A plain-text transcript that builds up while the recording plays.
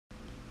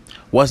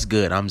What's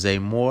good? I'm Zay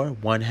Moore,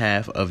 one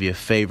half of your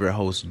favorite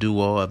host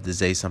duo of the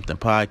Zay Something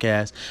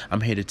podcast.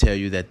 I'm here to tell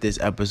you that this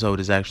episode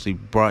is actually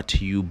brought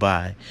to you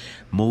by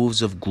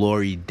Moves of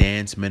Glory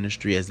Dance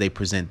Ministry as they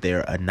present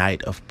their A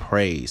Night of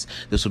Praise.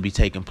 This will be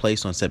taking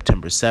place on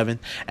September 7th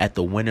at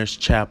the Winners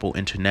Chapel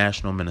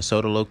International,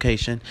 Minnesota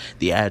location.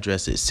 The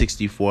address is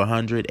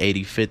 6400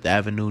 85th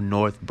Avenue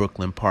North,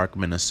 Brooklyn Park,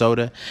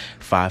 Minnesota,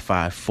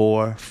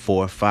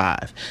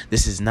 55445.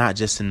 This is not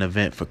just an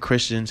event for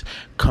Christians.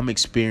 Come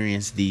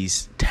experience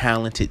these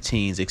talented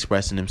teens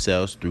expressing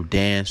themselves through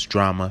dance,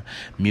 drama,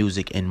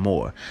 music, and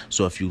more.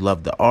 So if you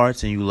love the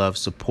arts and you love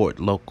support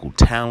local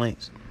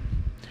talents,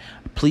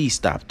 please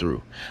stop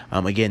through.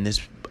 Again,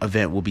 this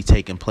event will be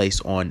taking place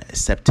on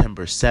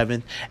September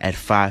 7th at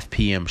 5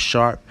 p.m.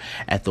 sharp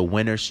at the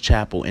Winners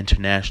Chapel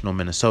International,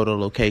 Minnesota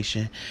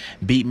location.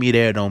 Beat me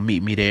there, don't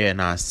meet me there, and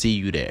I'll see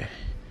you there.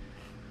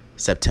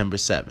 September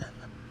 7th.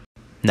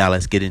 Now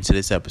let's get into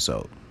this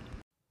episode.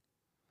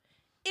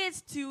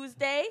 It's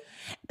Tuesday,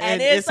 and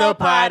it's a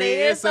party,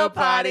 it's a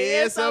party,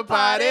 it's a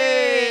party.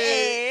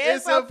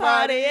 It's a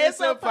party, it's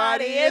a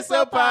party, it's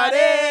a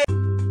party.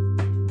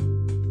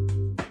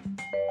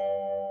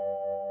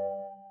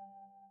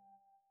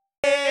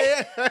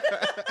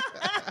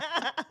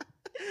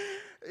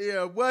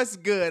 Yeah, what's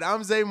good?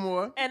 I'm Zay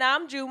Moore. And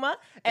I'm Juma.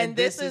 And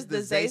this is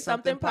the Zay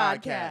Something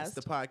podcast.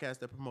 The podcast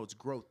that promotes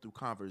growth through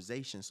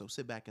conversation. So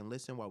sit back and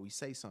listen while we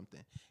say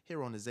something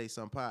here on the Zay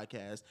Something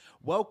podcast.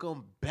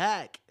 Welcome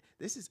back.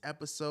 This is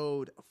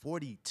episode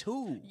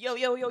 42. Yo,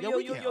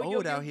 we get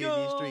old out here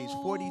in these streets.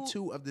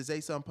 42 of the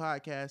Zay Something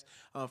podcast.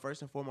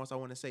 First and foremost, I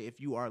want to say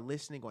if you are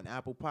listening on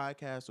Apple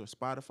Podcasts or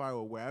Spotify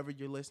or wherever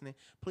you're listening,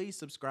 please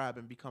subscribe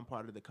and become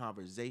part of the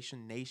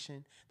Conversation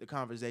Nation, the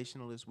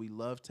Conversationalists. We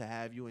love to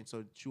have you, and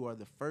so that you are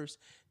the first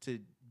to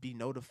be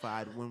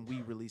notified when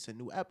we release a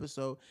new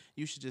episode.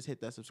 You should just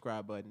hit that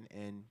subscribe button,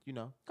 and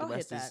the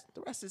rest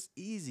is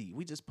easy.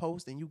 We just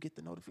post and you get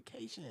the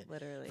notification.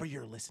 Literally. For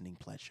your listening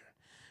pleasure.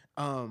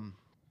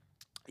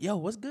 Yo,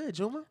 what's good,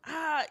 Juma?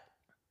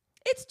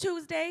 It's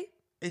Tuesday.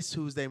 It's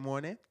Tuesday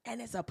morning.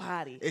 And it's a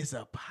party. It's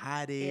a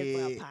party. It's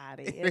a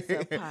party. It's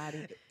a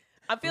party.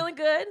 I'm feeling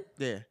good.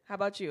 Yeah. How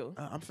about you?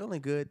 I'm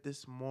feeling good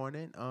this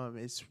morning. I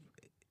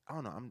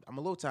don't know. I'm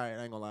a little tired,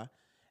 I ain't gonna lie.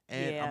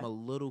 And I'm a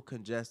little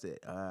congested.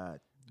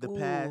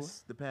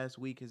 The past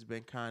week has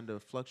been kind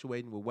of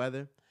fluctuating with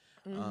weather.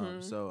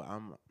 Mm-hmm. So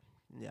I'm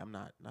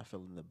not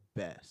feeling the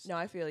best. No,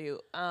 I feel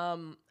you.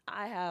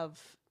 I have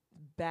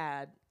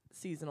bad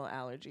seasonal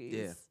allergies.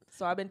 Yeah.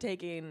 So I've been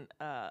taking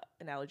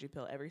an allergy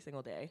pill every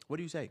single day. What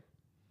do you say?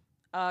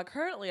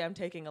 Currently I'm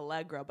taking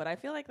Allegra, but I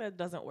feel like that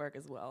doesn't work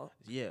as well.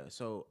 Yeah,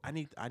 so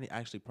I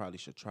actually probably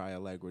should try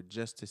Allegra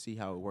just to see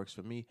how it works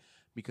for me,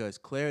 because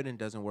Claritin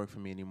doesn't work for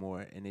me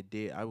anymore, and it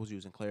did. I was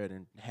using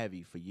Claritin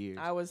heavy for years.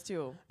 I was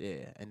too.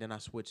 Yeah, and then I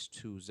switched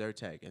to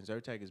Zyrtec, and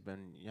Zyrtec has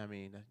been,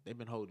 they've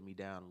been holding me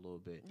down a little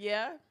bit.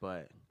 Yeah?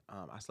 But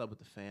I slept with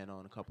the fan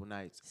on a couple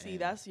nights. See,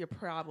 that's your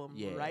problem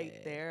right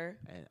there.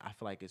 And I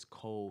feel like it's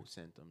cold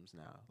symptoms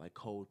now, like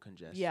cold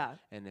congestion. Yeah.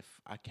 And if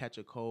I catch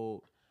a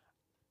cold,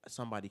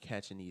 somebody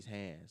catching these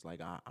hands.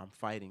 Like I'm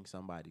fighting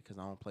somebody because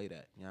I don't play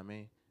that. You know what I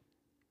mean?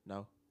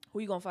 No. Who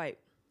you gonna fight?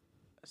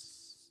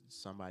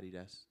 Somebody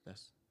that's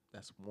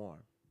warm.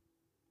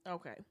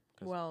 Okay.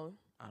 Well,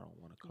 I don't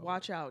want to.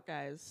 Watch out,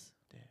 guys.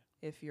 Damn.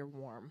 If you're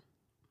warm,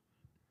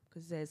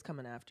 because Zay's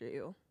coming after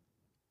you.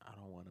 I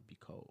don't want to be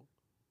cold.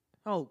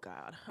 Oh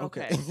God.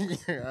 Okay.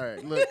 All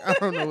right. Look, I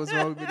don't know what's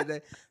wrong with me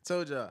today.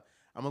 Told y'all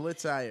I'm a little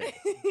tired.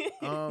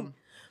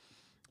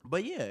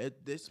 But yeah,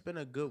 it's been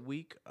a good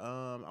week.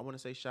 I want to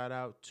say shout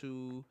out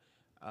to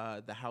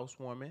the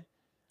housewarming.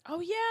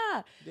 Oh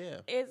yeah. Yeah.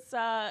 It's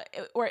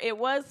it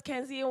was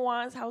Kenzie and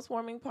Juan's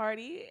housewarming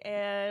party,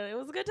 and it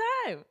was a good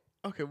time.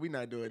 Okay, we're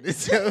not doing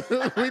this.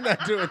 We're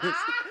not doing this.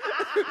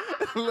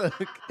 Look,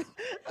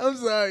 I'm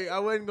sorry. I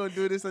wasn't gonna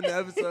do this on the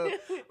episode,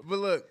 but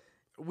look,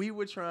 we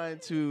were trying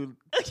to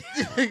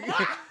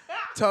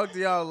talk to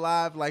y'all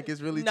live like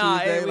it's really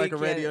Tuesday, like a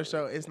radio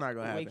show. It's not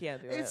gonna happen. We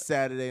can't do it. It's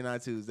Saturday,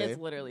 not Tuesday.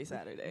 It's literally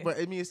Saturday. But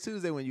I mean, it's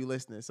Tuesday when you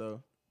listening,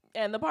 so.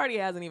 And the party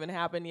hasn't even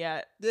happened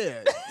yet.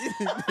 Yeah.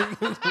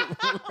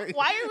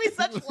 Why are we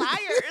such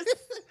liars?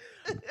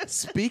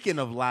 Speaking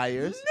of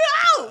liars.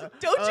 No!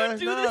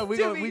 Don't you do this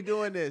to me. We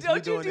doing this. Don't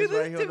we doing you do this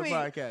right this here to on the me.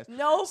 podcast.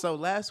 No. So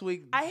last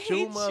week, I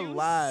hate Juma you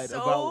lied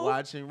so- about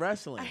watching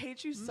wrestling. I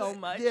hate you so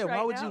much. Yeah, right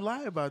why would now. you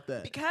lie about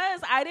that?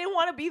 Because I didn't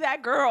want to be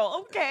that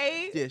girl,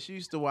 okay? Yeah, she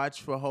used to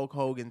watch for Hulk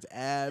Hogan's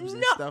abs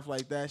and stuff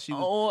like that. She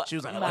was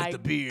like, I like the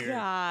beard,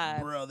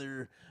 God.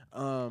 brother.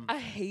 I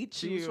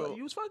hate you.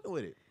 You was fucking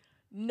with it.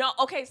 No,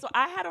 okay, so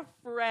I had a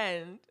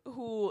friend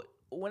who,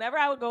 whenever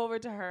I would go over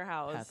to her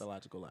house.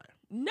 Pathological liar.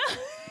 No.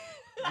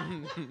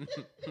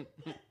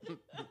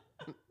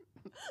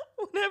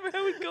 Whenever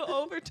I would go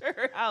over to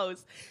her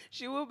house,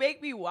 she would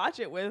make me watch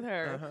it with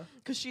her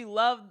because she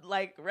loved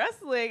like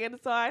wrestling, and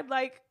so I'd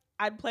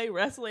play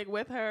wrestling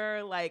with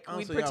her. Like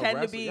we'd so pretend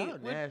y'all to be. Y'all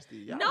nasty.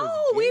 Y'all No,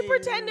 was we gay.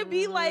 pretend to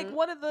be like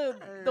one of the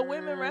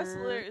women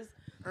wrestlers.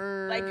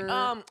 Like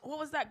what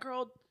was that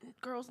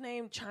girl's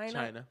name? China.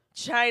 I know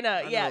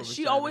Yeah, it was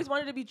she China. always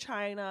wanted to be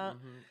China.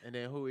 And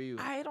then who are you?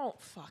 I don't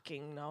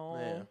fucking know.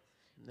 Yeah.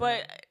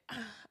 But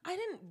I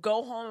didn't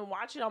go home and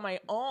watch it on my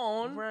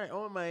own. Right,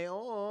 on my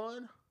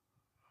own.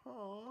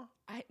 Aw.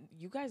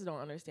 You guys don't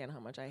understand how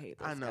much I hate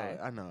this I know. guy.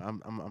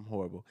 I'm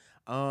horrible.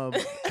 I'm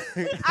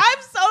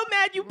so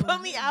mad you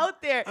put me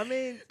out there. I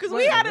mean, Because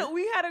we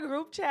had a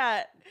group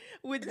chat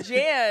with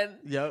Jan.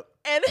 Yep.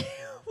 And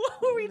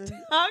what were we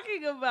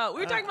talking about?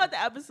 We were talking about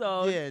the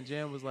episode. Yeah, and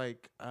Jan was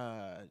like,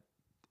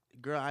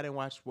 girl, I didn't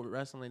watch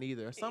wrestling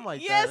either. Or something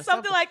like that. Yeah, Or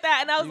something like that.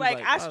 And I was He was like,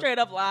 like, I straight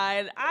up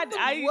lied.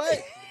 I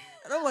what?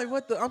 And I'm like,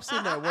 what the? I'm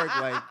sitting at work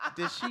like,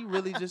 did she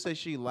really just say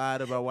she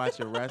lied about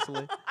watching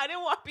wrestling? I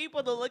didn't want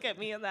people to look at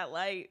me in that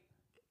light.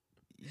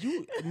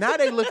 Now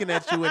they looking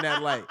at you in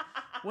that light.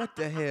 What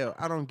the hell?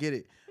 I don't get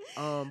it.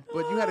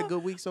 But you had a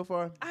good week so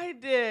far? I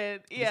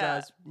did.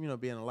 Yeah. Besides,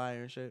 being a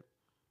liar and shit.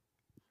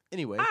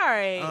 Anyway. All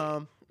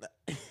right.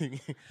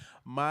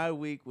 My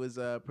week was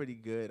pretty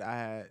good. I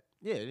had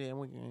we ain't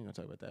gonna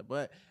talk about that,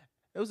 but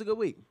it was a good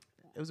week.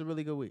 It was a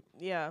really good week.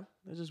 Yeah.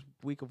 It was just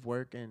a week of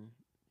work and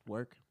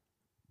work.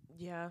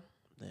 Yeah.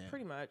 Yeah.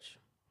 Pretty much.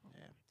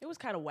 Yeah. It was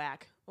kind of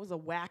whack. It was a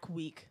whack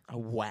week. A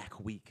whack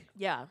week.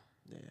 Yeah.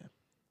 Yeah.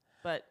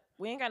 But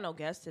we ain't got no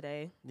guests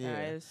today,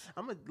 guys.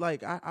 I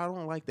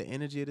don't like the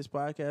energy of this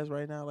podcast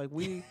right now. Like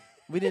we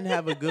didn't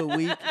have a good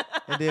week,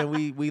 and then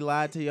we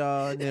lied to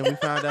y'all, and then we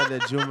found out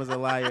that June was a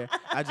liar.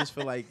 I just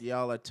feel like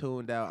y'all are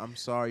tuned out. I'm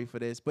sorry for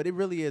this, but it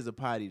really is a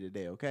potty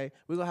today. Okay,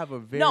 we're gonna have a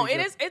very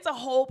It's a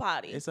whole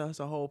potty. It's a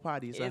whole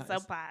potty. It's a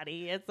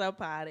potty. It's a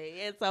potty.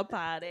 It's a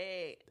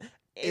potty.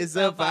 It's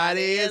a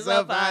potty. It's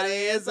a potty.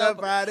 It's a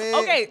potty.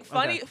 Okay,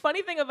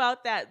 funny thing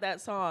about that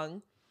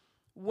song.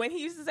 When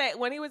he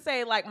would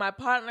say like my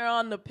partner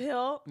on the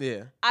pill,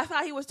 yeah, I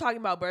thought he was talking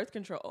about birth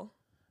control.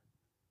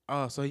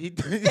 Oh, so he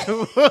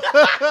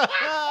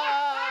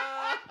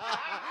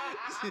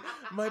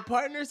my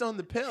partner's on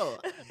the pill.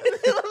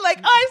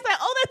 Like, I said,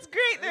 oh, that's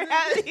great. They're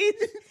having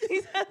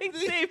he's having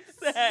safe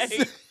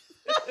sex.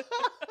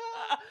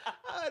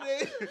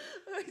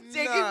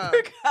 Taking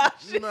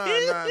precautions.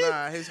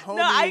 Nah. His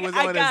homie was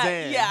on a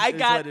Xan. Yeah, I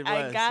got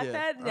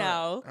that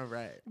now. All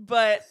right.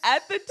 But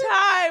at the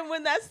time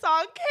when that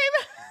song came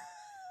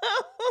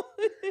out,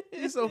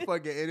 he's so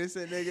fucking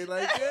innocent, nigga.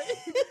 Like,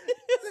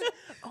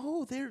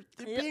 they're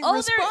being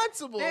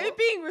responsible. They're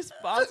being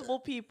responsible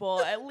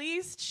people. At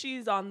least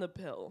she's on the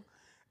pill.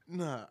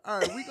 Nah. All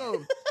right, we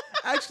go.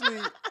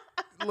 Actually,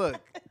 look.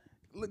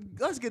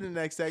 Let's get in the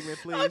next segment,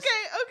 please.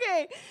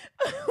 Okay.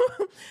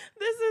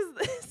 This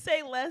is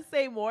Say Less,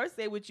 Say More,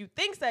 Say What You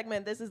Think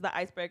segment. This is the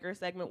icebreaker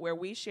segment where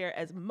we share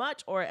as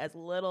much or as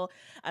little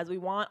as we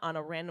want on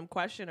a random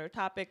question or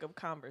topic of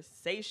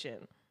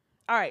conversation.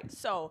 All right,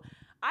 so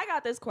I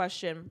got this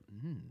question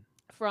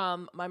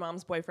from my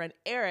mom's boyfriend,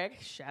 Eric.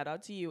 Shout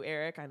out to you,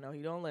 Eric. I know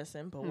you don't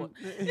listen, but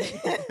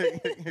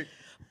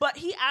but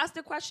he asked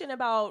a question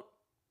about,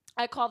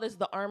 I call this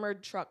the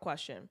armored truck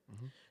question.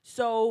 Mm-hmm.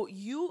 So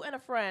you and a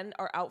friend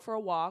are out for a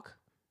walk,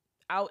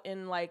 out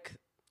in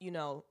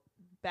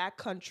back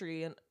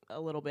country and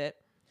a little bit.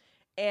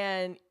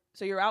 And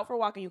so you're out for a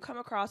walk and you come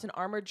across an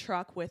armored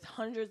truck with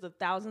hundreds of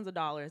thousands of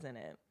dollars in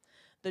it.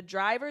 The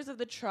drivers of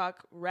the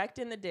truck wrecked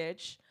in the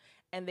ditch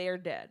and they are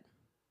dead.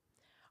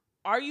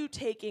 Are you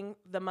taking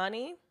the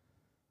money?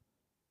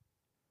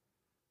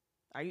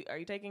 Are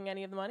you taking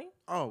any of the money?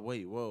 Oh,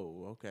 wait,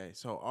 whoa, okay.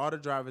 So all the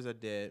drivers are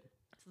dead.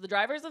 So the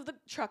drivers of the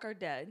truck are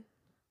dead.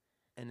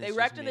 And they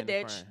wrecked in the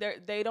ditch.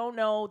 They don't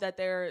know that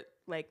they're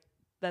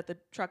that the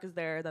truck is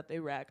there, that they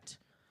wrecked.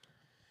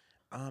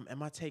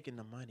 Am I taking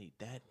the money?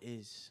 That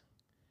is,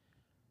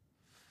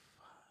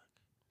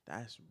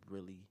 that's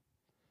really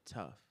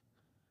tough.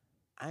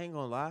 I ain't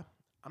gonna lie.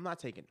 I'm not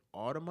taking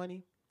all the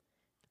money.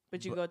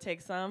 But you go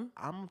take some?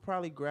 I'm gonna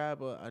probably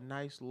grab a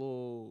nice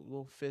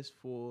little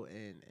fistful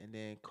and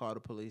then call the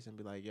police and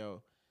be like,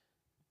 yo,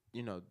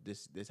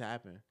 this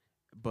happened.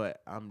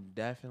 But I'm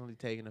definitely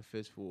taking a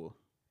fistful.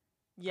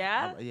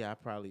 Yeah? I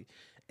probably.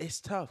 It's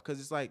tough because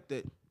it's like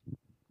the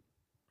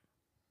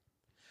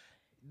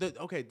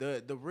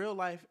real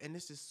life, and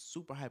this is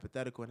super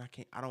hypothetical, and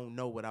I don't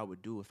know what I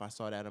would do if I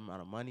saw that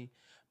amount of money.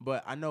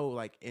 But I know,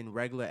 like, in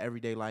regular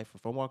everyday life,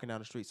 if I'm walking down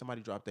the street,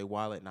 somebody dropped their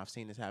wallet, and I've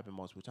seen this happen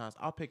multiple times,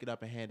 I'll pick it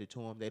up and hand it to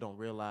them. They don't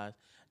realize,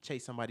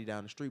 chase somebody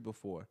down the street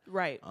before.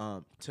 Right.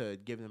 To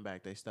give them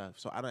back their stuff.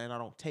 So I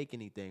don't take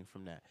anything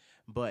from that.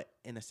 But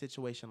in a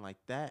situation like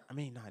that, I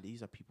mean,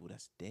 these are people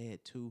that's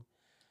dead too.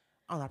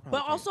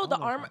 But also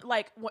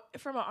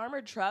from an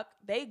armored truck,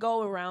 they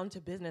go around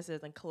to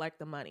businesses and collect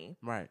the money.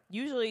 Right.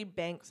 Usually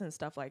banks and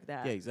stuff like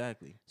that. Yeah,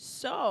 exactly.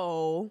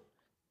 So,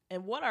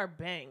 and what are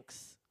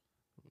banks?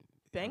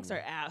 Banks are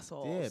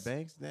assholes. Yeah,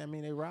 banks. I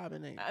mean, they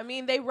robbing.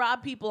 They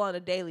rob people on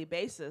a daily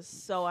basis.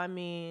 So,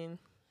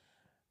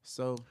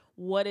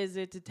 what is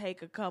it to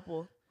take a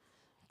couple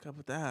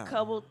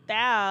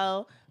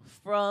thou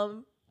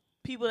from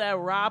people that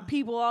rob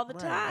people all the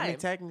time? I mean,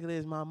 technically,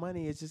 it's my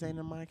money. It just ain't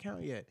in my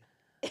account yet.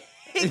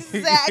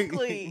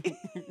 Exactly.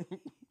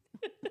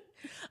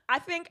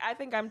 I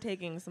think I'm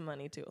taking some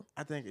money too.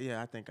 I think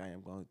I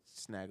am going to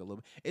snag a little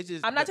bit. It's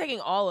just I'm not taking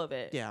all of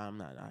it. Yeah, I'm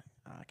not.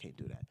 I can't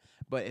do that.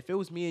 But if it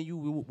was me and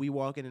you, we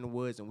walking in the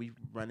woods and we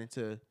run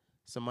into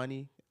some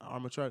money,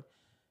 armor truck,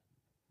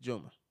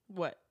 Juma.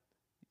 What?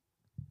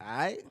 All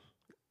right.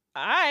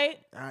 All right.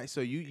 All right.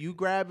 So you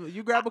grab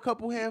a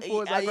couple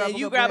handfuls. I grab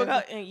you a grab couple a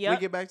handfuls. couple. Yep. We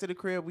get back to the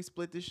crib. We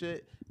split the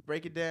shit,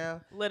 break it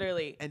down.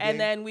 Literally, And and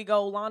then- then we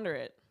go launder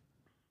it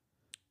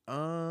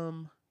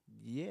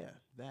Yeah,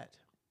 that.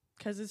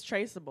 because it's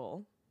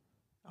traceable.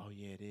 Oh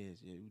yeah, it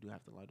is. Yeah, we do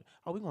have to launder.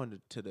 Oh, we going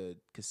to the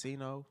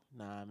casino?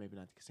 Nah, maybe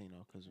not the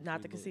casino.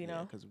 Not the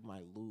casino? Because we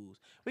might lose.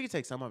 We can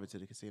take some of it to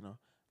the casino,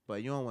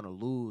 but you don't want to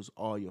lose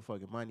all your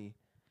fucking money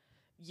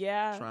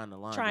Yeah. trying to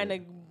launder. Trying to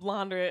it.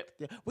 launder it.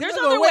 Yeah. There's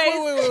No, other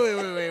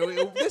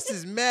wait. This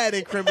is mad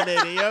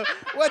incriminating, yo.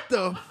 What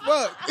the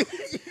fuck?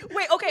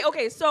 Wait.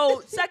 Okay.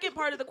 So second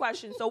part of the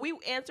question. So we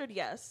answered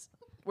yes.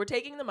 We're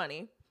taking the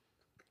money.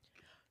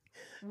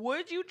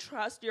 Would you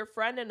trust your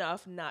friend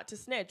enough not to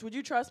snitch? Would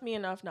you trust me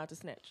enough not to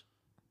snitch?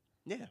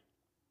 Yeah,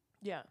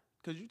 Yeah.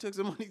 because you took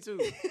some money too.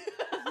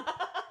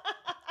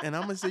 And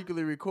I'm going to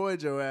secretly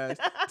record your ass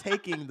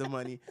taking the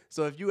money.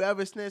 So if you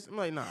ever snitch, I'm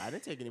like, nah, I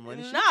didn't take any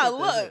money. She Nah, took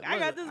look, this. I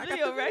got this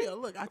video, the right?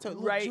 Look, I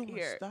told Right Juma,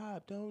 here.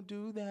 stop, don't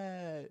do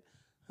that.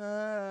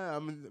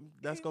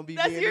 That's going to be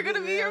That's me in you're the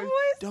gonna be your video.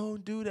 voice?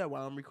 Don't do that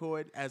while I'm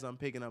recording as I'm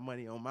picking up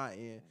money on my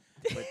end.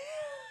 But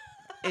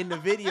in the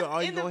video,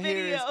 all you're In the going to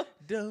hear is, video.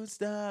 don't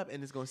stop.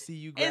 And it's going to see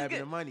you It's grabbing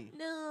good. the money.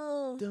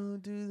 No.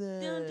 Don't do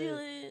that. Don't do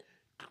it.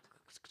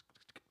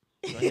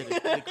 I hear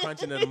the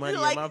crunching of the money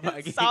like in my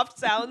pocket. soft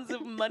sounds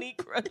of money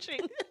crunching.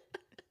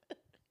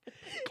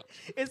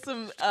 It's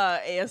some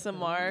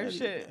ASMR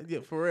shit. Yeah,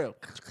 for real.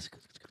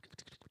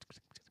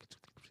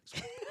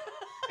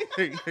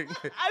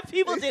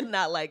 People did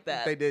not like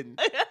that. They didn't.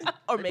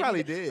 Or They maybe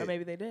probably did. Or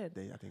maybe they did.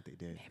 I think they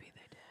did. Maybe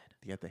they did.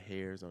 They got the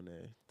hairs on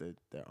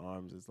their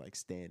arms is like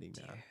standing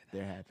now.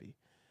 They're happy.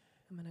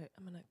 I'm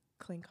gonna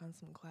clink on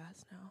some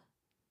glass now.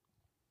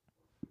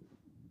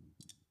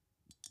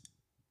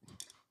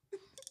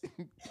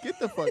 Get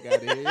the fuck out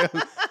of here.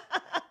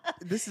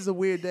 This is a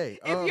weird day.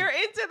 If you're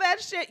into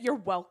that shit, you're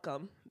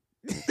welcome.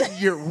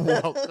 You're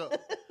welcome.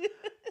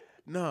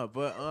 No,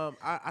 but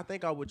I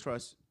think I would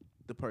trust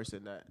the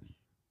person that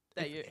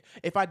You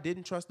if I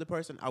didn't trust the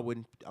person, I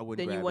wouldn't. Then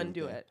you grab wouldn't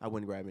do anything. it. I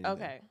wouldn't grab anything.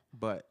 Okay.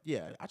 But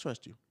yeah, I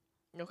trust you.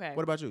 Okay.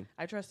 What about you?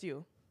 I trust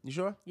you. You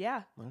sure?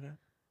 Yeah. Okay.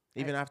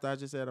 Even after I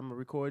just said I'm gonna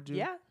record you.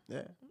 Yeah.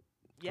 Yeah.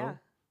 Yeah. Cool.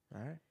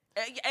 All right.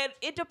 And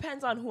it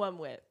depends on who I'm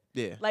with.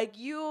 Yeah. Like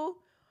you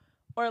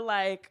or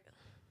like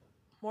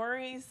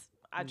Maurice,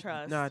 I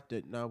trust.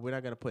 No, we're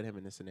not gonna put him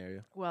in this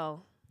scenario.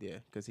 Well, Yeah,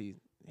 because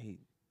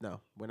no,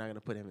 we're not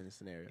gonna put him in this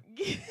scenario.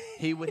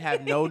 He would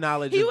have no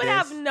knowledge. he of would this.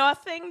 have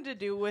nothing to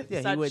do with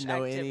Yeah, such he wouldn't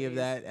know any of activities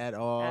that at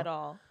all. at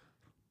all.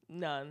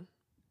 None.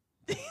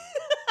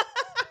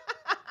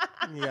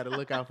 You got to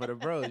look out for the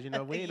bros. You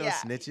know, we ain't Yeah.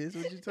 no snitches.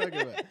 What you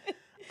talking about?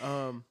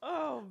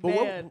 Oh But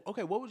man.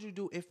 what would you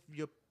do if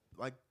your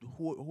like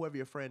whoever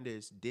your friend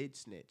is did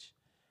snitch,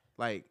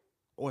 like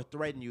or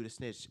threaten you to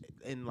snitch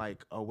in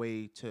like a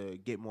way to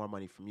get more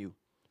money from you?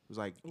 It was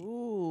like,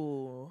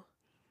 Ooh.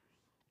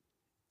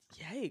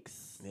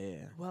 Yikes.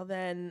 yeah. Well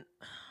then,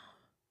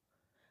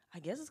 I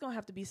guess it's gonna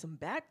have to be some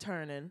back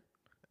turning.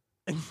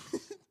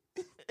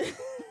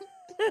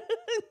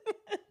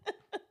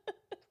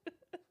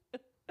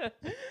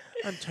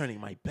 I'm turning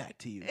my back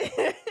to you.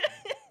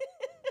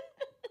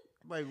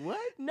 Like what?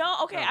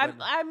 No, okay. No,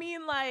 but- I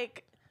mean,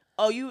 like,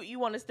 oh, you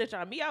want to snitch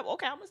on me?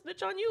 Okay, I'm gonna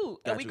snitch on you,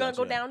 and we gonna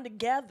go down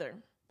together.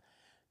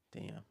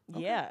 Damn.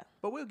 Yeah,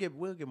 But we'll get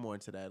more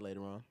into that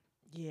later on.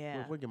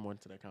 yeah. We'll get more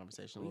into that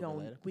conversation a little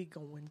bit later. We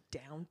going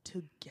down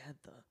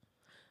together.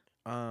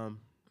 Um,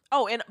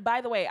 Oh, and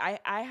by the way,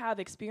 I have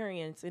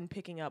experience in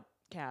picking up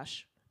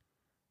cash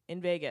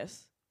in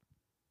Vegas.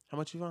 how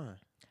much you find?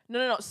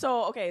 No.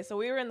 So okay, so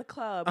we were in the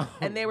club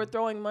and they were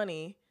throwing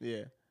money,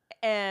 Yeah.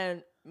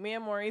 and me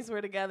and Maurice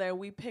were together. And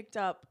we picked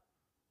up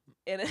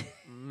in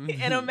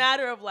in a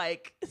matter of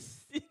like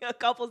a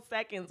couple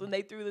seconds when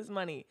they threw this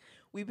money.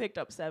 We picked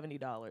up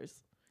 $70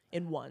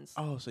 in ones.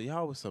 Oh, so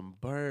y'all was some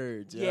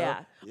birds. Yo.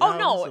 Yeah. Y'all Oh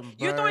no, was some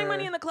you're throwing money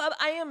birds. in the club.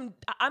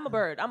 I'm a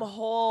bird. I'm a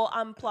whole.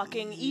 I'm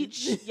plucking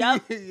each.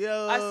 Yep.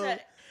 Yo. I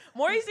said.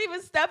 Maurice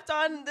even stepped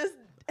on this.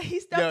 He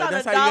stepped Yo, on a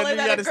that's how you gotta dollar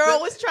do, you that a gotta girl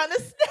step- was trying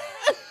to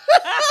snap.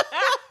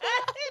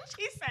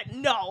 She said,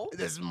 "No,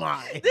 This is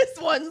mine. this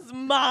one's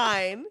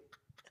mine."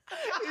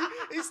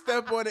 He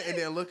step on it and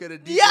then look at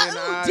it deep in the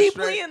Yeah, eyes.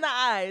 deeply straight. in the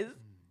eyes.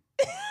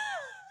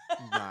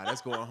 Nah,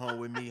 that's going home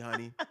with me,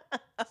 honey.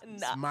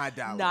 It's Nah, my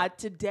dollar. not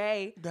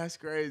today. That's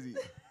crazy.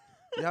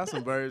 Y'all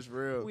some birds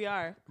for real. We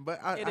are. But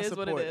It I is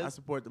what it support. is. I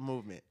support the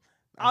movement.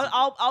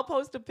 I'll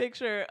post a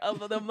picture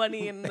of the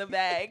money in the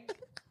bag.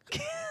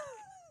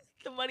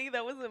 The money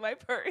that was in my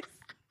purse.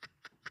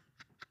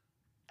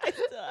 I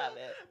still have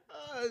it.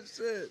 Oh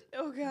shit.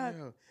 Oh God.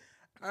 Yeah.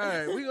 All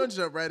right, we're gonna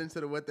jump right into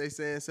the What They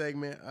Saying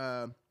segment.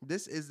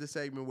 This is the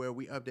segment where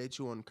we update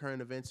you on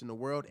current events in the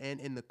world and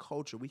in the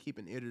culture. We keep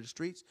an ear to the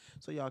streets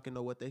so y'all can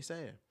know what they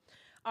saying.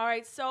 All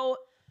right, so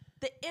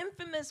the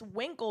infamous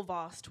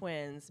Winklevoss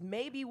twins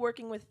may be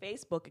working with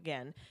Facebook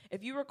again.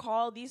 If you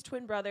recall, these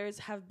twin brothers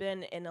have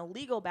been in a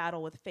legal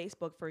battle with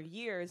Facebook for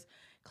years,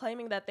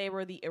 claiming that they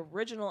were the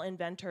original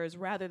inventors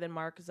rather than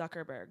Mark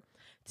Zuckerberg.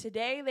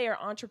 Today, they are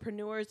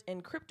entrepreneurs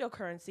in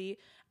cryptocurrency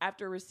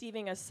after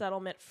receiving a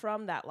settlement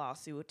from that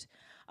lawsuit.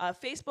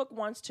 Facebook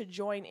wants to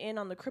join in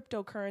on the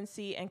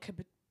cryptocurrency and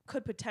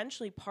could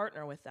potentially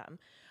partner with them.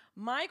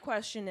 My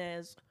question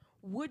is,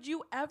 would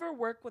you ever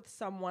work with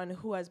someone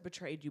who has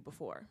betrayed you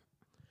before?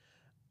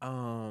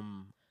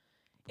 In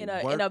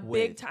a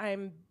big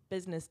time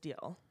business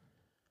deal.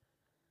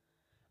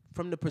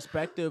 From the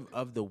perspective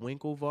of the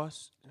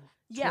Winklevoss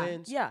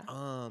twins,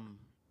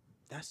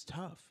 that's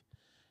tough.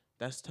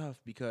 That's tough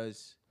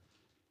because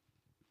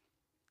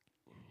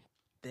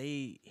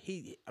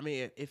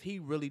if he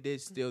really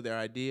did steal their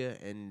idea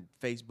and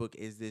Facebook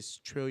is this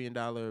 $1 trillion,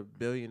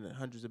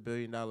 hundreds of $1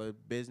 billion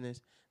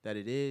business that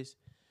it is,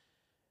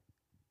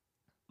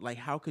 like,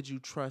 how could you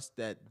trust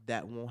that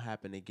won't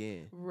happen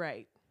again?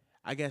 Right.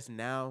 I guess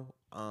now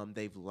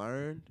they've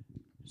learned,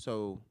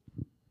 so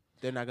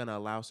they're not gonna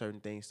allow certain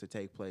things to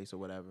take place or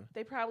whatever.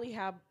 They'll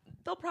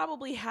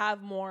probably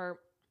have more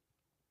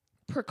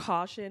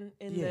precaution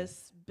in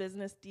this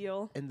business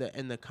deal. And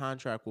the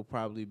contract will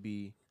probably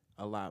be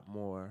a lot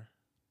more,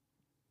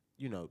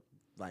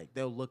 like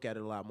they'll look at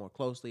it a lot more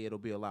closely. It'll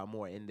be a lot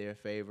more in their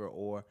favor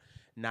or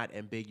not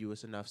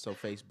ambiguous enough so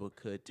Facebook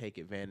could take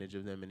advantage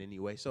of them in any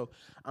way. So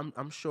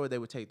I'm sure they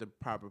would take the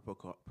proper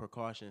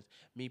precautions.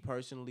 Me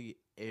personally,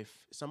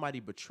 if somebody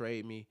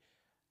betrayed me,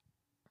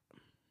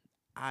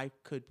 I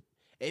could,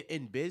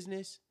 in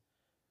business,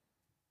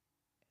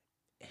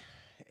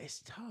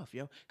 it's tough,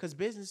 yo, because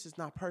business is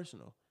not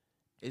personal.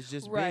 It's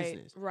just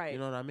business. Right. You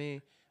know what I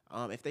mean?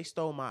 If they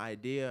stole my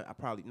idea, I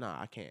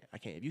can't.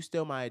 If you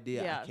steal my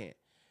idea, I can't.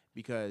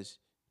 Because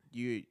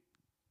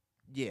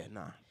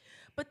nah.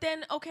 But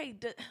then, okay,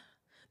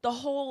 the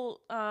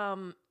whole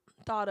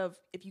thought of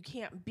if you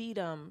can't beat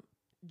them,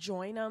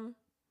 join them,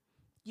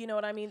 you know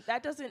what I mean?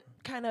 That doesn't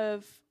kind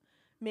of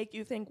make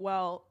you think,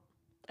 well,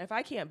 if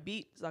I can't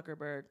beat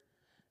Zuckerberg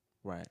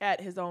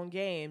at his own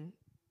game,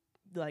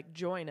 like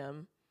join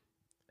him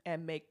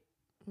and make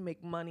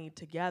money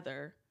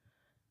together.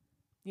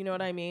 You know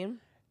what I mean?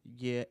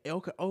 Yeah.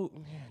 Okay. Oh,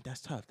 yeah,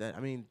 that's tough. That's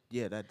a good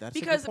point.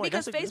 Because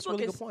that's a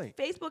really good point.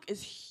 Facebook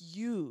is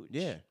huge.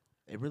 Yeah,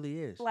 it really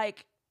is.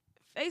 Like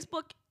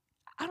Facebook,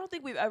 I don't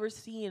think we've ever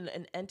seen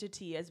an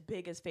entity as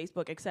big as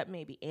Facebook, except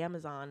maybe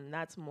Amazon, and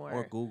that's more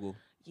or Google.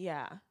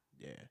 Yeah.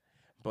 Yeah,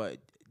 but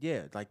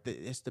like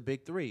it's the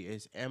big three: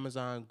 it's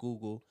Amazon,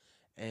 Google,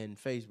 and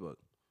Facebook.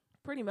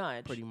 Pretty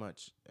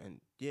much. And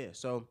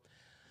so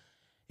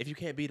if you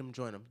can't beat them,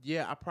 join them.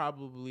 Yeah, I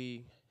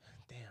probably.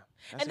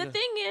 Damn. And the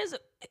thing is,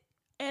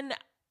 and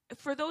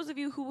for those of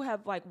you who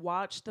have like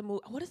watched the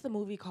movie, what is the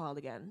movie called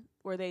again?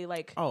 Where they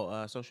like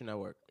Social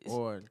Network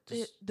or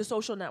the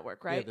Social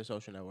Network, right? Yeah, the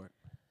Social Network.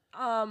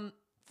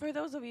 For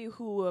those of you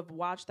who have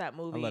watched that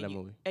movie, I love that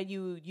movie. And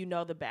you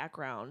know the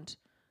background,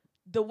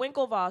 the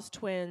Winklevoss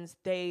twins,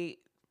 they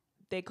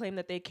claim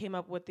that they came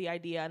up with the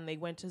idea and they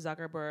went to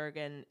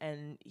Zuckerberg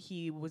and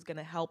he was going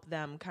to help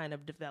them kind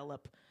of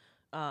develop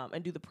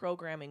and do the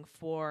programming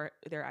for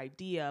their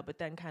idea, but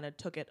then kind of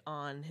took it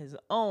on his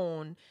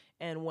own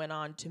and went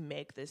on to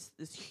make this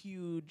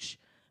huge,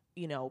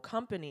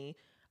 company.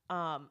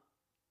 When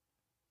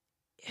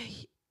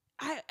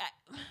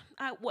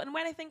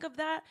I think of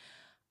that,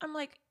 I'm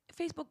like,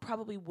 Facebook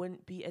probably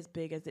wouldn't be as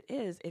big as it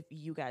is if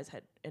you guys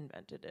had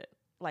invented it,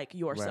 like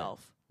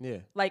yourself. Right. Yeah.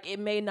 Like it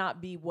may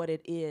not be what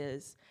it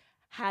is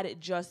had it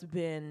just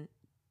been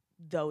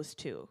those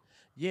two.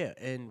 Yeah,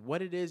 and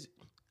what it is,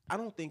 I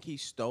don't think he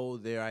stole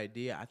their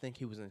idea. I think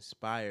he was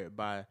inspired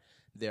by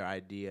their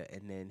idea,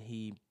 and then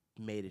he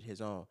made it his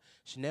own.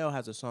 Chanel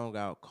has a song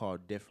out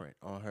called "Different"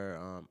 on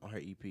her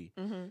EP.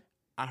 Mm-hmm.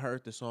 I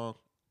heard the song.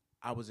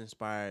 I was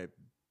inspired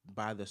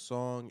by the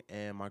song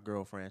and my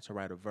girlfriend to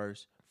write a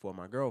verse for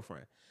my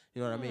girlfriend.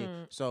 You know what I mean?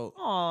 So,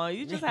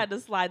 you just had to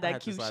slide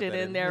that cute shit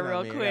in there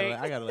real quick.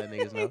 I gotta let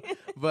niggas know.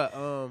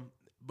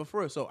 But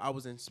for real, so I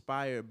was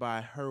inspired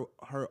by her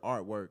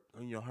artwork.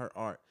 Her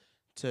art.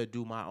 To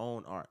do my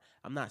own art.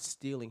 I'm not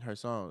stealing her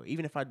song.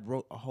 Even if I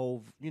wrote a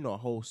whole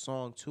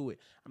song to it,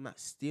 I'm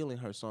not stealing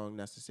her song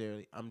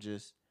necessarily.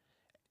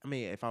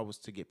 If I was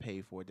to get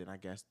paid for it, then I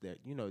guess that,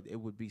 it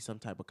would be some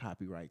type of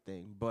copyright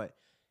thing. But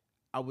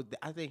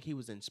I think he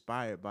was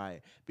inspired by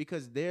it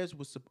because theirs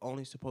was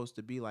only supposed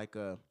to be like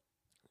a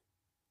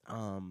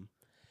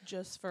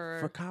just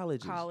for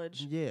colleges.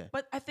 College. Yeah.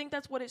 But I think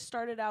that's what it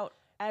started out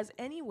as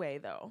anyway,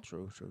 though.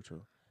 True.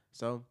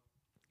 So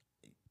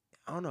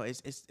I don't know.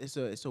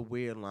 It's a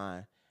weird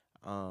line.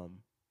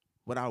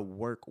 Would I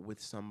work with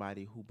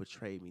somebody who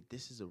betrayed me?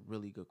 This is a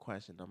really good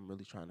question. I'm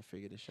really trying to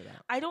figure this shit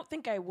out. I don't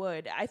think I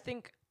would. I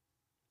think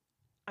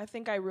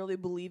I really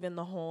believe in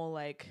the whole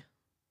like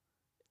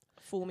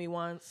fool me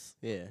once,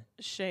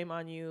 shame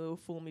on you,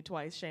 fool me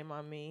twice, shame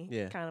on me,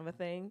 kind of a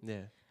thing.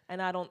 Yeah.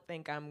 And I don't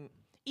think I'm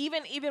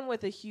even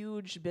with a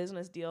huge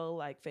business deal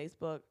like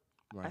Facebook,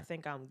 I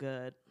think I'm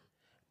good.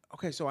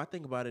 Okay, so I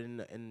think about it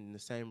in the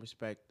same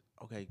respect.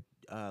 Okay,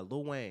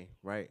 Lil Wayne,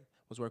 right,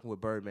 was working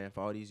with Birdman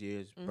for all these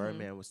years.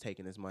 Birdman was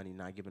taking his money,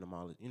 not giving him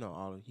all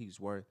he was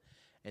worth,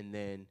 and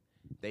then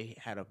they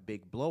had a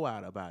big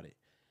blowout about it.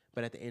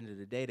 But at the end of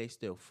the day, they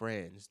still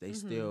friends. They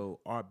still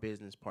are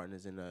business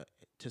partners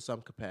to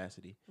some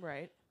capacity.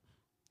 Right.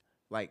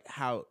 Like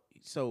how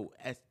so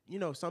as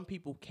some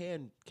people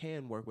can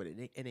work with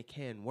it and it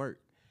can work.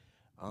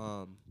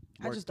 I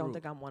just don't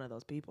think I'm one of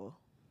those people.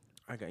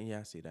 I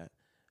see that.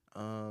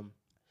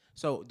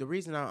 So the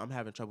reason I'm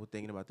having trouble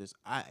thinking about this,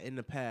 in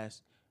the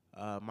past,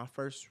 my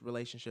first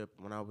relationship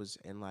when I was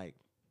in like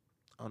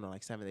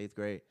 7th, 8th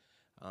grade,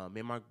 me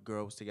and my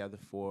girl was together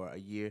for a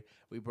year.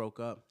 We broke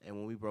up, and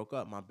when we broke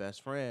up, my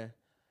best friend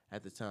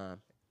at the time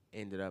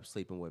ended up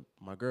sleeping with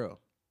my girl.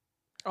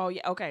 Oh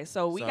yeah, okay.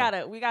 So we got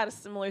a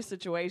similar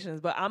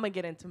situations, but I'm gonna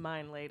get into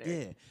mine later.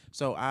 Yeah.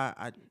 So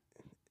I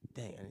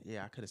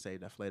could have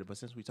saved that for later, but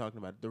since we're talking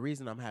about it, the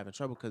reason I'm having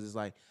trouble because it's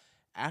like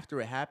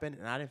after it happened,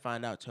 and I didn't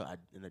find out till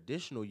an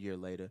additional year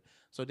later.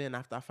 So then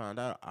after I found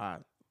out, I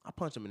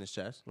punched him in his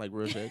chest like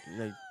real shit.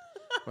 Like,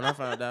 when I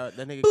found out,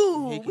 that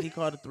nigga he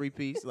called a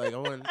 3-piece. Like I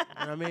wasn't,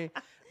 you know what I mean?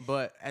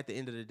 But at the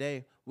end of the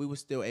day, we were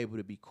still able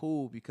to be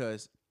cool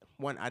because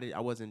one, I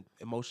wasn't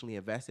emotionally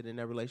invested in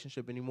that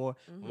relationship anymore.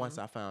 Once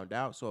I found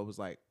out, so it was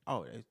like,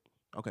 oh,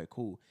 okay,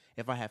 cool.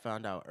 If I had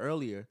found out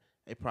earlier,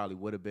 it probably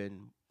would have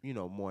been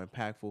more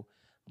impactful.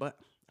 But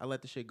I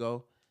let the shit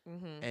go.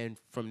 And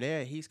from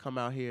there, he's come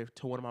out here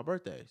to one of my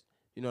birthdays.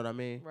 You know what I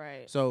mean?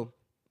 Right. So,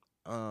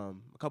 a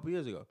couple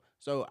years ago.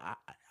 So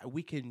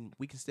we can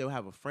still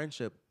have a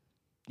friendship,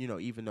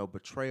 even though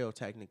betrayal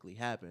technically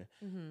happened.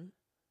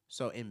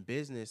 So in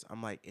business,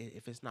 I'm like,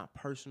 if it's not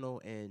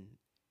personal and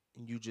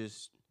you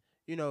just,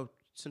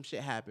 some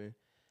shit happened,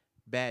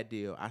 bad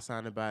deal. I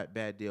signed a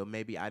bad deal.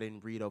 Maybe I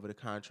didn't read over the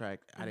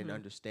contract. I didn't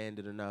understand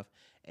it enough,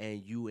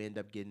 and you end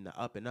up getting the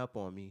up and up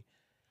on me.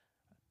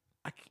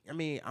 I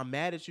mean, I'm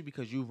mad at you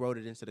because you wrote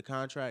it into the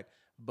contract,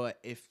 but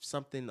if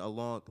something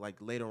along, like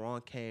later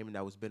on came and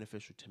that was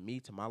beneficial to me,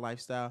 to my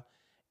lifestyle,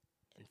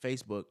 and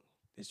Facebook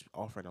is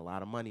offering a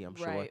lot of money, I'm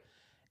sure,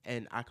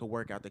 and I could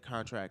work out the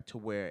contract to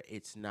where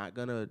it's not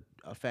going to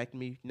affect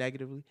me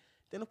negatively,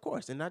 then of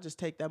course, and I just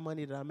take that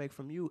money that I make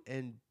from you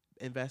and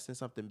invest in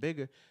something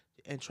bigger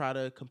and try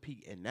to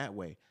compete in that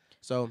way.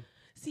 So,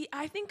 see,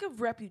 I think of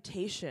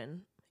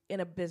reputation in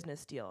a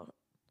business deal.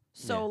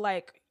 So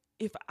like,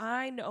 if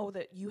I know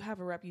that you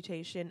have a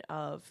reputation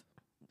of,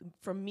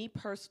 from me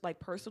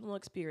personal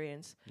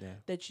experience,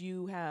 that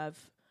you have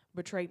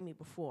betrayed me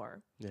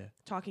before,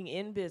 talking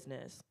in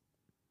business,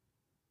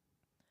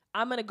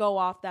 I'm going to go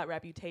off that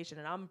reputation,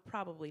 and I'm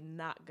probably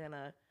not going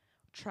to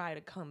try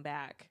to come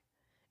back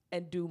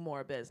and do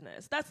more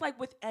business. That's like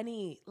with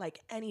any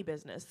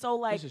business. So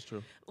like, this is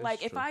true.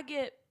 If I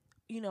get,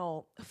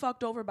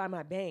 fucked over by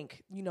my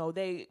bank,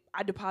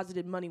 I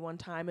deposited money one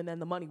time and then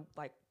the money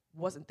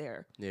wasn't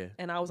there. Yeah.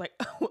 And I was like,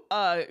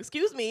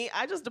 excuse me,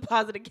 I just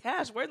deposited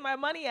cash. Where's my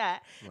money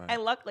at? Right.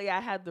 And luckily I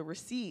had the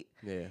receipt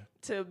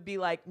to be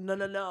like,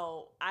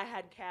 no, I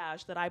had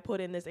cash that I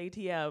put in this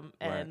ATM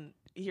and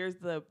here's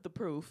the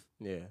proof.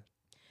 Yeah.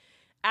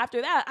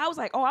 After that, I was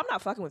like, oh, I'm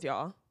not fucking with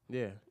y'all.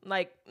 Yeah.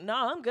 Like, no,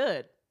 I'm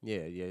good.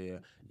 Yeah.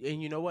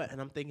 And you know what? And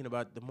I'm thinking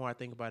about, the more I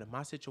think about it,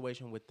 my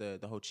situation with the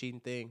whole cheating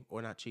thing,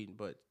 or not cheating,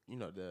 but,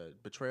 the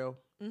betrayal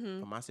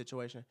for my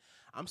situation,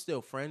 I'm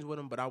still friends with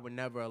him, but I would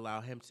never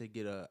allow him to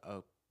get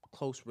a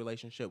close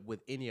relationship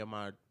with any of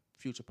my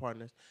future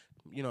partners,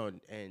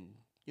 and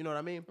you know what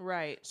I mean?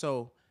 Right.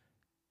 So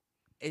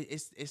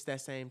it's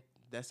that same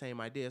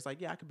idea. It's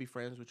like, yeah, I could be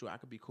friends with you. I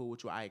could be cool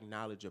with you. I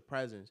acknowledge your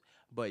presence,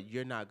 but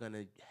you're not going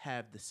to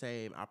have the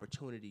same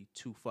opportunity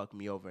to fuck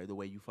me over the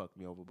way you fucked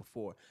me over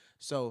before.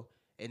 So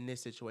in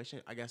this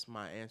situation, I guess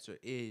my answer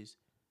is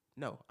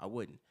no, I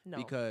wouldn't. No.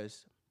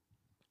 Because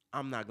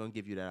I'm not going to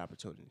give you that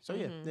opportunity. So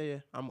yeah,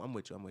 I'm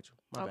with you.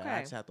 My bad. I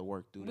just have to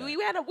work through that. We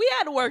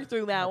had to work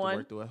through that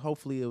one.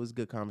 Hopefully it was a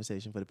good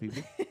conversation for the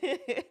people.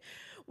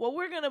 Well,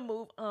 we're going to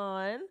move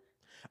on.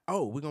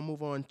 Oh, we're going to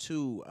move on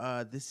to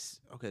this.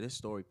 Okay, this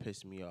story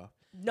pissed me off.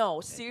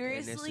 No,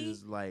 seriously? And this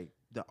is like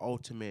the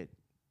ultimate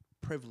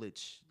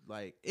privilege.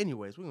 Like,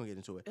 anyways, we're going to get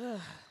into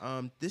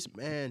it. This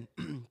man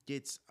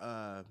gets,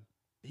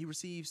 he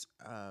receives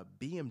a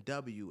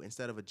BMW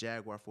instead of a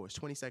Jaguar for his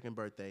 22nd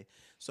birthday.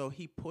 So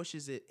he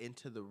pushes it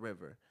into the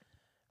river.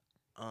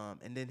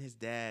 And then his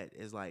dad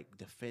is like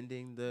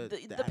defending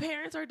the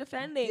parents are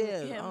defending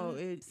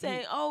him,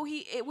 saying,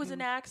 it was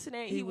an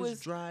accident. He was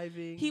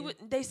driving.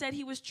 They said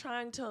he was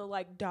trying to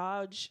like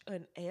dodge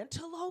an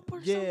antelope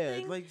or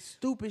something. Yeah, like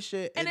stupid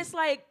shit. And it's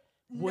like,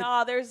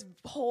 there's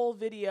whole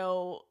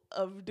video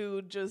of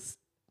dude just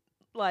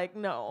like,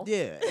 no.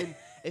 Yeah, and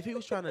if he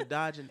was trying to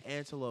dodge an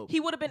antelope, he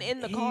would have been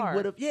in the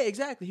car. Yeah,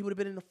 exactly. He would have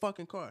been in the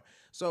fucking car.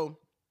 So,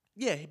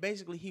 yeah,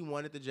 he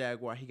wanted the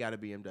Jaguar. He got a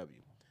BMW.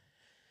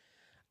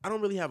 I don't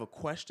really have a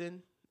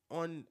question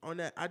on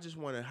that. I just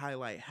want to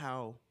highlight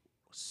how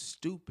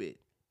stupid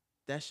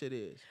that shit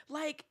is.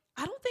 Like,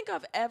 I don't think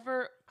I've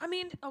ever. I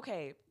mean,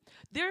 okay,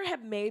 there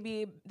have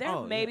maybe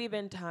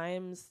been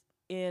times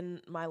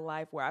in my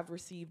life where I've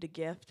received a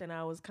gift and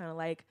I was kind of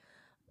like,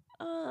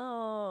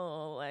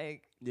 oh,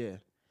 like, Yeah.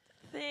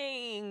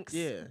 thanks.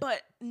 Yeah.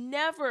 But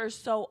never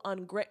so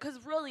ungrateful.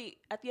 Because really,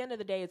 at the end of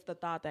the day, it's the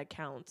thought that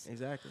counts.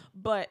 Exactly.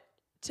 But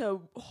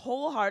to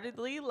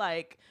wholeheartedly,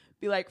 like,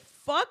 be like,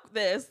 fuck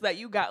this that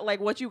you got,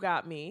 like, what you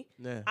got me.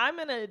 Yeah. I'm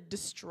going to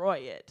destroy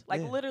it. Like,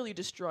 Yeah. literally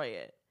destroy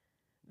it.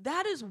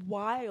 That is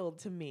wild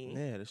to me.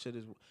 Yeah, the shit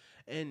is,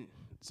 and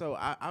so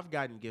I've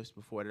gotten gifts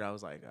before that I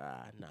was like,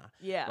 nah.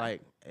 Yeah.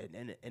 Like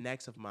an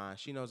ex of mine,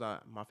 she knows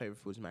my favorite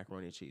food is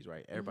macaroni and cheese,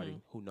 right?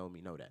 Everybody who know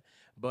me know that.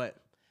 But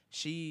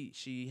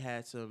she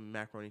had some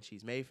macaroni and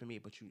cheese made for me,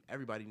 but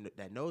everybody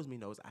that knows me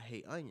knows I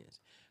hate onions.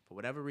 For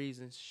whatever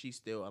reason, she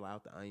still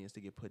allowed the onions to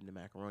get put in the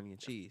macaroni and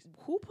cheese.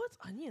 Who puts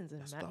onions in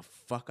That's that? the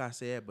fuck I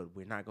said, but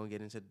we're not gonna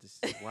get into this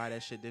why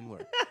that shit didn't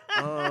work.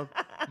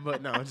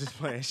 But no, I'm just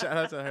playing. Shout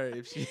out to her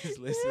if she's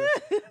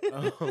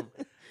listening.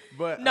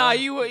 But No,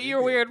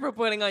 you're weird for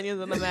putting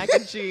onions in the mac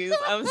and cheese.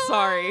 I'm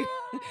sorry.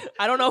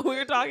 I don't know who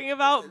you're talking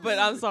about, but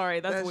I'm sorry.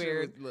 That's that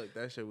weird. Look,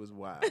 that shit was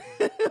wild.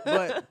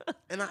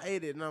 And I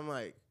ate it, and I'm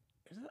like,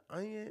 is that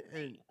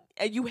onion?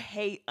 And you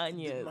hate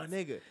onions, my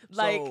nigga.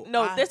 Like, So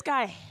no, this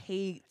guy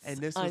hates and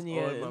this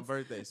onions. was on my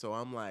birthday, so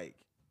I'm like,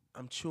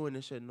 I'm chewing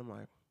this shit, and I'm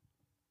like,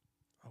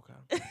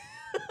 okay.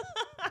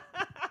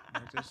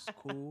 Like, this is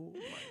cool.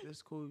 Like, this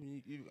is cool.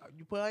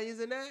 You put onions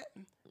in that?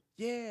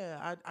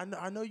 Yeah,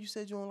 I know you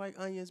said you don't like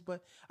onions,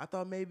 but I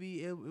thought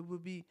maybe it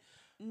would be.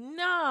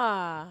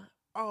 Nah.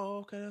 Oh,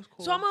 okay, that's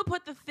cool. So I'm gonna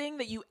put the thing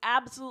that you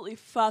absolutely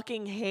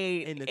fucking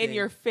hate in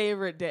your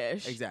favorite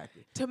dish.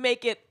 Exactly. To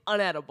make it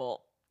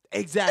unedible.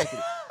 Exactly.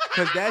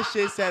 Because that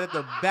shit sat at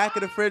the back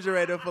of the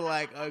refrigerator for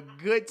like a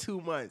good 2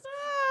 months.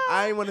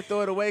 I ain't want to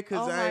throw it away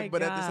because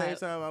but at the same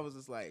time, I was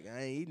just like,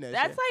 I ain't eating that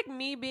That's shit. like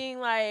me being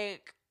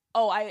like,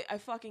 oh, I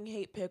fucking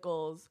hate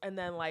pickles. And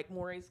then like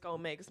Morisco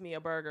makes me a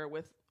burger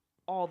with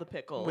all the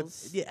pickles.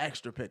 But, yeah,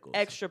 extra pickles.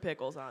 Extra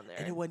pickles on there.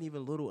 And it wasn't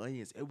even little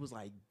onions. It was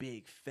like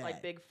big fat.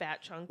 Like big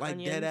fat chunk like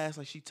onions. dead ass.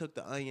 Like she took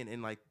the onion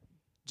and like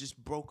just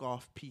broke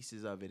off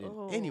pieces of it.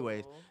 And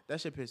anyways,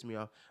 that shit pissed me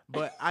off.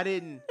 But I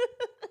didn't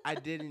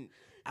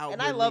outwardly.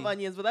 And I love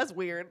onions, but that's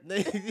weird.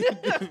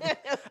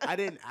 I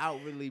didn't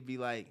outwardly be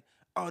like,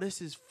 oh,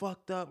 this is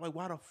fucked up. Like,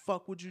 why the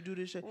fuck would you do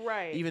this shit?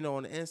 Right. Even though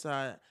on the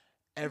inside,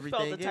 everything.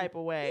 You felt the type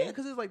of way. Yeah,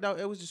 because it's like,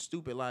 it was just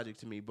stupid logic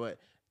to me. But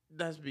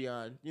that's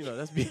beyond,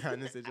 that's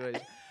beyond the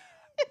situation.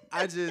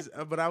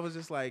 But I was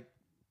just like,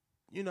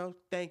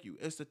 thank you.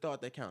 It's the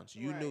thought that counts.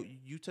 You knew,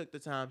 you took the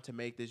time to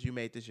make this. You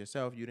made this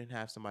yourself. You didn't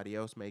have somebody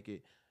else make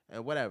it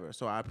and whatever.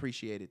 So I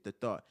appreciated the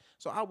thought.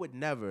 So I would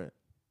never,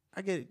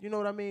 I get it. You know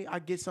what I mean? I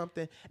get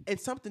something and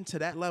something to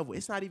that level.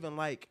 It's not even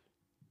like,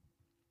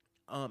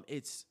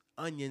 it's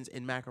onions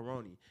and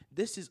macaroni.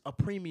 This is a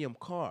premium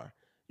car.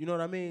 You know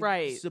what I mean?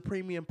 Right. It's a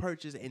premium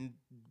purchase and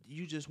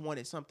you just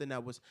wanted something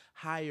that was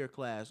higher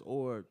class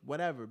or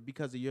whatever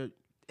because of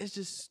it's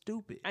just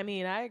stupid. I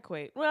mean, I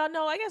equate. Well,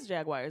 no, I guess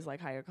Jaguar is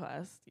like higher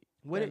class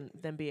than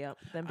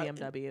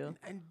BMW.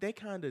 And they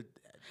kind of.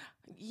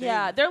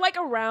 Yeah, they're like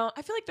around.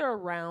 I feel like they're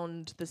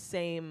around the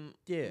same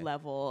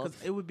level.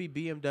 Because it would be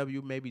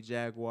BMW, maybe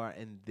Jaguar,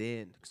 and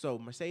then so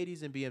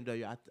Mercedes and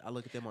BMW. I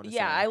look at them on the same.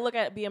 Yeah, I look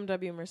at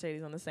BMW and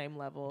Mercedes on the same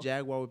level.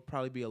 Jaguar would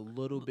probably be a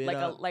little bit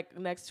like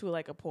next to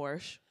like a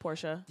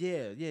Porsche.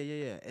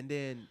 Yeah. And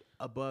then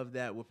above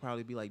that would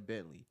probably be like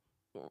Bentley,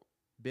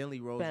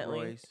 Rolls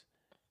Royce.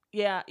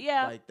 Yeah.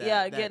 Like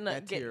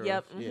that,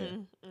 yep.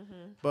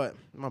 But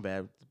my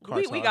bad.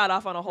 We got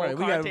off on a whole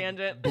car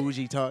tangent.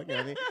 Bougie talk, you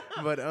know what I mean?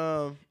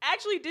 But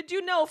actually, did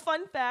you know?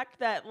 Fun fact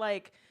that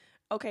like,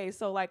 okay,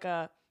 so like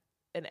an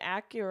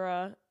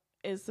Acura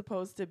is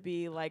supposed to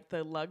be like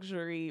the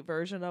luxury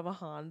version of a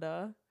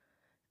Honda,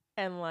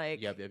 and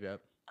like yep.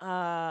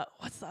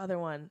 What's the other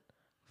one?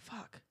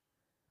 Fuck.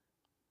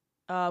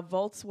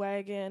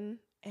 Volkswagen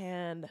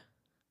and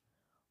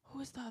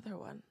who is the other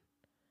one?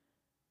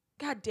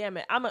 God damn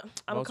it! I'm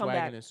gonna come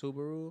back. Volkswagen and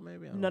Subaru,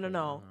 maybe.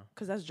 No,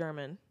 because that's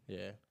German.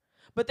 Yeah.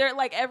 But they're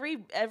like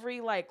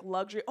every like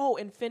luxury. Oh,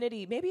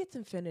 Infinity. Maybe it's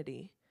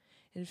Infinity.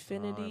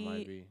 Infinity. It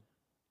might be.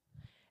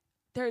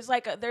 There's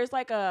like a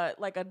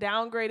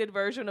downgraded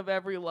version of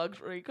every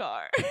luxury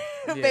car,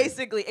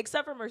 basically,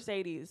 except for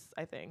Mercedes.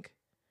 I think.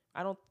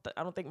 I don't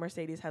think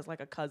Mercedes has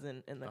like a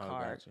cousin in the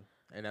car. Gotcha.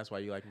 And that's why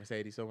you like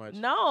Mercedes so much?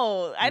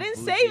 No, I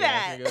didn't say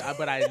that.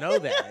 But I know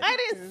that. I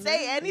didn't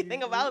say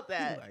anything about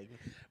that. Like,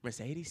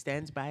 Mercedes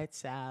stands by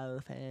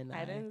itself, and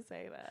I didn't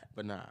say that.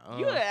 But nah,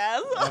 you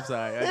ass. I'm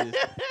sorry. I just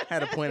had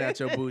to point out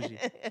your bougie.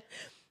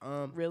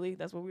 Really?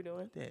 That's what we're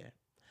doing? Yeah.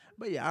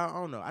 But yeah, I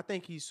don't know. I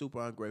think he's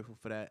super ungrateful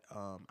for that.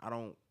 I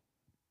don't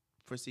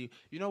foresee.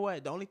 You know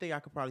what? The only thing I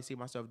could probably see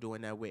myself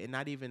doing that with, and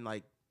not even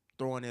like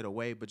throwing it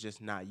away, but just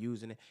not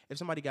using it. If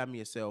somebody got me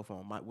a cell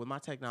phone, with my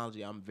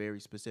technology, I'm very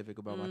specific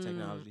about my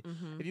technology.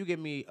 Mm-hmm. If you give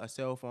me a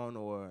cell phone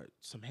or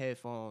some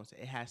headphones,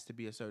 it has to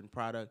be a certain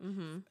product.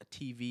 A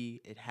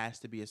TV, it has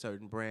to be a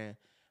certain brand.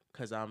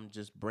 because I'm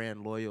just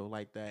brand loyal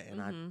like that,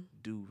 and I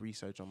do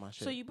research on my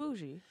shit. So you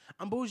bougie.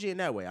 I'm bougie in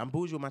that way. I'm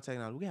bougie with my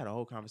technology. We had a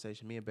whole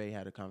conversation. Me and Bay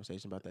had a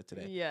conversation about that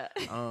today. Yeah.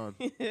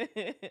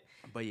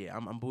 But yeah,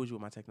 I'm bougie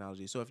with my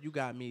technology. So if you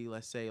got me,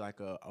 let's say like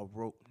a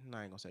Roku, no,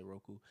 I ain't gonna say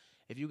Roku.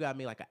 If you got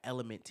me like an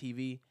Element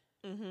TV,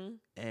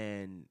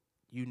 and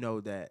you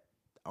know that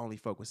I only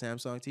fuck with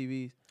Samsung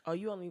TVs. Oh,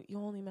 you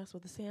only mess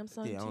with the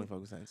Samsung? Yeah, I too? only fuck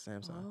with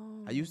Samsung.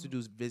 Oh. I used to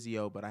do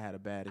Vizio, but I had a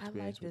bad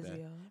experience I like with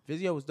Vizio. that.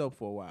 Vizio was dope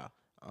for a while.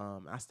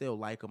 I still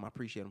like them. I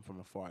appreciate them from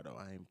afar, though.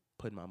 I ain't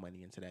putting my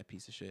money into that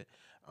piece of shit.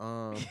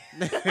 But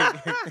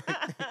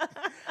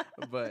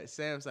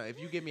Samsung, if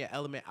you give me an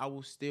Element, I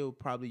will still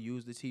probably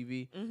use the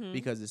TV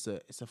because it's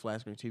a flat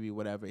screen TV,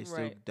 whatever. It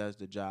still does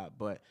the job.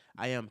 But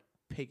I'm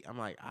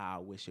like, I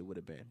wish it would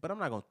have been. But I'm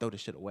not gonna throw the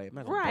shit away. I'm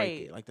not gonna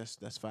break it. Like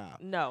that's foul.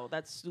 No,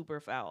 that's super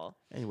foul.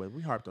 Anyway,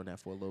 we harped on that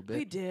for a little bit.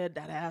 We did,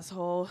 that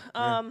asshole.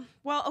 Yeah.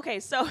 Well,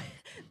 okay, so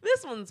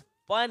this one's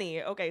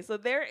funny. Okay, so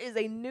there is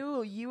a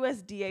new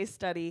USDA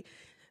study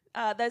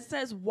that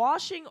says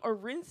washing or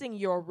rinsing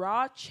your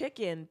raw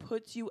chicken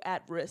puts you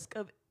at risk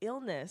of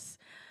illness.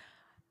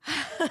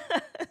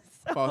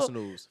 False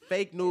news.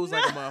 Fake news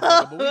like a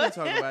motherfucker, but we can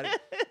talk about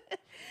it.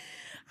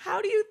 How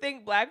do you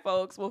think black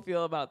folks will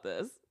feel about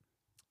this?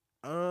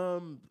 I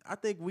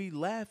think we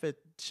laugh at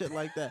shit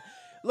like that.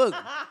 Look,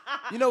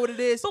 you know what it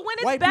is? But when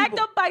it's White backed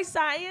people, up by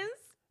science,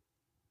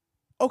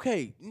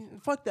 okay,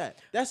 fuck that.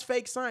 That's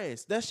fake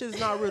science. That shit is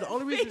not real. The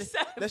only reason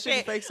that shit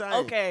is fake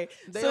science. Okay,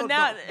 They so don't-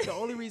 now the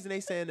only reason they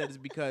saying that is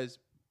because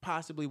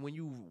possibly when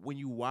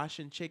you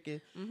washing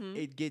chicken,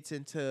 it gets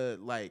into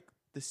like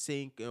the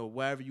sink or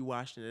wherever you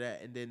washing it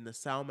at, and then the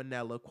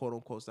salmonella, quote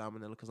unquote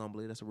salmonella, because I don't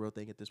believe that's a real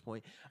thing at this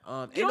point.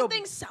 you don't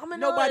think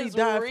salmonella is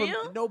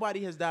real?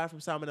 Nobody has died from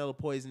salmonella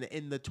poisoning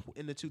in the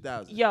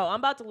 2000s. Yo, I'm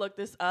about to look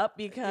this up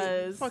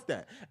because Fuck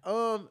that.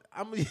 I'm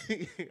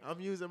I'm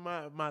using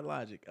my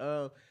logic.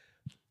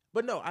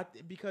 But no,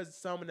 because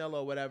salmonella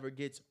or whatever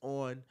gets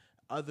on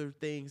other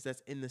things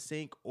that's in the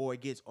sink, or it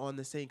gets on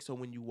the sink. So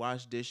when you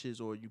wash dishes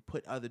or you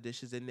put other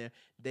dishes in there,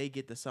 they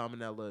get the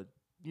salmonella,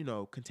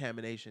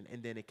 contamination,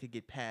 and then it could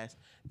get passed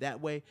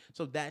that way.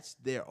 So that's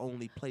their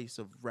only place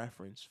of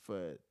reference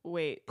for.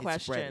 Wait,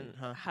 question. spreading,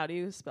 huh? How do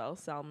you spell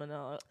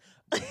salmonella?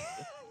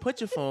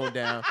 Put your phone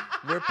down.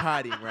 We're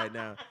pottying right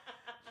now.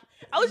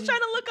 I was trying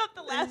to look up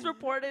the last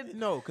reported.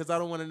 No, because I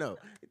don't want to know.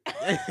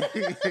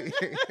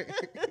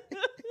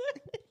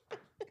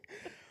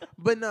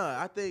 But no,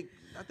 I think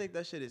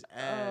that shit is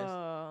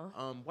ass.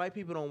 White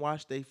people don't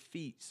wash their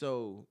feet,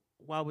 so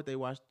why would they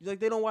wash? Like,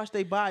 they don't wash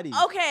their body.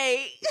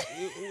 Okay.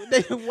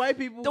 White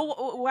people.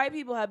 White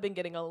people have been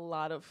getting a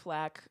lot of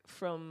flack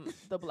from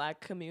the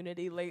black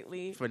community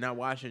lately for not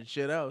washing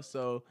shit else.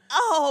 So.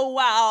 Oh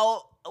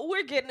wow,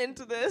 we're getting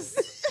into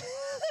this.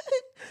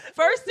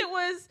 First it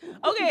was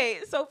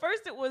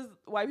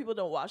white people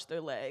don't wash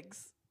their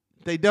legs.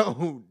 They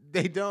don't.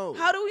 They don't.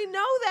 How do we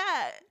know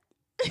that?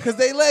 Because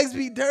they legs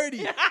be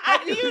dirty.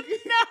 How do you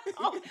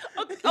know?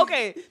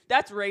 Okay,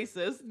 that's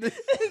racist.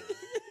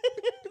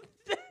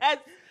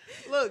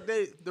 Look,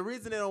 the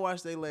reason they don't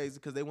wash their legs is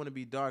because they want to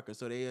be darker.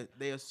 So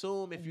they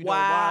assume if you don't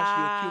wash,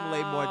 you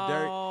accumulate more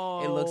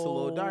dirt. It looks a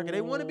little darker. They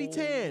want to be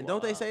tan.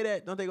 Don't they say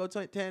that? Don't they go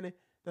tanning?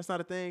 That's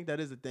not a thing. That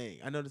is a thing.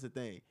 I know that's a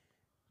thing.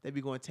 They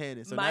be going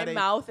tanning. So my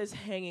mouth is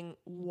hanging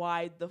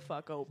wide the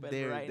fuck open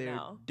right They're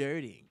now.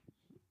 dirtying.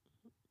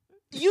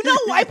 You know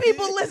white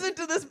people listen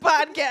to this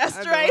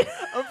podcast, right?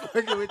 I'm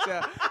fucking with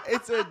y'all.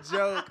 It's a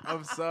joke.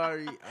 I'm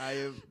sorry. I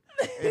am.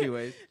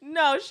 Anyways.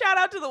 No, shout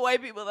out to the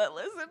white people that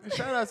listen.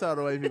 Shout out to all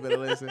the white people that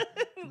listen.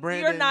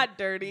 Brandon, you're not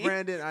dirty.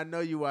 Brandon, I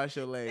know you wash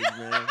your legs,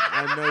 man.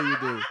 I know you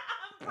do.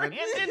 Brandon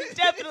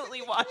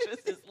definitely washes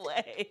his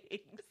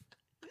legs.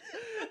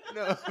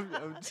 No,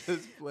 I'm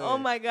just playing. Oh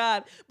my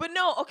God. But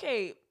no,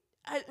 okay.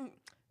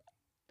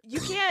 You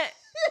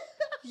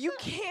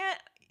can't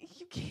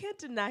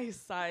deny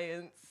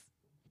science.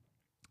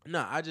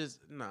 No, I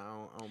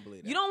don't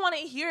believe that. You don't want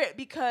to hear it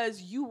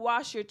because you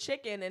wash your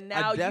chicken and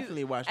now I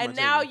definitely wash my and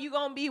chicken. now you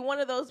gonna be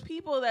one of those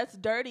people that's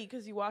dirty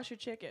because you wash your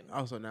chicken.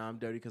 Also, now I'm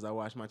dirty because I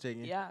wash my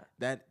chicken. Yeah.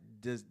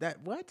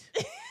 What?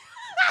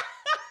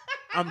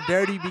 I'm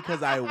dirty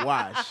because I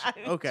wash.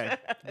 Okay,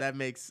 that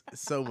makes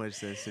so much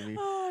sense to me.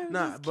 Oh, I'm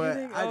nah, just but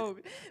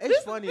kidding.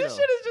 it's funny though. This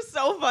shit is just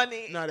so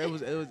funny. No,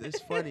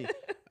 it's funny.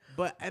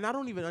 And I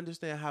don't even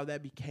understand how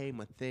that became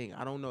a thing.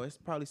 I don't know. It's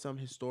probably some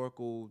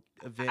historical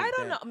event. I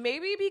don't know.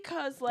 Maybe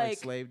because like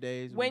slave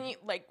days. When you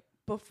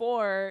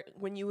before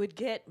when you would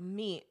get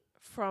meat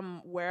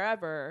from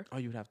wherever. Oh,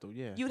 you'd have to,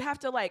 yeah. You'd have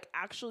to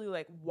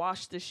actually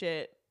wash the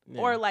shit.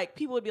 Yeah. Or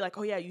people would be like,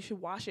 oh yeah, you should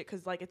wash it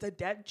because it's a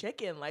dead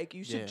chicken.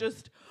 You should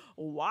just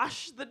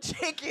wash the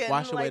chicken.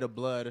 Wash away the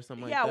blood or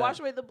something like that. Yeah, wash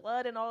away the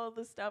blood and all of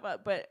this stuff.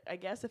 But I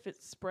guess if it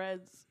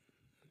spreads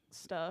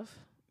stuff,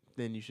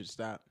 then you should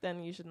stop.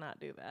 Then you should not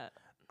do that.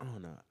 I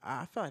don't know.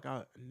 I feel like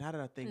now that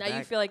I think now back,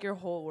 you feel like your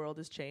whole world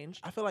has changed.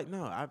 I feel like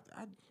no. I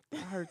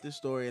heard this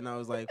story and I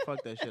was like,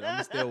 fuck that shit. I'm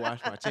gonna still wash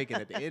my chicken.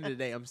 At the end of the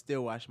day, I'm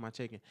still washing my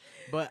chicken.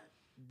 But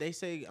they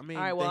say. I mean,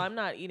 all right. Well, I'm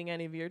not eating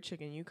any of your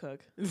chicken you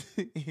cook.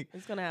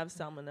 It's gonna have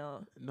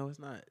salmonella. No, it's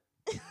not.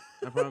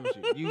 I promise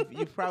you.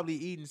 You've probably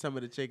eaten some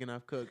of the chicken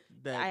I've cooked.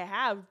 That I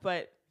have,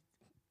 but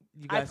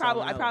you I got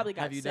probably salmonella.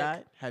 got Have you sick.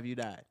 died? Have you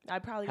died? I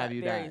probably Have got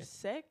you very died?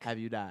 sick. Have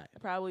you died? I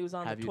probably was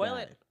on Have the you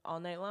toilet died? all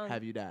night long.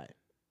 Have you died?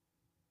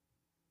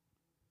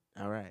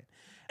 All right.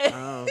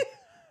 I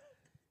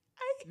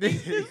hate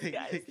this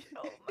guy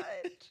so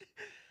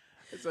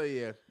much. So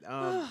yeah,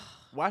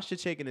 wash your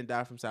chicken and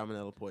die from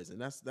salmonella poison.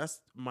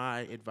 That's my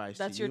advice.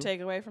 That's to your you.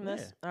 takeaway from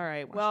this? Yeah. All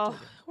right. Wash Well,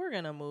 chicken. we're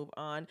going to move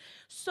on.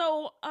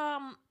 So,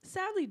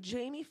 sadly,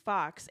 Jamie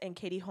Foxx and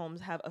Katie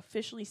Holmes have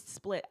officially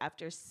split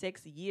after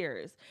 6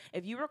 years.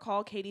 If you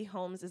recall, Katie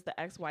Holmes is the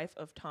ex-wife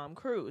of Tom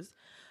Cruise.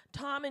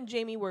 Tom and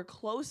Jamie were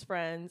close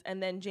friends,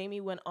 and then Jamie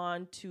went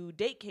on to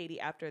date Katie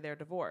after their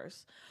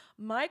divorce.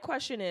 My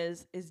question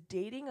is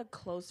dating a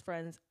close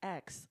friend's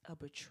ex a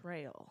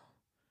betrayal?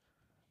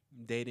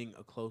 Dating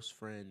a close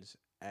friend's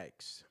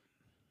ex.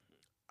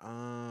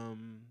 I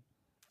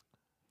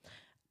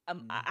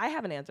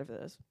have an answer for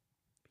this.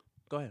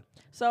 Go ahead.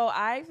 So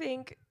I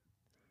think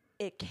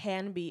it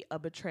can be a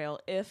betrayal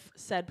if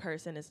said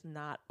person is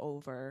not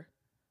over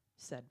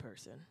said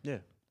person. Yeah.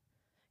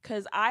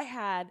 Because I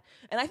had,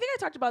 and I think I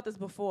talked about this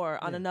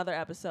before on another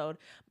episode.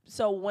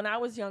 So when I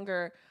was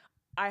younger,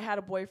 I had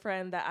a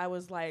boyfriend that I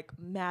was like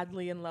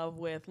madly in love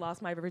with,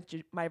 lost my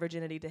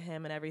virginity to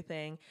him and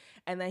everything.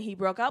 And then he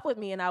broke up with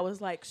me and I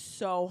was like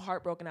so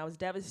heartbroken. I was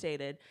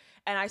devastated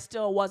and I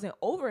still wasn't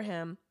over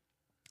him.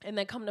 And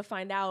then come to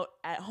find out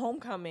at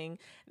homecoming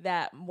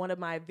that one of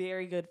my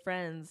very good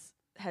friends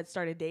had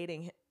started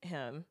dating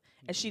him.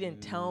 And she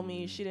didn't tell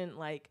me. She didn't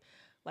like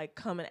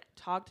come and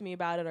talk to me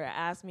about it or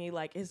ask me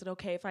like, is it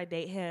okay if I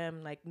date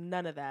him? Like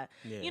none of that.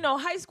 Yeah. You know,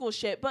 high school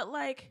shit. But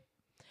like,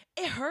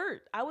 it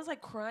hurt. I was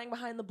like crying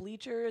behind the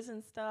bleachers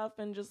and stuff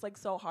and just like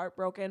so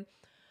heartbroken.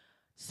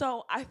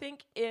 So I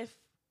think if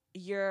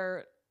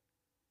they're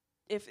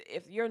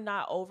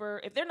not over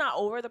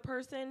the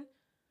person,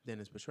 Then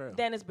it's betrayal.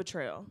 then it's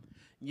betrayal.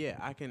 Yeah,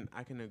 I can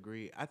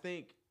agree. I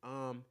think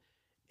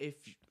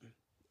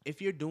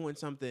if you're doing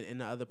something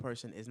and the other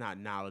person is not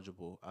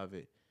knowledgeable of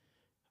it,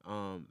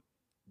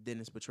 then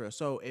it's betrayal.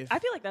 So if I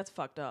feel like that's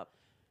fucked up.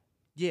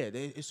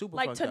 it's super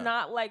Like fucked to up.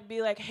 not like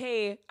be like,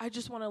 hey, I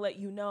just want to let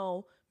you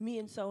know, me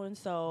and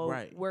so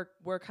Right.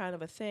 we're kind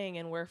of a thing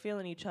and we're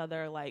feeling each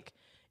other. Like,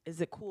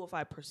 is it cool if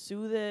I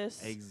pursue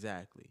this?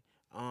 Exactly.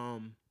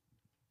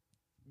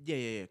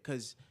 Yeah.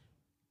 Because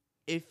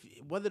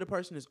whether the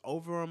person is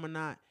over them or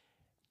not,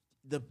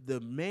 the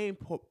main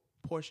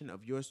portion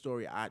of your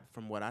story,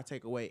 from what I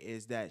take away,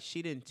 is that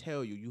she didn't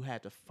tell you. You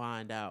had to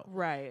find out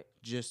Right.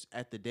 just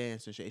at the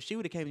dance and shit. If she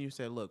would have came to you and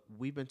said, "Look,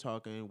 we've been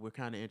talking. We're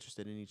kind of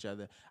interested in each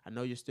other. I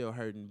know you're still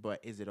hurting, but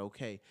is it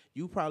okay?"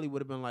 You probably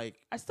would have been like,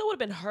 I still would have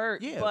been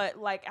hurt, Yeah. but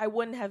like I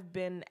wouldn't have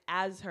been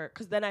as hurt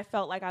because then I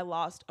felt like I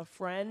lost a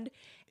friend,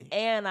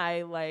 and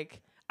I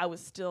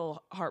was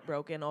still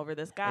heartbroken over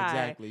this guy.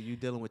 exactly. You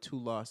dealing with two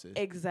losses.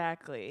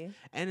 Exactly.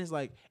 And it's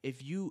like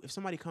if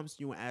somebody comes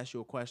to you and asks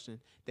you a question,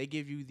 they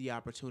give you the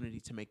opportunity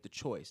to make the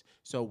choice.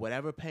 So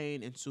whatever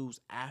pain ensues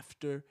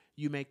after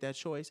you make that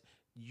choice,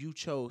 you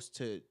chose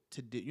to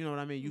do. You know what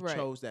I mean? You Right.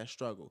 chose that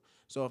struggle.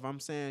 So if I'm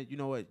saying, you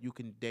know what, you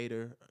can date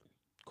her,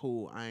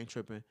 cool, I ain't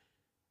tripping.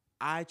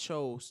 I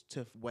chose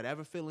to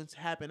whatever feelings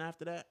happen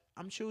after that.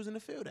 I'm choosing to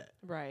feel that.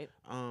 Right.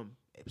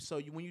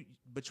 So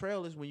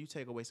betrayal is when you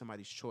take away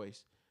somebody's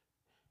choice.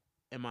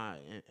 In my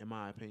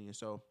opinion.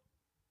 So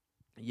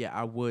yeah,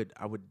 I would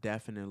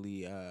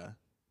definitely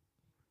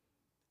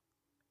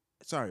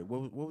sorry,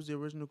 what was the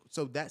original?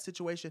 So that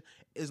situation,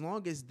 as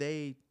long as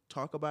they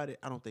talk about it,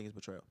 I don't think it's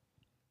betrayal.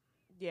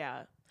 Yeah.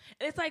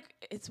 And it's like,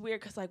 it's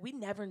weird because like we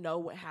never know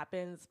what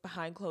happens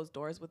behind closed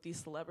doors with these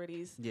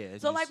celebrities. Yeah.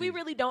 So like we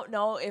really don't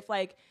know if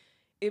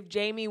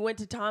Jamie went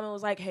to Tom and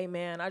was like, hey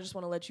man, I just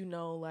want to let you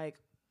know, like,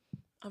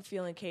 I'm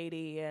feeling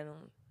Katie and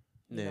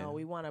you know,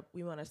 we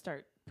wanna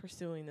start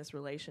pursuing this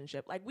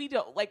relationship. Like we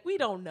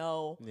don't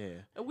know.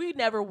 Yeah. We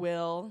never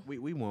will.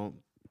 We won't.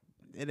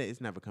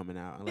 It's never coming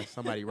out unless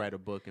somebody write a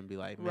book and be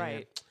like, man,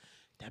 Right.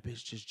 that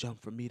bitch just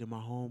jumped from me to my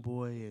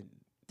homeboy and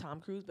Tom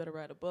Cruise better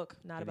write a book,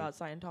 not And about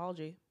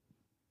Scientology.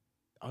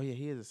 oh yeah,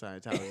 he is a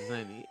Scientologist,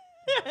 ain't he?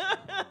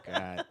 Oh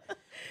God.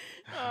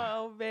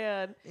 Oh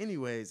man.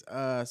 Anyways,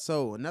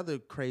 so another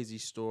crazy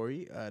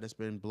story that's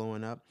been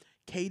blowing up.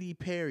 Katy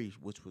Perry,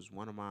 which was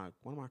one of my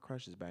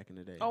crushes back in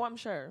the day. Oh, I'm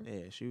sure.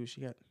 Yeah, she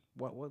got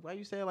what why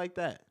you say it like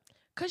that?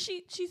 Cause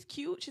she's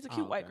cute. She's a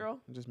cute white okay. girl.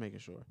 I'm just making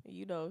sure.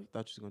 You know,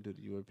 Thought you was gonna do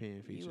the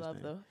European features. you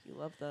love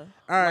the. All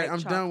right, white I'm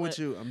done with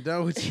chocolate. you. I'm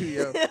done with you,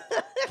 yo.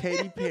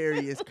 Katy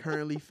Perry is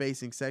currently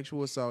facing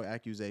sexual assault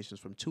accusations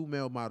from two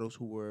male models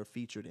who were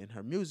featured in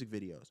her music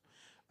videos.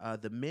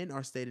 The men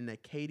are stating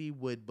that Katy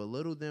would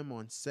belittle them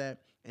on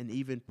set and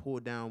even pull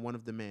down one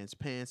of the man's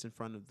pants in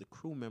front of the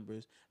crew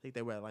members. I think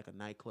they were at like a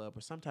nightclub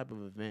or some type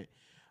of event.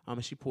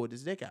 And she pulled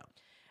his dick out.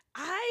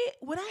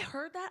 When I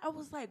heard that, I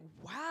was like,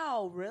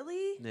 wow,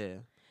 really? Yeah.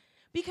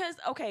 Because,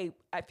 okay,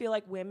 I feel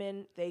like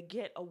women, they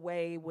get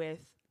away with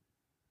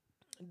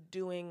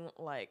doing,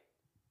 like,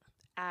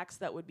 acts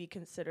that would be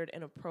considered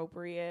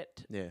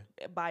inappropriate Yeah.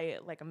 by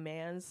like a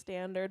man's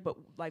standard, but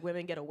like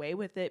women get away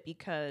with it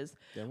because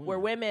They're we're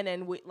women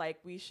and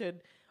we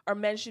should, our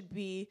men should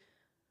be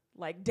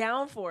like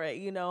down for it,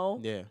 you know?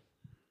 Yeah.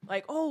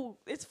 Like, oh,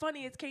 it's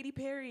funny, it's Katy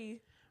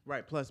Perry.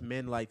 Right. Plus,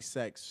 men like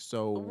sex,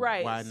 so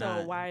Right. why so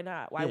not? why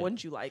not? Why Yeah.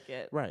 wouldn't you like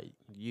it? Right.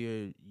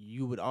 You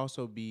would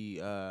also be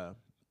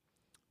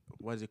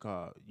what is it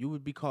called? You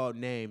would be called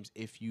names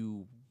if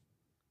you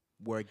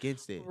were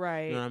against it.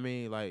 Right. You know what I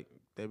mean? Like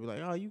they'd be like,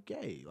 "Oh, you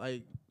gay?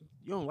 Like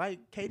you don't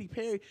like Katy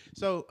Perry?"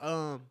 So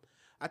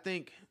I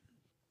think.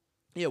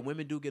 Yeah,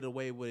 women do get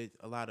away with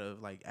a lot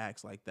of like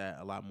acts like that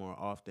a lot more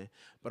often.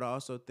 But I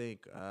also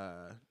think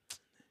I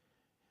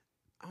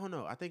don't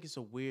know. I think it's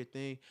a weird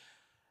thing.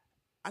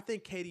 I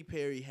think Katy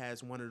Perry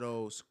has one of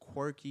those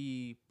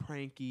quirky,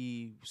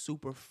 pranky,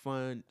 super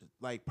fun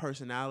like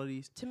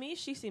personalities. To me,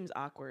 she seems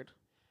awkward.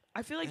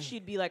 I feel like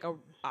she'd be like a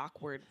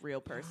awkward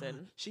real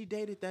person. She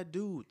dated that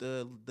dude,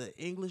 the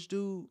English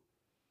dude,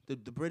 the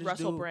British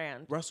Russell dude,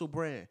 Brand. Russell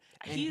Brand.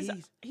 And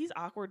He's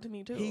awkward to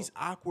me too. he's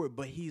awkward,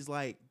 but he's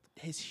like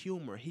his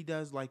humor. He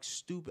does like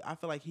stupid. I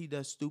feel like he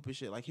does stupid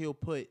shit. Like he'll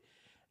put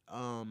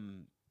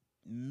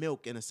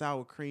milk in a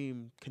sour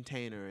cream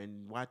container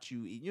and watch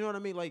you eat. You know what I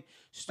mean? Like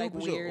stupid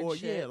Like shit. weird Or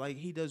shit. yeah, like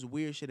he does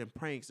weird shit and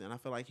pranks. And I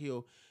feel like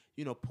he'll,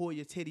 pull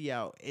your titty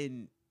out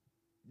and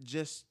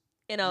just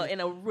in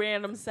a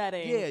random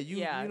setting. Yeah,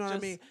 you know what I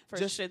just mean? For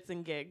Just- shits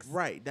and gigs.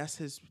 right. That's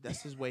his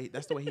way.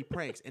 That's the way he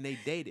pranks. And they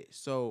dated.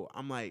 So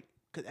I'm like,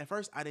 because at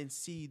first I didn't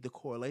see the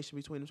correlation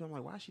between them. So I'm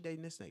like, why is she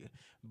dating this nigga?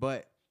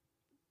 But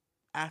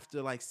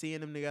after like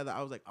seeing them together,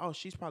 I was like, oh,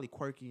 she's probably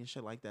quirky and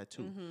shit like that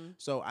too. Mm-hmm.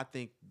 So I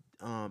think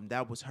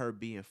that was her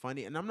being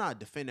funny, and I'm not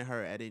defending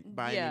her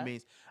by Yeah. any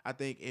means. I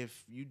think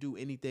if you do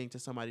anything to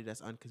somebody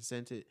that's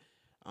unconsented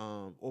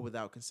or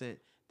without consent,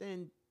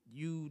 then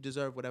you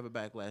deserve whatever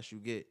backlash you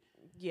get.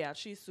 Yeah,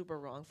 she's super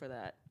wrong for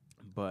that.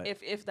 But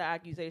If the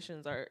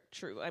accusations are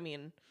true, I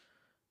mean,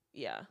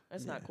 yeah,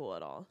 it's not Yeah. cool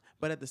at all.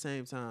 but at the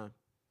same time,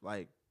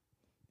 like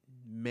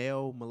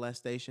male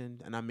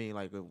molestation, and I mean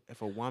like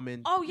if a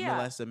woman Oh, yeah.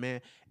 molests a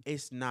man,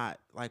 it's not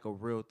like a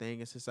real thing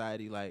in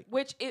society. Like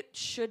Which it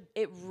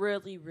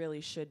really,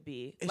 really should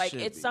be. It Like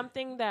should it's be.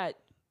 something that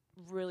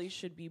really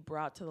should be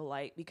brought to the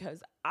light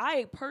because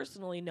I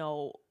personally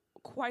know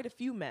quite a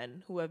few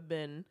men who have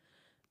been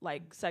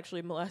like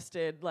sexually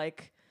molested,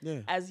 like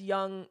yeah, as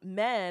young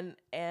men,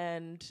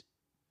 and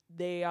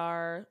they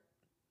are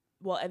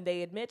and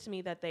they admit to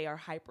me that they are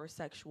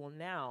hypersexual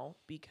now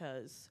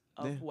because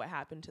of Yeah. what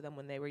happened to them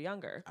when they were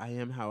younger. I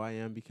am how I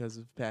am because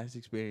of past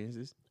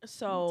experiences.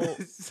 So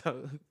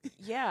So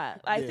yeah,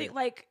 I Yeah. think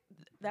like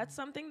that's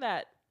something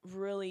that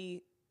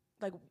really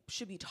like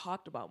should be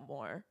talked about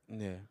more.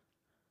 yeah,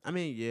 I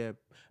mean yeah,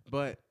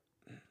 but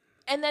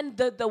And then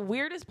the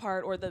weirdest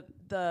part or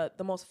the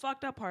most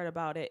fucked up part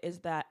about it is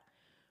that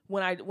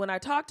when I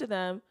talk to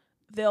them,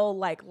 they'll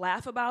like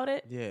laugh about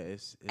it yeah,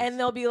 it's and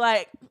they'll be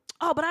like,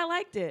 "Oh, but I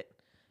liked it."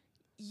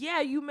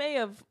 Yeah, you may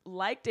have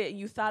liked it and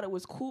you thought it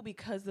was cool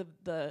because of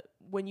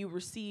when you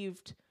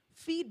received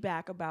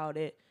feedback about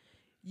it,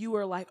 you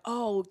were like,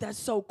 "Oh, that's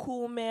so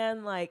cool,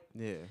 man." Like,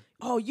 yeah.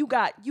 "Oh, you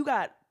got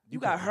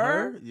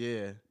her?"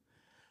 Yeah,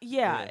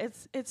 Yeah, Yeah.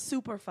 it's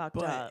super fucked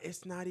but up.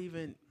 it's not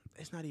even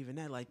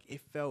that. Like it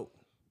felt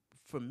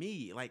for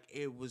me like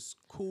it was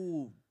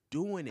cool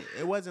doing it.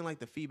 It wasn't like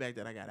the feedback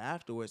that I got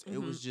afterwards. It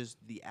was just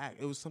the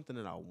act. It was something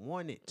that I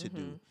wanted to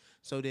do.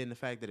 So then the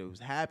fact that it was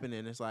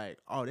happening, it's like,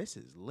 oh, this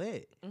is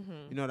lit.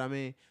 You know what I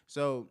mean?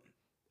 So,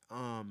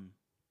 I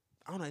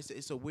don't know.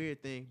 It's a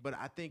weird thing, but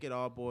I think it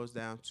all boils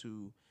down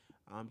to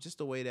just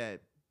the way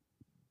that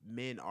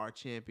men are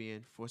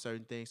champion for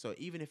certain things. So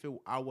even if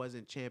I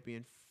wasn't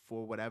champion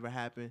for whatever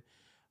happened,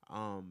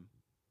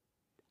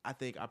 I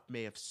think I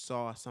may have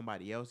saw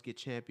somebody else get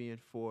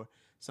championed for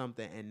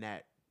something, and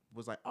that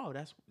was like, oh,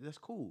 that's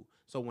cool.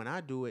 So when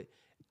I do it,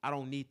 I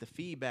don't need the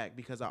feedback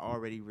because I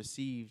already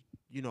received,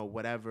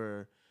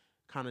 whatever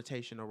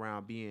connotation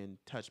around being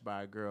touched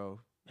by a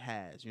girl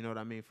has. You know what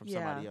I mean? From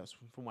somebody else,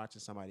 from watching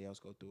somebody else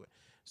go through it.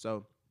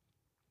 So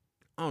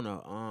I don't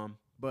know.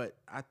 But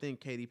I think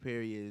Katy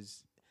Perry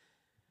is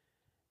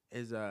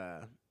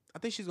I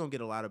think she's gonna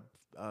get a lot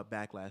of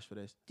backlash for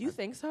this. Do you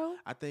think so?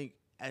 I think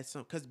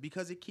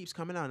because it keeps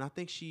coming out, and I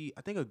think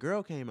a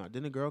girl came out.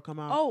 Didn't a girl come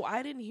out? Oh,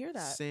 I didn't hear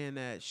that. Saying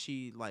that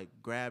she like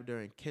grabbed her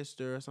and kissed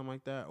her or something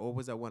like that, or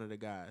was that one of the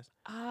guys?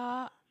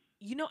 I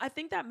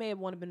think that may have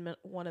been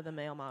one of the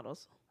male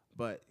models.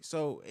 But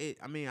so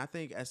I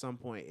think at some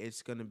point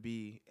it's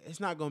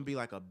not gonna be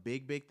like a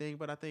big thing,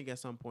 but I think at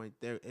some point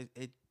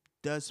it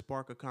does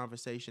spark a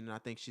conversation, and I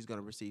think she's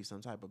gonna receive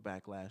some type of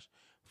backlash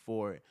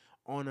for it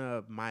on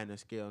a minor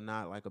scale,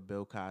 not like a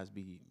Bill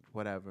Cosby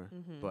whatever,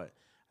 but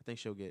I think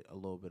she'll get a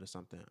little bit of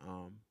something.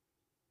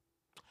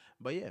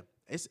 But yeah,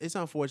 it's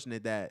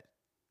unfortunate that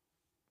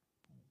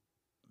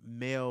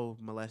male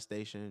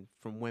molestation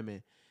from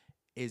women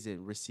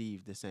isn't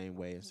received the same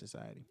way in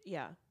society.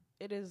 Yeah,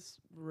 it is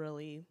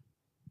really,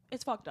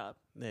 it's fucked up.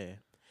 Yeah.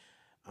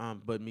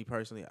 But me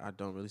personally, I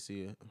don't really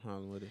see a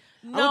problem with it.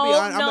 No,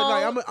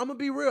 I'm no. gonna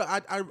be real.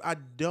 I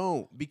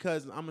don't,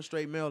 because I'm a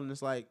straight male, and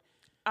it's like,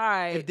 All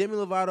right. if Demi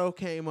Lovato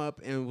came up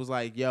and was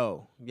like,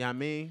 "Yo," you know what I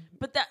mean?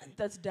 But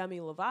that's Demi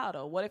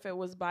Lovato. What if it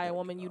was by a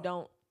woman you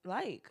don't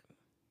like?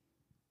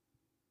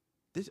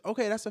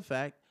 Okay, that's a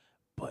fact.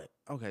 But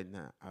okay,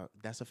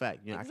 that's a fact.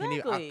 You know, I can't even,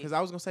 Exactly. because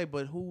I was gonna say,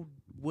 but who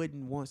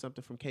wouldn't want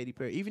something from Katy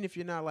Perry, even if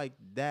you're not like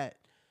that?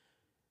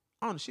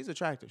 I don't know. She's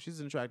attractive. She's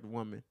an attractive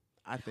woman,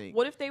 I think.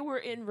 What if they were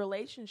in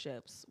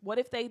relationships? What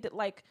if they did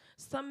like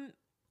some,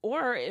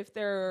 or if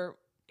they're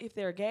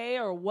gay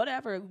or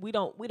whatever? We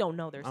don't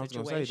know their I was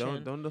situation. gonna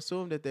say, don't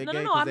assume that they're No,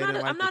 gay. no,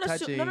 I'm not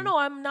assuming. No,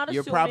 I'm not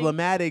You're assuming.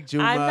 problematic,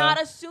 Juma. I'm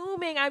not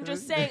assuming. I'm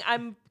just saying.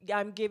 I'm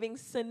giving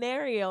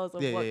scenarios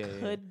of what Yeah.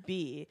 could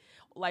be.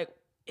 Like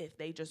if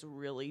they just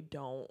really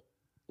don't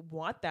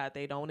want that,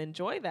 they don't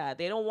enjoy that,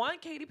 they don't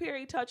want Katy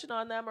Perry touching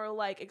on them or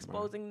like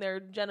exposing their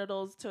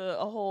genitals to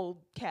a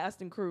whole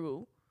cast and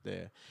crew.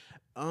 Yeah.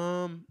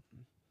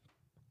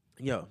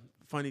 Yo,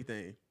 funny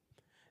thing.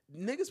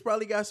 Niggas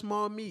probably got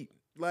small meat.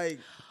 Like,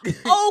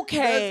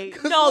 okay,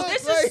 no,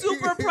 this is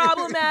super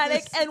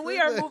problematic, and we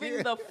are moving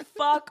the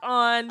fuck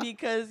on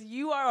because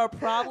you are a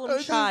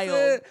problem child.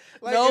 Saying,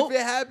 like, nope. if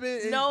it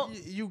happened, No.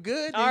 you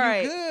good, then All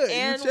right, you good.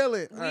 and you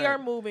chilling. We are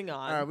moving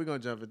on. All right, we're gonna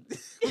jump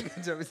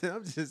it.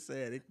 I'm just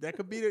saying that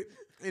could be the.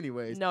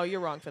 Anyways, No,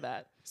 you're wrong for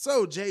that.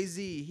 So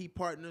Jay-Z, he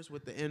partners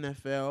with the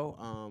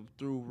NFL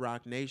through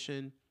Rock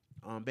Nation,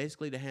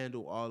 basically to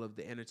handle all of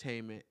the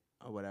entertainment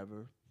or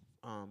whatever,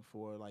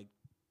 for like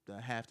the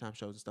halftime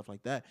shows and stuff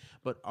like that.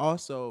 But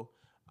also,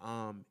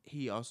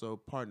 he also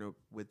partnered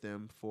with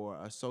them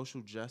for a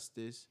social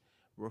justice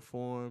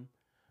reform,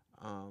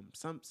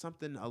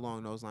 something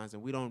along those lines.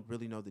 And we don't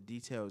really know the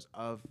details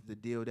of the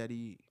deal that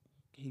he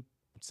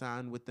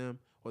signed with them,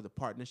 or the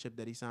partnership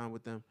that he signed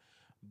with them,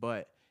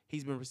 but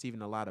he's been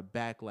receiving a lot of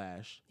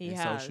backlash in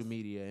social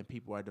media, and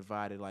people are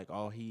divided. Like,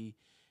 oh, he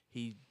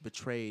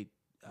betrayed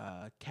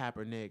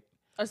Kaepernick,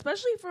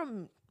 especially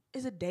from,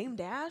 is it Dame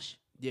Dash?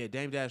 Yeah,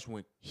 Dame Dash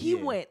went. He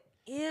went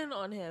in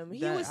on him.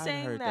 He was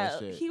saying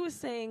that he was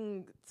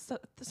saying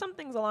some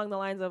things along the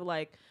lines of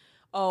like,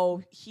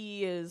 oh,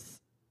 he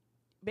is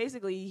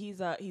basically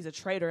he's a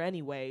traitor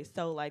anyway.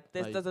 So like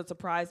this doesn't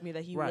surprise me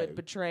that he would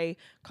betray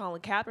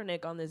Colin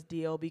Kaepernick on this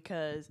deal,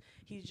 because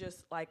he's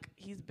just like,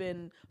 he's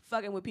been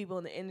fucking with people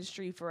in the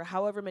industry for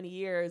however many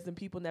years and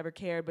people never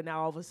cared, but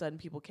now all of a sudden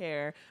people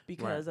care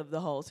because of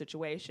the whole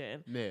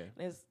situation. Yeah,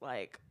 it's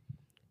like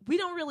we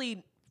don't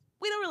really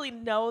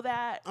know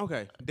that.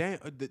 Okay,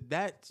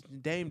 that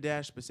Dame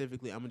Dash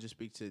specifically, I'm gonna just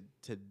speak to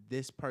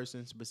this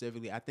person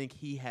specifically. I think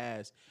he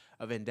has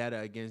a vendetta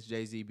against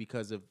Jay-Z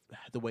because of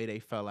the way they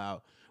fell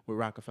out with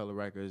Rockefeller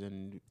Records,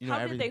 and do you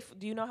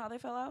know how they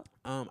fell out?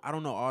 I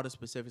don't know all the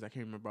specifics. I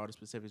can't remember all the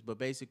specifics, but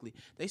basically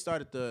they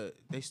started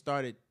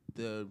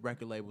the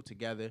record label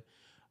together,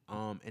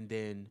 and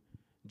then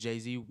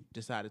Jay-Z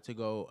decided to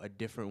go a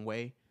different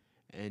way,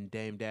 and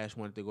Dame Dash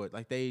wanted to go,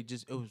 like,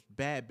 it was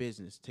bad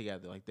business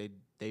together. Like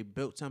they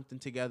built something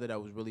together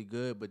that was really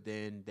good, but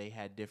then they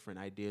had different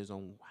ideas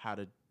on how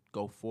to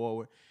go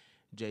forward.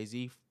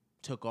 Jay-Z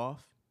took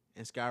off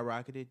and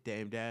skyrocketed.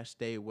 Dame Dash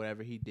stayed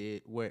wherever he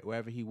did,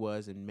 wherever he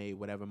was, and made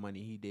whatever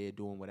money he did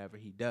doing whatever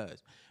he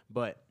does.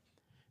 But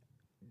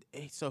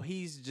so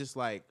he's just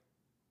like,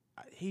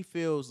 he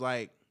feels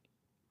like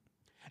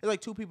it's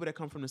like two people that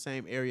come from the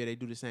same area, they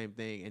do the same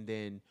thing, and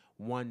then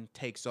one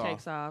takes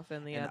off,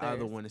 and the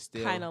other one is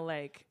still kind of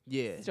like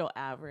still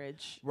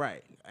average,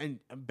 right? And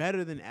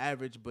better than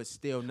average, but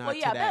still not. Well,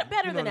 yeah, to that,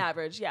 better than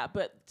average, yeah,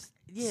 but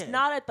it's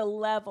not at the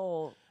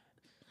level.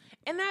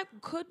 And that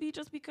could be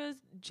just because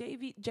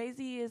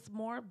Jay-Z is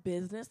more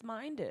business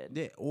minded,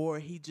 yeah, or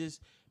he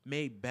just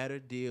made better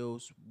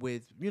deals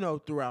with,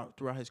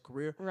 throughout his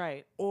career,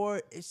 right?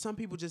 Or some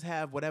people just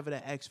have whatever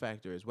that X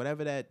factor is,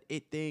 whatever that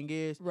it thing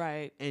is,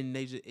 right? And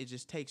it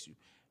just takes you.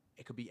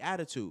 It could be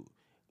attitude.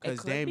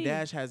 Because Dame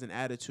Dash has an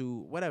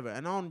attitude, whatever.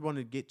 And I don't want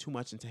to get too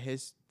much into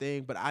his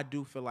thing, but I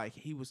do feel like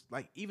he was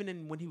like,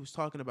 even when he was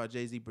talking about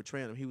Jay-Z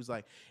betraying him, he was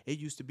like, it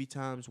used to be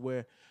times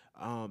where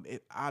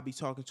I'd be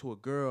talking to a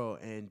girl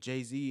and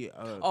Jay-Z.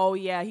 Oh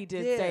yeah, he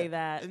did say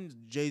that. And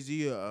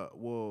Jay-Z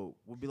will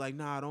be like,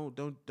 nah,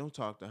 don't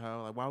talk to her.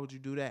 Like, why would you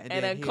do that?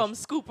 And then come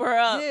scoop her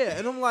up. Yeah,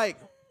 and I'm like,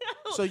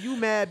 so you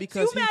mad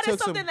because you mad at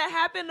something that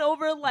happened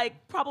over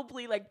like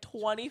probably like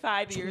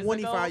 25 years ago?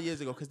 25 years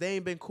ago, because they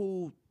ain't been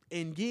cool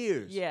in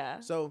years.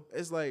 Yeah. So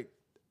it's like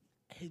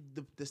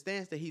the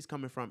stance that he's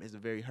coming from is a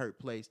very hurt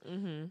place,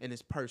 and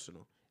it's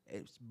personal.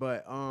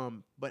 But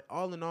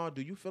all in all,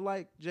 do you feel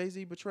like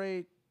Jay-Z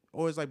betrayed,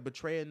 or is like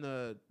betraying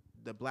the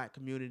black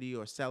community,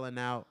 or selling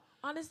out?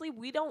 Honestly,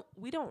 we don't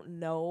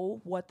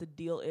know what the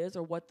deal is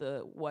or what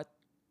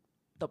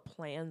the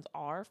plans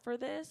are for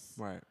this.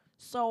 Right.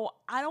 So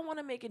I don't want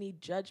to make any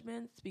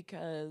judgments,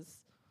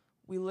 because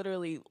we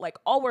literally, like,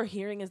 all we're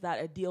hearing is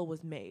that a deal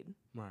was made.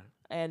 Right.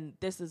 And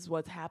this is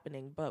what's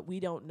happening, but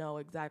we don't know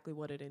exactly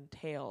what it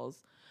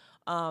entails.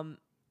 Colin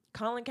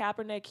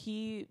Kaepernick,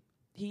 he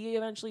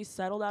eventually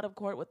settled out of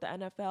court with the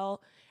NFL,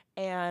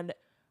 and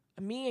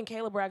me and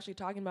Caleb were actually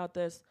talking about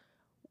this.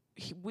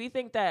 We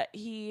think that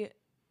he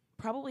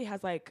probably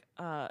has like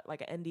an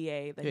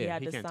NDA that he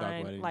had to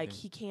sign. Like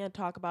he can't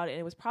talk about it, and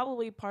it was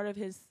probably part of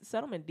his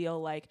settlement deal.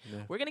 Like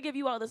we're gonna give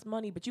you all this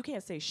money, but you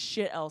can't say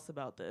shit else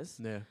about this.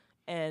 Yeah.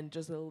 And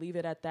just leave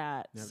it at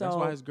that. Yeah, so that's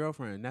why his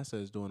girlfriend Nessa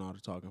is doing all the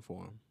talking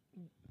for him.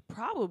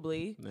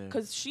 Probably,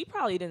 because she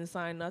probably didn't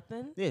sign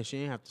nothing. Yeah, she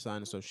didn't have to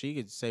sign it, so she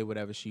could say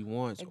whatever she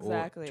wants.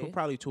 Exactly. Or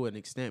probably to an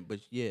extent,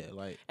 but yeah,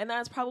 like. And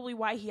that's probably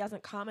why he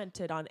hasn't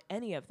commented on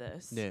any of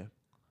this. Yeah.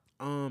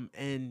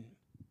 And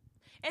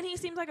he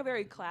seems like a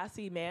very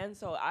classy man,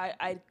 so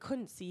I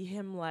couldn't see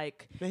him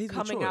like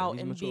coming mature. out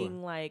and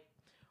being like,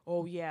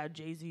 oh yeah,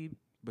 Jay-Z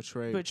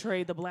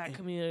betrayed the black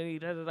community,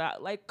 da da da.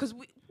 Like, because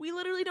we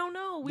literally don't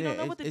know. We don't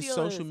know what the deal is.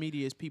 Social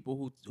media is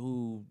people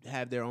who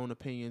have their own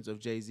opinions of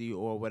Jay-Z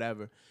or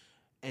whatever,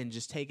 and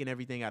just taking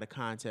everything out of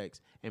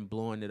context and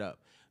blowing it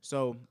up.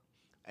 So,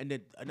 and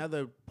then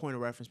another point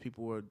of reference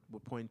people were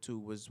pointing to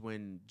was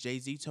when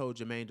Jay-Z told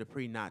Jermaine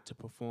Dupri not to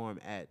perform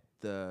at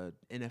the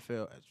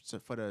NFL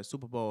for the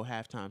Super Bowl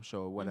halftime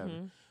show or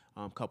whatever,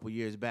 a couple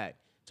years back.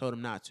 Told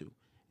him not to,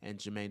 and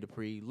Jermaine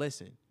Dupri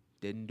listened,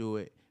 didn't do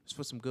it. It was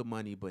for some good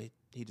money, but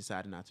he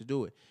decided not to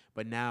do it.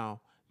 But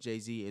now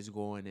Jay-Z is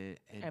going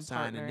and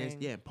signing this,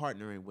 and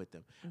partnering with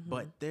them.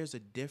 But there's a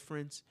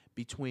difference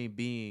between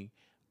being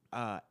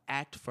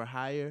act for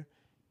hire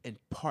and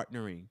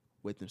partnering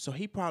with them. So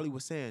he probably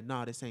was saying,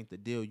 "No, this ain't the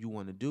deal you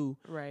want to do.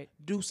 Right.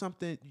 Do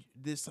something.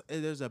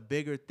 There's a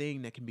bigger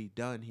thing that can be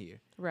done here.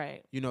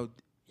 Right. You know."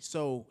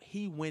 So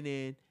he went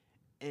in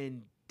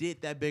and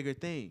did that bigger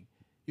thing.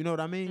 You know what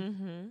I mean?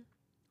 Mm-hmm.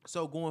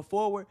 So going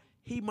forward,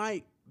 he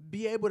might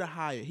be able to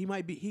hire.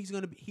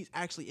 He's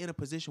actually in a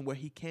position where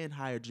he can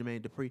hire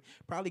Jermaine Dupri,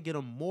 probably get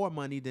him more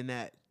money than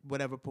that,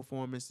 whatever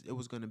performance it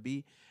was going to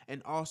be.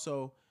 And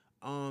also,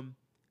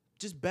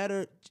 just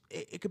better.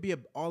 It could be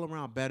an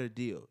all-around better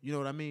deal. You know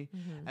what I mean?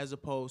 Mm-hmm. As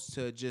opposed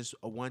to just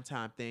a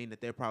one-time thing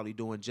that they're probably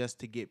doing just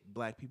to get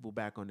black people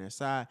back on their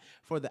side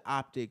for the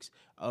optics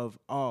of,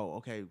 oh,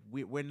 okay,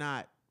 we're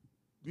not,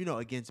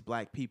 against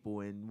black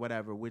people and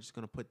whatever. We're just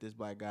going to put this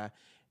black guy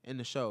in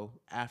the show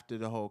after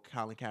the whole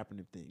Colin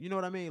Kaepernick thing. You know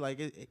what I mean? Like,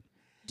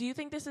 do you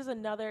think this is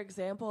another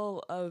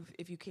example of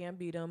if you can't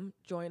beat them,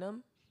 join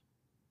them?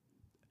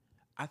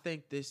 I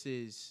think this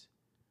is,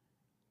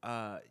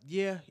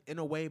 yeah, in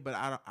a way, but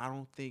I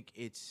don't think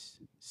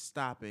it's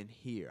stopping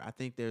here. I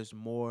think there's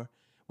more.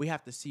 We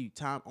have to see.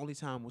 Only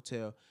time will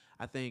tell.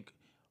 I think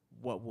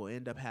what will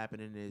end up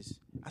happening is,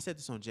 I said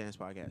this on Jan's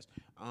podcast,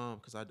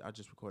 because I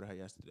just recorded her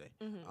yesterday.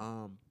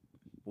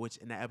 Which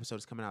in that episode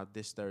is coming out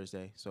this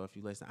Thursday. So if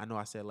you listen, I know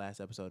I said last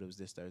episode it was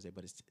this Thursday,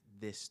 but it's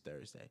this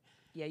Thursday.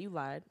 Yeah, you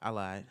lied. I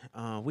lied.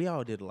 We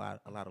all did a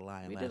lot of lying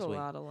last week. We did a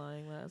lot of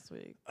lying last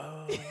week.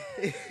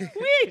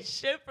 We ain't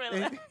shit for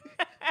that.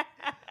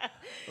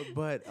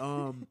 But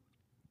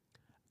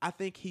I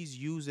think he's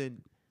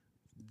using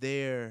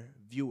their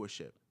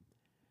viewership.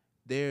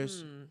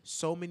 There's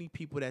so many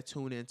people that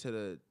tune into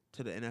the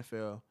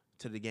NFL,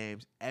 to the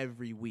games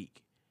every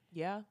week.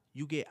 Yeah.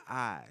 You get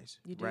eyes,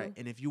 you do. Right?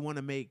 And if you want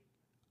to make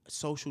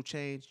social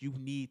change, you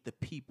need the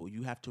people.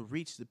 You have to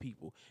reach the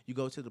people. You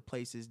go to the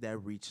places that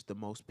reach the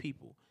most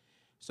people.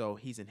 So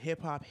he's in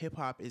hip hop. Hip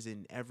hop is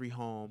in every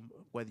home,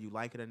 whether you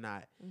like it or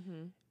not,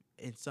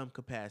 in some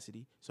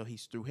capacity. So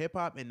he's through hip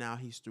hop, and now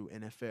he's through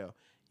NFL.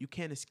 You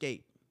can't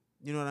escape.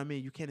 You know what I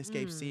mean? You can't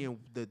escape seeing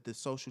the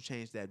social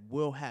change that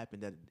will happen,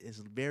 that is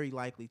very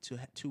likely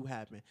to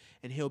happen,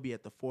 and he'll be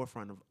at the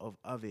forefront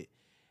of it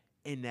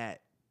in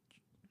that,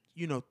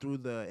 through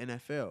the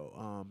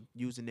NFL,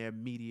 using their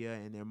media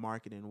and their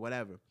marketing,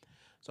 whatever.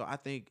 So I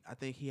think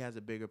he has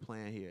a bigger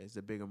plan here. It's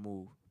a bigger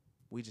move.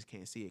 We just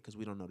can't see it because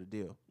we don't know the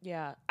deal.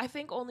 Yeah, I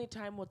think only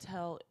time will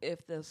tell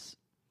if this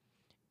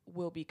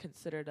will be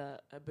considered a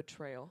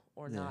betrayal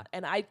or not.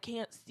 And I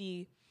can't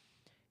see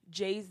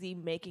Jay-Z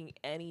making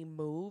any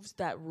moves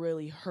that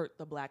really hurt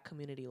the black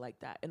community like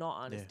that, in all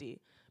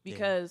honesty.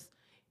 Because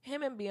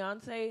him and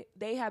Beyonce,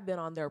 they have been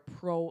on their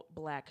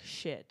pro-black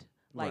shit,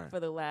 for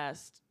the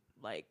last,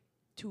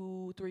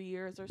 2-3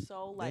 years or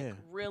so.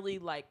 Really,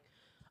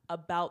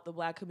 about the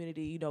black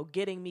community,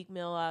 getting Meek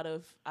Mill out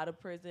of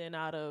prison,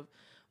 out of,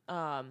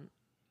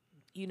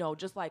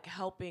 just,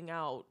 helping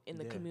out in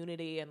the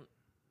community and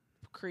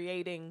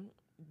creating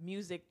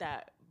music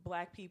that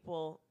black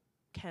people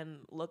can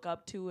look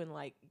up to and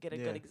get a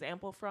good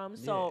example from.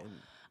 So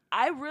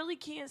I really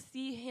can't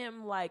see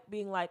him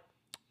being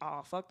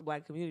oh, fuck the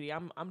black community.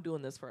 I'm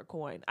doing this for a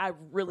coin. I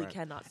really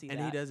cannot see that.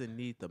 And he doesn't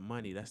need the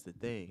money. That's the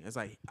thing. It's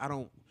I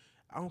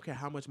don't care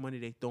how much money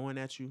they throwing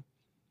at you.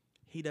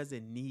 He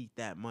doesn't need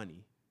that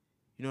money.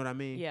 You know what I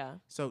mean? Yeah.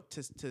 So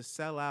to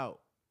sell out,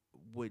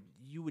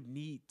 you would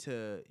need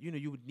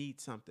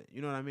something.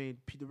 You know what I mean?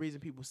 The reason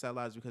people sell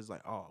out is because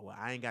oh, well,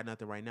 I ain't got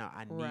nothing right now.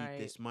 I need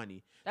this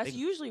money. That's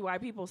usually why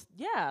people.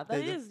 Yeah,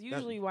 is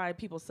usually why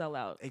people sell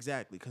out.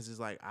 Exactly, because it's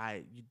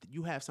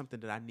you have something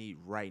that I need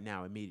right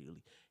now,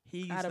 immediately.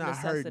 He's out of not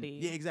necessity.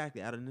 hurting. Yeah,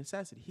 exactly, out of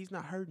necessity. He's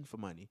not hurting for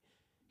money.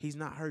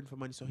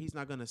 So he's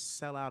not gonna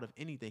sell out of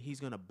anything.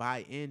 He's gonna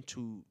buy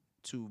into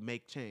to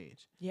make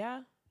change.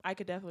 Yeah, I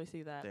could definitely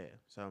see that. Yeah.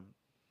 So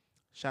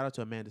shout out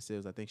to Amanda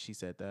Seals. I think she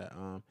said that.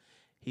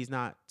 He's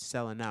not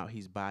selling out.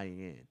 He's buying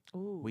in.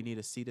 Ooh, We need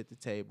a seat at the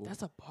table.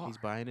 that's a bar. He's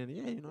buying in.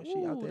 Yeah,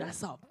 she out Ooh, there.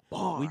 that's a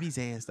bar. We be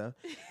saying stuff.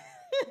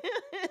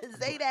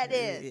 Say that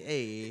in.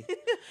 Hey.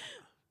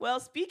 Well,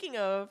 speaking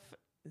of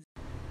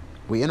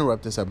We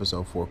interrupt this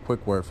episode for a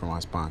quick word from our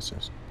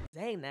sponsors.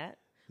 saying that,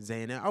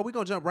 Zayna. Oh, we're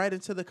going to jump right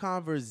into the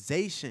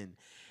conversation.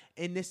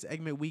 In this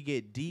segment, we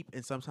get deep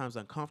and sometimes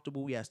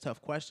uncomfortable. We ask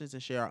tough questions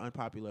and share our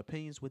unpopular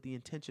opinions with the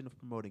intention of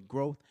promoting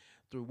growth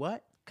through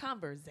what?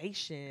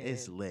 conversation.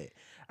 It's lit.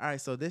 All right,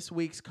 so this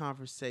week's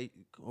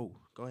conversation. Oh,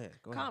 go ahead.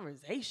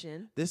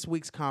 Conversation. This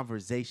week's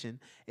conversation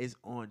is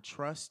on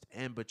trust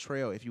and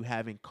betrayal. If you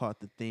haven't caught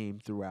the theme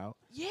throughout,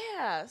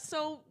 Yeah.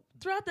 So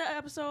throughout the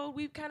episode,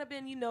 we've kind of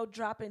been,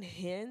 dropping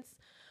hints.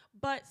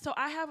 But so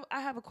I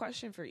have a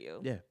question for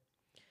you. yeah.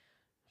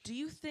 Do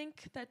you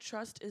think that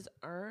trust is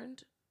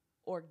earned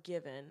or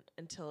given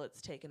until it's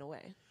taken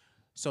away?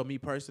 So me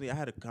personally, I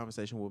had a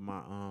conversation with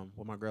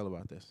my girl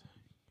about this.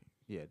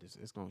 Yeah,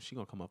 she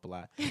gonna come up a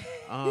lot.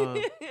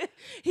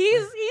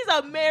 He's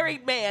a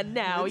married man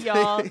now,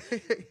 y'all.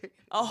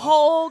 A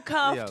whole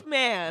cuffed Yeah,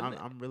 man.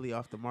 I'm really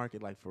off the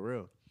market, like for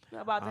real.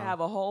 About to have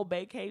a whole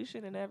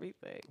vacation and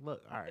everything.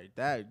 Look, all right,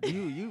 that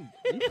you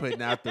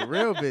putting out the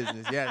real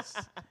business, yes.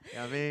 You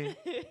know what I mean,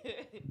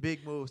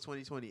 big moves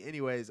 2020.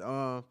 Anyways,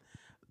 I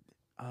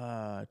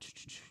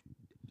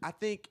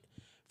think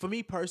for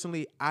me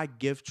personally, I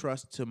give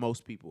trust to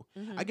most people.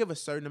 I give a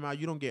certain amount.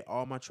 You don't get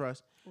all my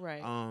trust,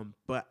 Right.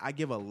 but I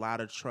give a lot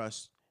of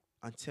trust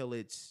until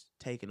it's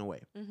taken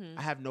away.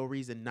 I have no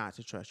reason not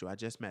to trust you. I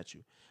just met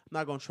you. I'm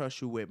not gonna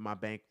trust you with my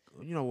bank,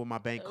 with my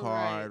bank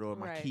card or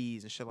my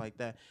keys and shit like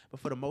that. But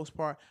for the most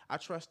part, I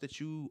trust that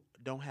you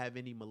don't have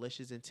any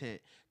malicious intent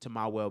to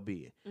my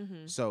well-being.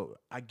 So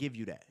I give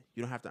you that.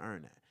 You don't have to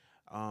earn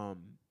that.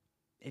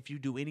 If you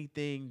do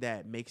anything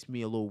that makes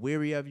me a little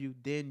weary of you,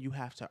 then you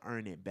have to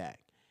earn it back.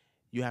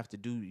 You have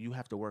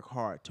to work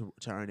hard to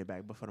earn it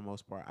back. But for the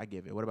most part, I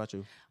give it. What about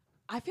you?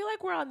 I feel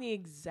like we're on the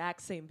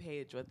exact same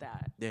page with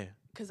that. Yeah.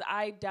 Because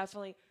I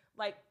definitely,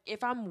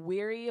 if I'm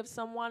weary of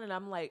someone and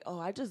I'm like, oh,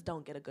 I just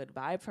don't get a good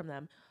vibe from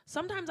them,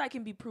 sometimes I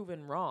can be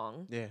proven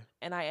wrong. Yeah.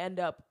 And I end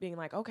up being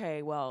like,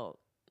 okay, well,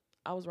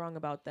 I was wrong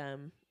about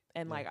them.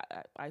 And,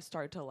 I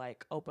start to,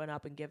 open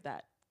up and give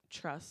that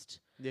trust.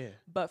 Yeah.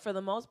 But for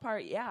the most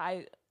part,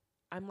 yeah,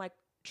 I'm,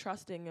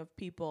 trusting of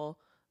people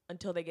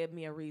until they give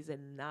me a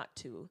reason not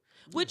to.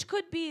 Which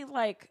could be,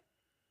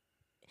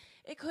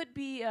 it could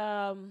be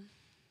a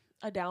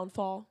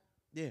downfall.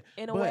 Yeah,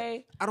 in a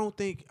way. I don't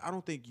think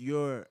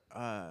you're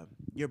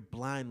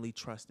blindly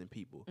trusting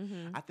people.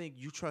 I think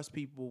you trust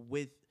people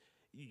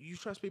you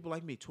trust people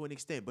like me to an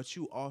extent, but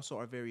you also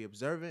are very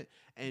observant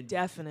and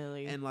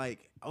definitely. And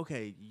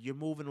okay, you're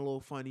moving a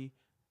little funny.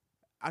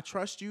 I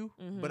trust you,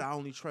 but I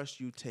only trust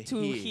you to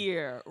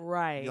hear.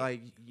 Right?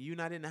 Like you're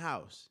not in the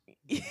house.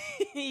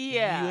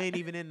 Yeah, you ain't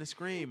even in the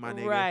screen, my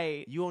nigga.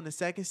 Right? You on the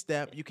second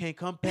step. You can't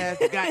come past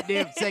the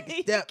goddamn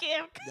second step.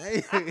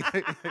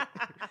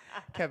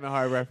 Kevin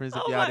Hart reference,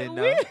 if y'all didn't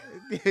know.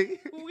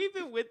 We've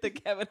been with the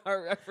Kevin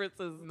Hart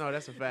references. No,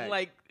 that's a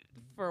fact.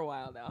 For a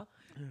while now.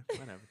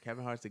 Whatever.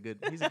 Kevin Hart's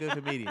he's a good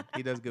comedian.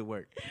 He does good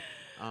work.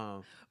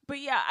 But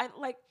yeah,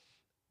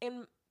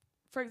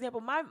 for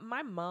example,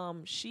 my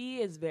mom,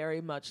 she is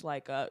very much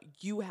like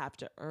you have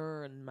to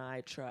earn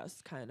my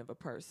trust kind of a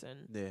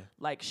person.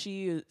 Yeah.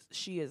 She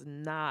is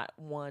not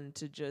one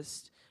to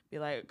just be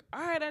like, all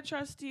right, I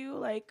trust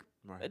you,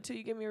 until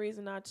you give me a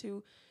reason not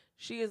to.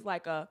 She is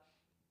like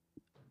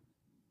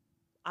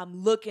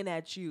I'm looking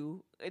at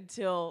you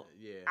until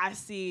I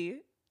see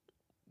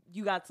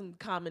you got some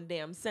common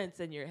damn sense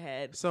in your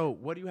head. So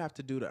what do you have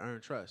to do to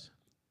earn trust?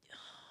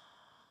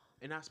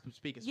 And not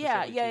speaking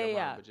specifically to your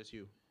mom, but just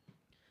you.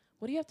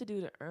 What do you have to do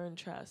to earn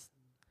trust?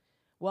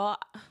 Well,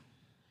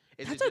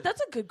 that's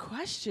a good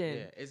question.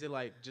 Yeah. Is it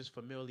just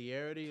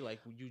familiarity?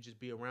 Like, would you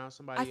just be around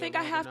somebody? I think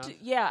I have to.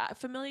 Yeah,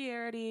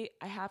 familiarity.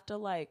 I have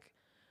to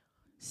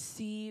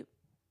see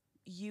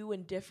you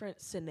in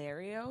different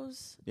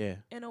scenarios. Yeah.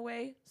 In a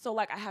way, so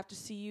I have to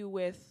see you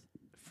with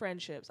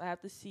friendships. I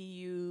have to see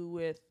you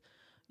with,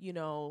 in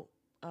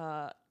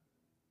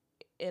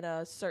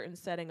a certain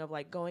setting of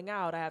going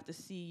out. I have to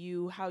see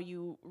you how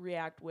you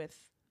react with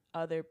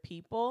other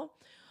people.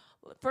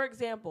 For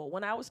example,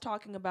 when I was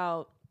talking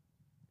about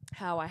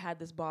how I had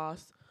this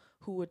boss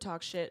who would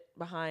talk shit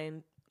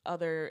behind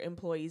other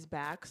employees'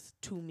 backs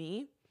to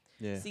me.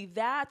 Yeah. See,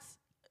 that's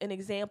an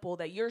example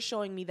that you're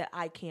showing me that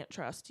I can't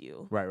trust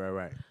you.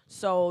 Right.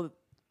 So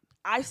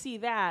I see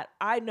that.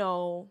 I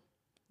know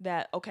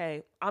that,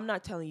 okay, I'm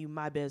not telling you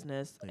my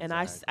business.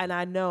 Exactly. And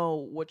I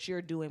know what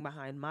you're doing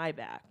behind my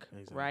back.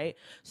 Exactly. Right?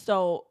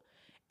 So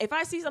if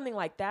I see something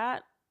like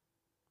that,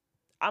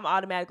 I'm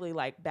automatically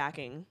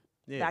backing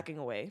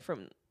away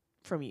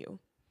from you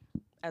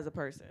as a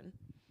person.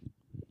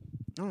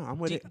 Oh, I'm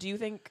with it. Do you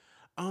think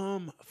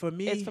for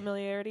me it's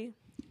familiarity?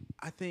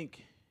 I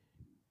think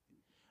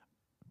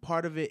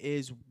part of it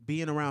is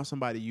being around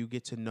somebody you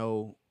get to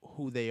know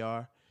who they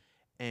are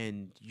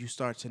and you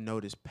start to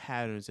notice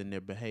patterns in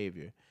their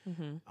behavior.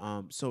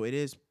 So it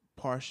is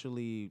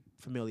partially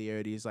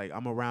familiarity. It's like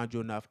I'm around you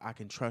enough, I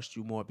can trust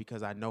you more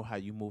because I know how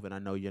you move and I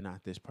know you're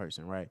not this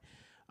person, right?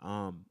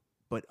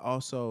 But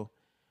also,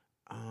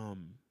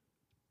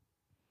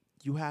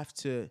 you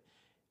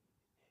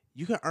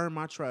can earn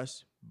my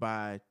trust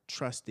by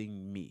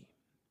trusting me.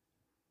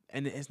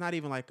 And it's not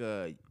even like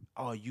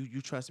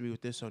you trusted me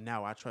with this, so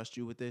now I trust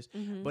you with this.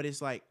 But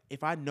it's like,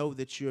 if I know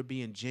that you're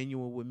being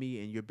genuine with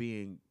me and you're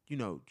being,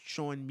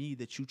 showing me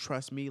that you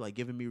trust me, like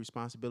giving me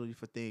responsibility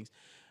for things,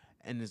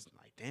 and it's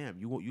like, damn,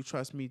 you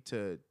trust me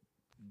to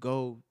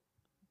go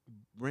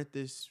rent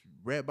this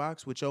red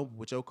box with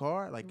your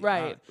car, like,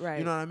 right.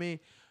 You know what I mean?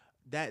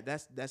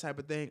 That's that type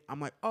of thing. I'm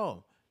like,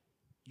 oh,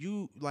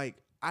 you like,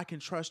 I can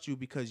trust you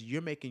because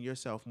you're making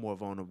yourself more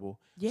vulnerable.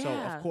 Yeah. So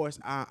of course,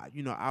 I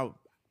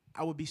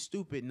would be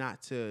stupid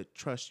not to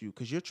trust you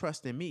because you're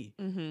trusting me.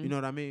 You know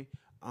what I mean?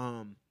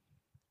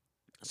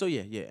 So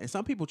yeah. And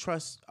some people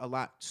trust a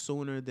lot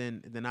sooner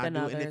than I do.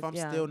 Others, and if I'm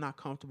still not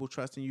comfortable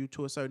trusting you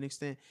to a certain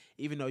extent,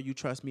 even though you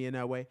trust me in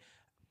that way,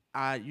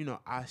 I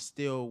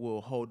still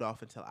will hold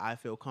off until I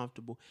feel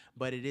comfortable.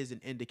 But it is an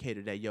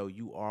indicator that,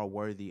 you are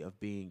worthy of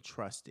being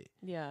trusted.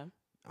 Yeah.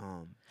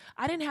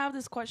 I didn't have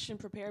this question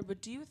prepared,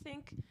 but do you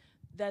think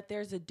that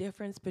there's a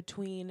difference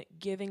between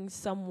giving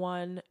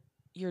someone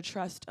your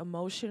trust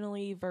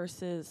emotionally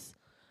versus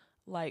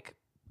like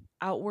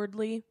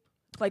outwardly?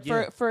 Like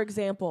for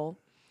example,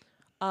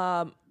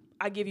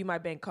 I give you my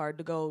bank card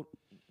to go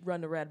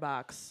run the red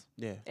box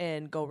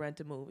and go rent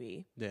a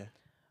movie. Yeah.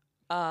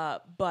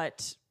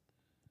 But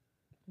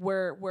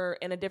we're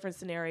in a different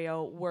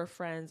scenario. We're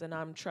friends and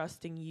I'm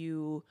trusting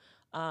you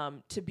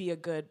to be a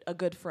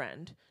good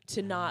friend,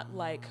 to not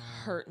like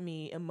hurt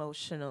me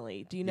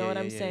emotionally. Do you know what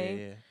I'm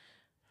saying?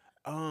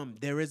 Yeah.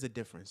 There is a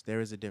difference.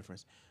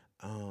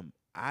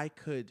 I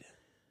could.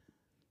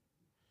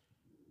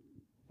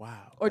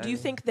 Wow. Or do you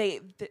think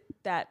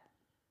that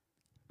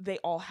they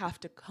all have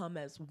to come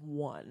as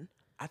one?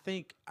 I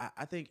think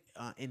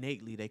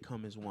innately they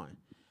come as one.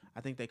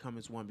 I think they come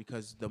as one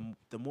because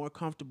the more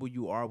comfortable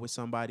you are with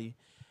somebody,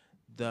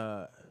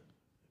 the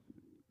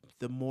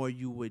more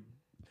you would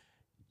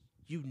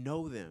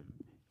know them,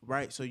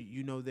 right? So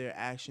you know their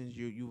actions,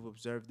 you've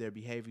observed their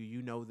behavior.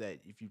 You know that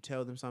if you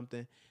tell them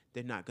something,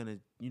 they're not gonna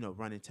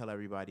run and tell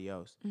everybody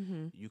else.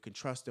 You can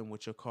trust them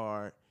with your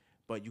card,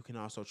 but you can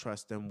also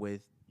trust them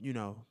with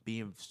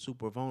being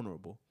super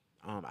vulnerable.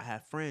 I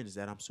have friends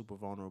that I'm super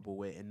vulnerable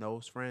with, and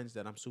those friends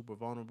that I'm super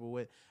vulnerable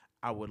with,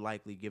 I would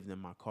likely give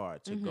them my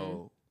card to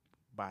go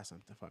buy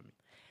something for me.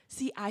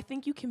 See, I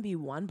think you can be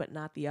one but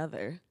not the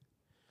other.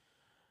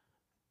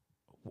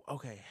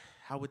 Okay,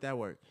 how would that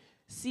work?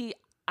 See,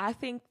 I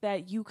think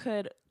that you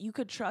could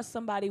trust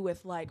somebody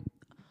with, like,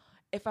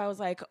 if I was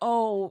like,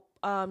 oh,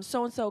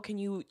 so and so, can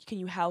you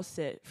house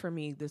sit for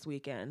me this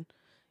weekend,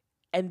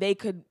 and they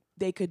could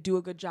do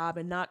a good job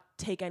and not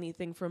take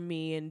anything from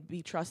me and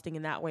be trusting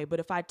in that way. But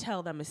if I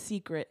tell them a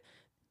secret,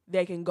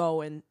 they can go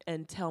and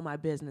tell my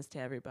business to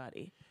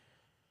everybody.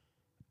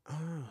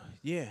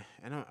 Yeah,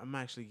 and I'm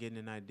actually getting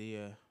an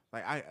idea.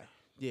 Like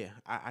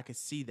I could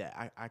see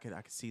that. I could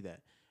see that.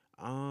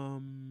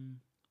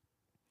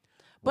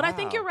 But I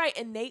think you're right.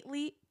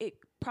 Innately, it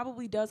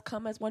probably does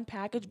come as one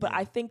package. But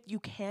I think you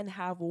can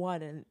have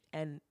one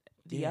and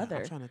the other.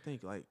 I'm trying to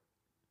think. Like,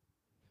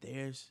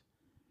 there's.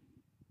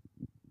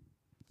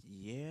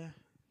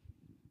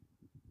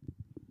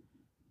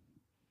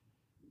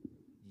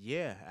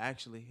 Yeah,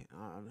 actually,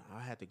 I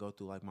had to go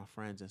through like my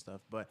friends and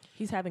stuff, but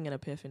he's having an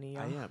epiphany.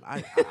 Yo. I am.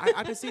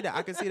 I can see that.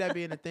 I can see that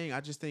being a thing.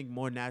 I just think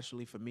more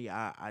naturally for me,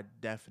 I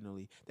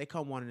definitely they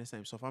come one and the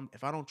same. So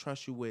if I don't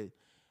trust you with,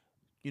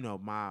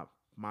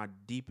 my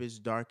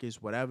deepest,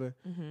 darkest, whatever,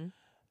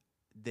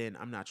 then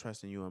I'm not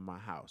trusting you in my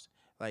house.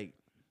 Like,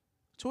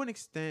 to an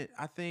extent,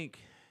 I think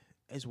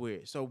it's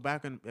weird. So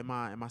back in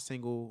my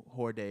single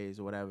whore days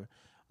or whatever,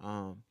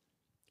 I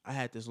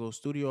had this little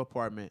studio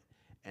apartment,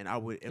 and I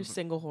would your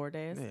single whore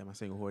days. Yeah, my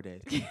single whore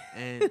days,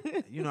 and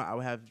I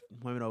would have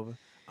women over.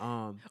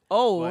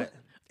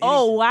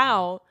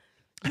 Wow,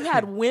 you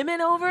had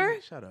women over?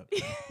 Shut up.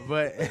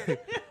 But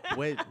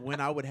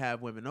when I would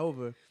have women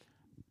over,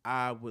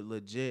 I would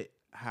legit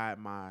hide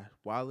my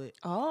wallet.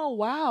 Oh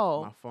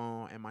wow. My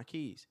phone and my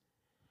keys.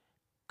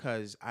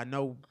 Cause I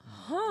know,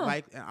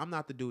 like, I'm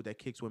not the dude that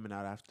kicks women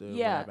out after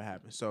whatever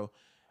happens. So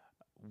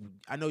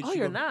I know. Oh,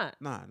 you're not.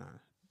 Nah.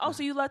 Oh,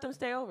 so you let them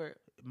stay over?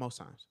 Most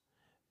times.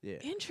 Yeah.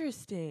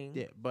 Interesting.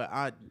 Yeah, but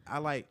I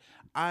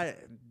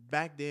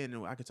back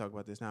then, I could talk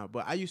about this now,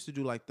 but I used to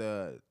do like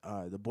the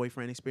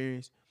boyfriend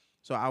experience.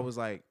 So I was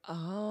like,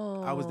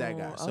 I was that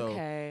guy. So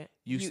okay.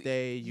 you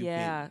stay, you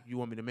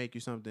want me to make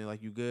you something,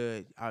 like, you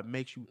good. I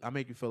make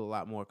you feel a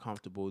lot more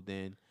comfortable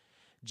than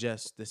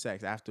just the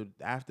sex. After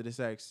the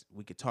sex,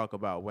 we could talk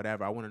about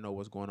whatever. I want to know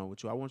what's going on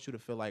with you. I want you to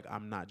feel like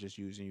I'm not just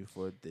using you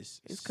for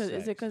this. Is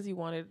it because you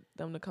wanted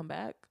them to come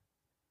back?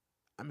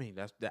 I mean,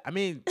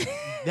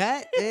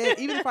 that, and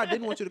even if I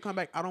didn't want you to come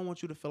back, I don't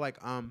want you to feel like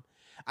I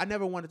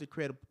never wanted to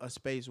create a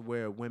space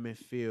where women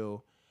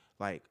feel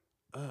like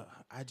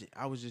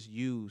I was just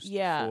used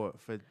Yeah.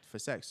 for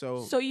sex.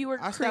 So So you were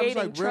I established, creating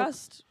like, real-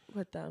 trust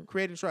with them.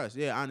 creating trust.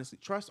 Yeah, honestly,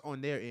 trust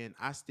on their end.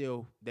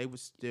 They would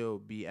still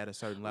be at a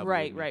certain level.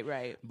 Right, with me. right,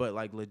 right. But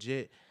like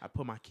legit, I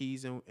put my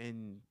keys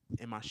in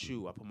my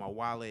shoe. I put my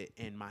wallet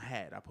in my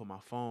hat. I put my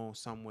phone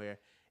somewhere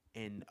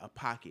in a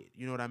pocket.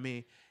 You know what I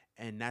mean?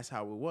 And that's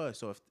how it was.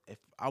 So if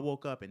I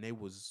woke up and they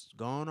was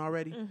gone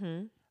already,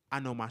 Mm-hmm. I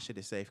know my shit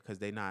is safe because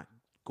they not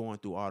going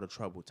through all the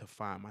trouble to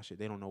find my shit.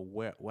 They don't know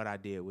what I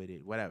did with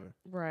it, whatever.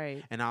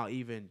 Right. And I'll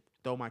even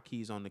throw my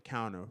keys on the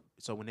counter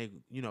so when they,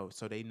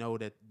 so they know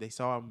that they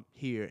saw them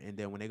here, and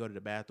then when they go to the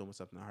bathroom or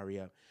something, I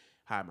hurry up,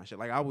 hide my shit.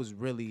 Like I was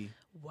really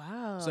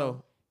Wow.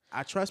 so.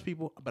 I trust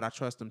people, but I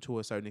trust them to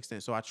a certain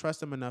extent. So I trust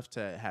them enough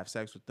to have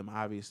sex with them,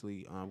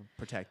 obviously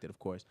protected, of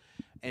course.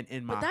 And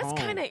in my But that's home,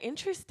 kind of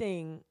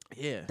interesting.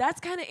 yeah,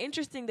 That's kind of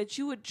interesting that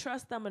you would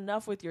trust them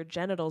enough with your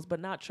genitals, but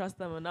not trust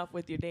them enough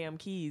with your damn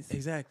keys.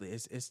 exactly.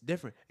 It's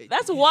different.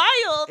 That's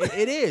wild.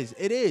 It is.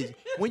 It is.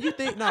 When you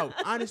think, no,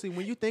 honestly,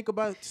 when you think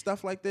about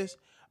stuff like this,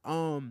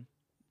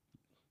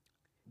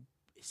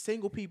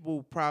 single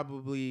people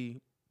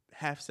probably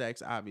have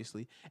sex,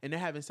 obviously, and they're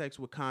having sex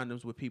with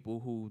condoms with people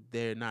who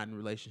they're not in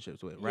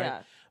relationships with, right?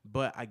 Yeah.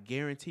 But I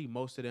guarantee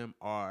most of them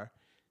are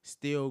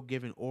still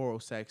giving oral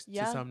sex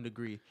Yeah. to some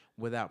degree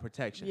without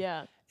protection.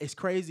 Yeah. It's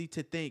crazy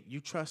to think you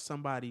trust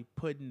somebody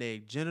putting their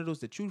genitals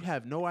that you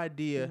have no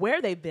idea,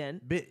 Where they've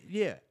been.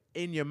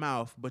 in your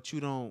mouth, but you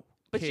don't.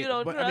 But care. you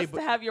don't But, trust I mean,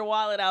 to have your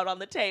wallet out on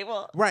the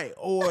table. right,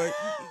 or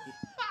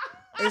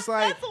it's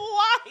like, That's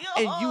wild.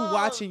 and you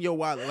watching your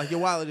wallet, like your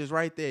wallet is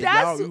right there.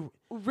 That's you,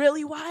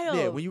 really wild.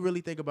 yeah, when you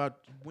really think about,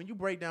 when you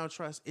break down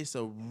trust, it's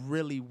a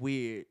really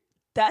weird.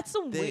 That's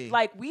some thing. weird.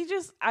 Like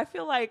I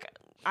feel like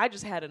I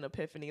just had an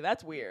epiphany.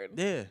 That's weird.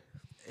 Yeah,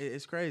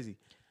 it's crazy.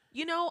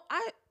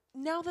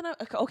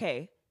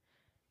 Okay.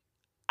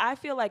 I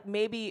feel like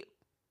maybe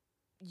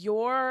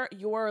your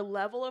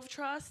level of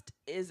trust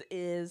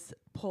is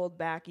pulled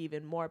back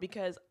even more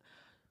because,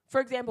 for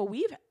example,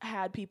 we've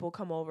had people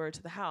come over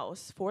to the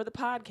house for the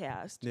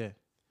podcast Yeah,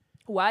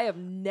 who I have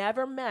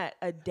never met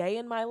a day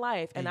in my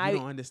life, and you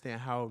don't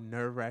understand how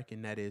nerve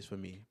wracking that is for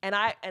me.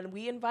 and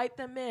we invite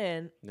them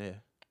in, Yeah,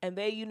 and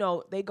they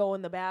they go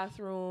in the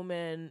bathroom,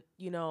 and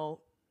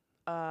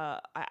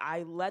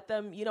I let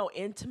them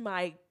into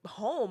my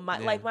home.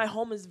 Like my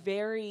home is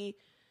very.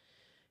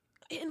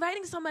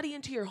 Inviting somebody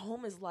into your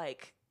home is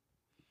like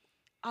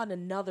on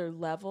another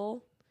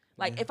level.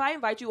 Like if I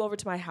invite you over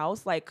to my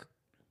house, like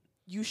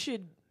you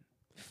should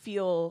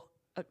feel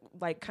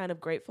like kind of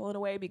grateful in a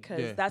way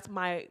because that's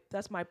my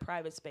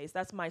private space.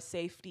 That's my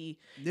safety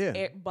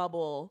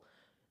bubble.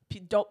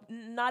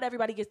 Not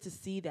everybody gets to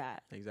see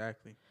that.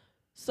 exactly.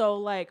 So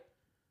like,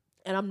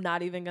 and I'm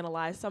not even gonna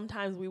lie,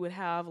 sometimes we would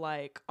have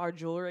like our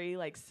jewelry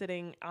like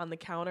sitting on the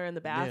counter in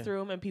the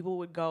bathroom and people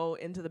would go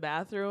into the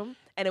bathroom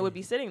and it would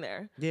be sitting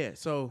there. Yeah,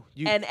 so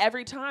And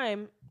every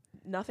time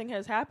nothing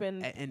has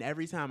happened, and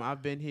every time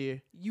I've been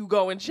here, you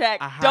go and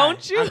check, I hide.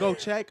 don't you? I go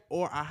check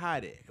or I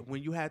hide it.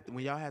 When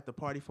y'all had the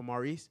party for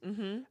Maurice,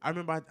 I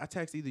remember I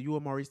texted either you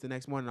or Maurice the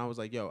next morning. And I was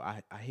like, "Yo,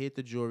 I hid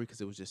the jewelry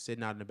because it was just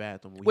sitting out in the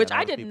bathroom." Which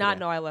I did not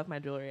know I left my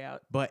jewelry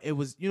out. But it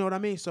was, you know what I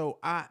mean. So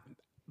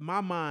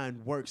my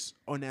mind works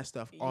on that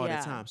stuff all the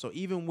Yeah. time. So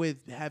even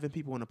with having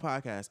people on the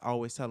podcast, I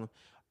always tell them,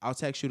 I'll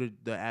text you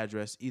the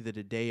address either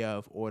the day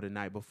of or the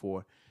night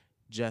before.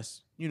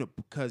 Just,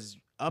 because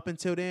up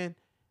until then,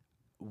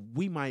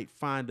 we might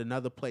find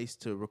another place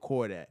to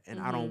record at. And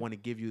I don't want to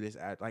give you this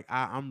ad. Like,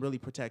 I'm really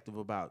protective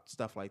about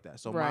stuff like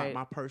that. So Right.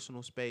 my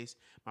personal space,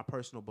 my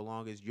personal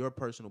belongings, your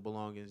personal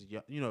belongings,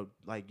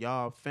 like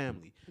y'all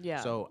family.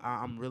 Yeah. So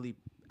I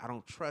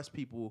don't trust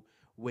people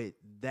with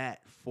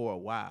that for a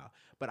while,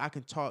 but I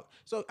can talk.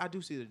 So I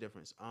do see the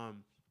difference.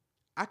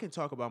 I can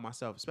talk about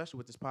myself, especially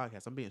with this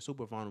podcast. I'm being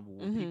super vulnerable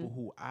with people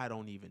who I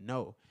don't even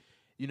know,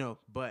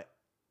 but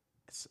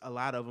a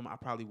lot of them I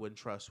probably wouldn't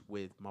trust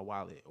with my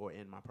wallet or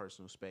in my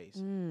personal space,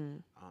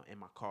 in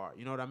my car.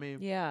 You know what I mean?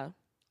 Yeah.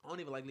 I don't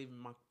even like leaving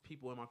my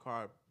people in my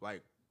car.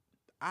 Like,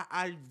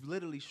 I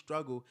literally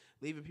struggle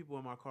leaving people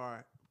in my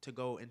car to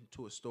go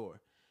into a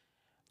store.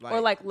 Or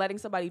like letting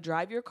somebody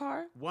drive your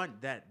car? One,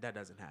 that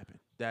doesn't happen.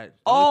 The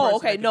only person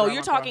Okay. that can No, drive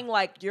you're my car- talking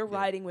like you're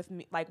riding with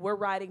me. Like we're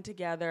riding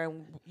together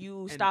and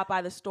you stop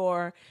by the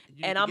store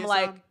and I'm get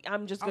like, some?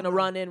 I'm just I'm going to not-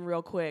 run in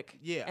real quick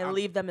Yeah, and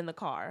leave them in the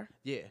car.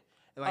 Yeah.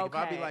 And like if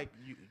I be Okay. like,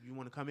 you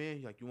want to come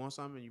in? Like, you want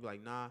something? And you be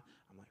like, nah.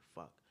 I'm like,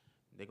 fuck.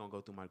 They gonna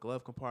go through my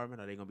glove compartment?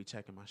 Are they gonna be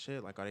checking my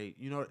shit? Like, are they?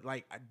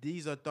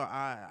 These are thoughts.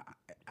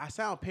 I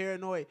sound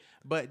paranoid,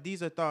 but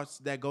these are thoughts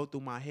that go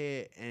through my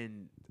head,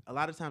 and a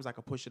lot of times I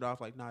can push it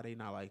off. Like, nah, they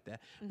not like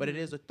that. But it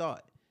is a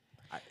thought.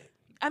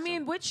 I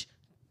mean, which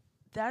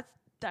that's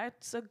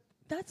a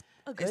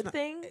good not-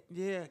 thing.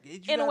 Yeah.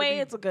 In a way,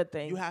 it's a good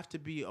thing. You have to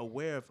be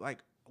aware of like.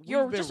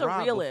 You're we've been just a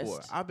robbed realist.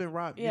 Before. I've been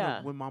robbed.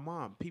 Yeah. With my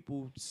mom,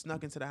 people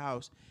snuck into the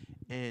house,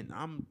 and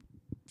I'm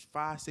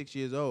 5-6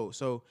 years old.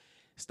 So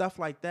stuff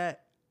like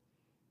that,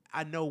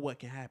 I know what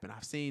can happen.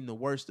 I've seen the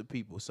worst of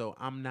people, so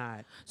I'm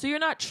not. So you're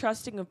not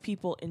trusting of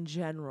people in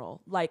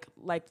general, like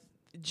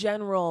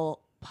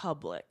general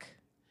public.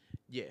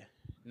 Yeah.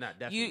 Not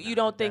definitely. You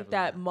don't think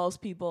definitely that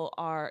most people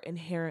are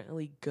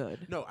inherently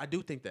good? No, I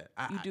do think that.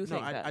 You do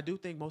think that? I do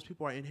think most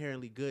people are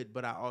inherently good,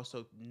 but I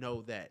also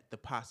know that the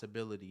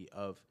possibility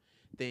of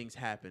things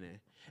happening.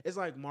 It's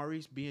like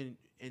Maurice being,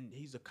 and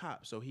he's a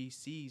cop, so he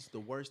sees the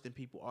worst in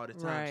people all the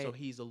time. So Right.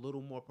 he's a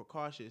little more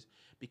precautious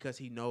because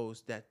he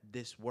knows that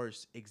this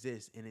worst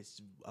exists, and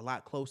it's a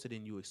lot closer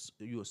than you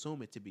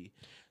assume it to be.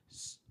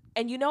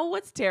 And you know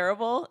what's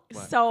terrible?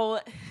 What? So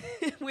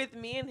with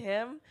me and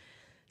him,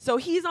 so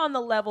he's on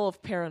the level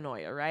of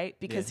paranoia, right?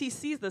 Because Yeah. he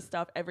sees this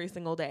stuff every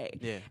single day.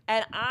 Yeah.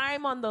 And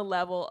I'm on the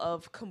level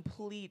of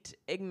complete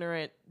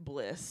ignorant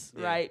bliss,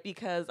 Yeah. right?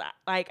 Because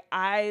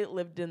I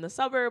lived in the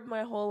suburb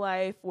my whole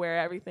life where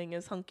everything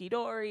is hunky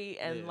dory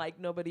and Yeah. like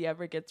nobody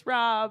ever gets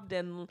robbed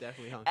and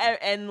Definitely hunky.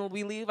 and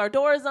we leave our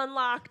doors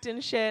unlocked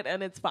and shit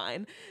and it's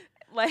fine.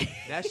 Like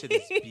That shit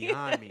is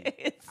beyond me.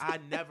 It's- I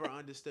never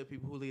understood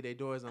people who leave their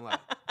doors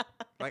unlocked.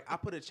 Like I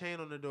put a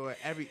chain on the door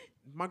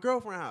my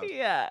girlfriend house.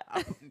 yeah.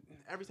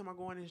 Every time I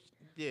go in,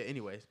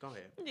 anyways, go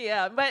ahead.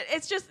 Yeah, but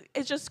it's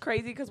just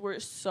crazy because we're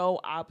so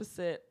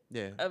opposite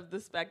Yeah, of the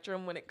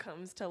spectrum when it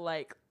comes to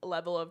like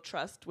level of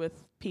trust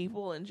with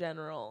people in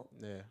general.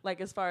 yeah, Like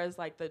as far as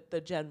like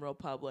the general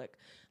public,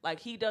 like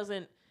he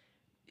doesn't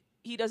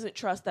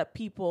trust that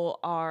people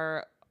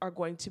are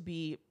going to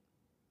be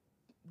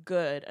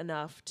good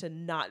enough to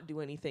not do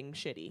anything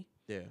shitty.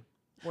 yeah.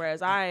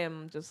 Whereas I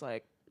am just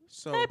like,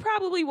 So I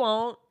probably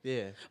won't.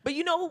 yeah, But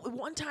you know,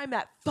 one time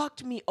that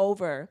fucked me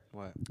over.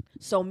 what?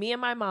 So me and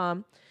my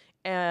mom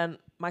and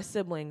my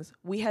siblings,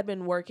 we had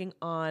been working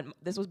on,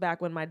 this was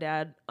back when my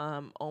dad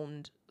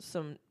owned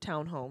some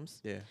townhomes.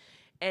 Yeah,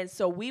 And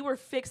so we were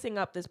fixing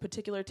up this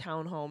particular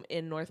townhome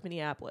in North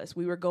Minneapolis.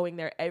 We were going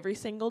there every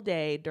single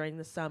day during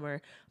the summer,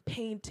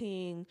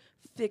 painting,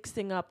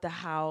 fixing up the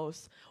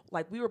house.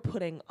 Like we were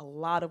putting a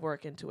lot of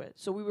work into it.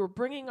 So we were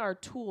bringing our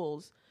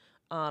tools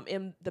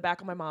in the back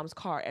of my mom's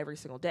car every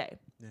single day.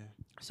 yeah,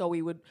 So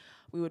we would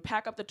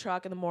pack up the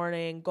truck in the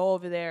morning, go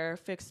over there,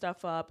 fix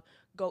stuff up,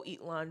 go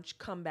eat lunch,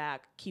 come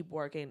back, keep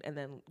working, and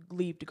then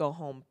leave to go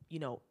home,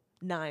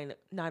 9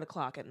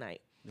 o'clock at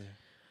night. yeah.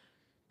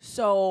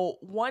 So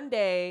one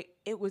day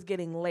it was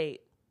getting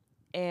late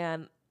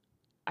and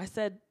I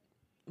said,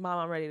 Mom,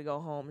 I'm ready to go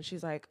home. And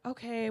she's like,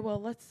 okay,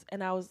 well, let's,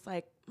 and I was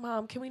like,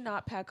 Mom, can we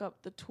not pack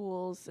up the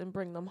tools and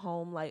bring them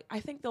home? Like, I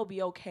think they'll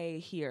be okay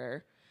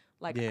here.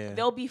 Like, Yeah.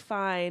 they'll be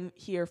fine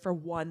here for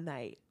one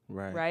night.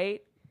 Right.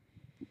 Right?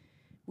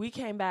 We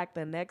came back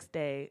the next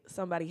day.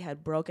 Somebody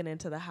had broken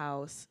into the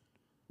house,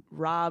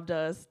 robbed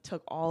us,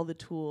 took all the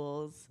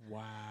tools,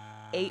 Wow.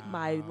 ate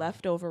my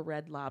leftover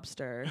Red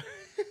Lobster.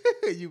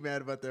 You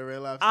mad about that Red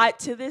Lobster?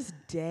 To this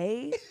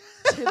day,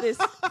 to this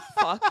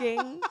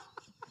fucking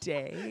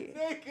day,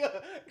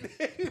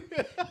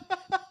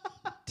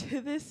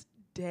 to this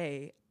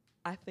day,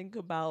 I think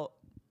about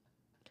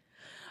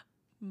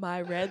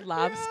my Red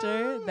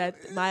Lobster,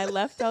 my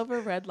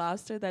leftover Red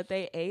Lobster that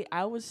they ate.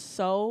 I was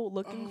so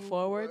looking Oh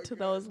forward my to God,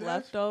 those that's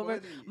leftover.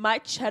 funny. My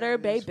Cheddar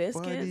That Bay is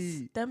biscuits,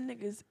 funny. them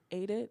niggas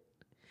ate it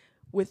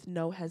with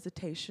no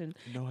hesitation.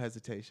 No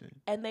hesitation.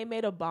 And they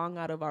made a bong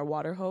out of our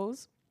water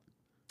hose.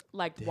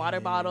 Like water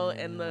bottle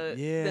and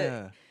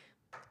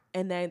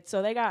and then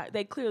so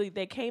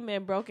they came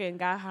in, broke in,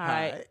 got high,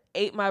 High.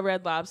 ate my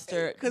Red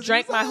Lobster, 'Cause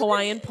drank it's my all-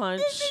 Hawaiian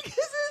punch, This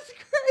is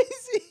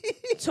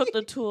crazy. took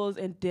the tools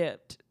and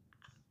dipped.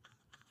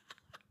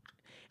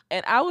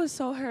 And I was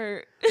so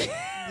hurt.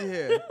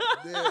 Yeah.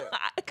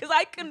 Because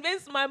I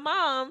convinced my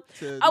mom.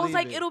 To I was leave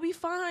like, it. it'll be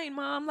fine,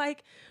 Mom.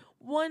 Like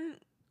one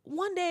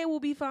day it will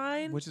be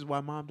fine. Which is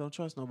why Mom don't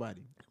trust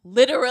nobody.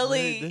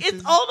 Literally. This It's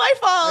is- all my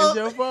fault. It's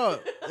your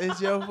fault.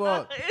 It's your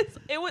fault.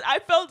 I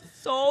felt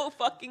so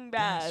fucking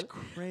bad. That's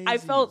crazy. I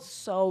felt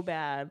so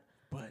bad.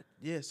 But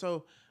yeah,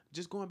 so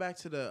just going back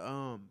to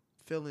the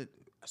feeling,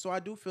 so I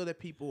do feel that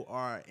people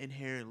are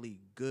inherently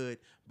good,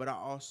 but I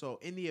also,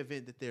 in the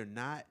event that they're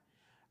not,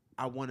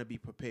 I want to be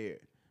prepared.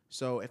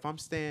 So if I'm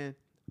staying,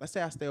 let's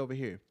say I stay over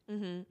here,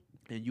 Mm-hmm.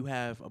 and you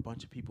have a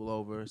bunch of people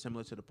over,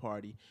 similar to the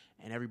party,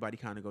 and everybody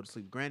kind of go to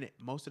sleep. Granted,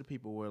 most of the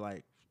people were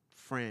like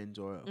friends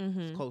or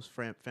Mhm. close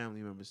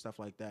family members, stuff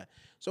like that.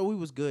 So we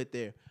was good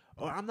there.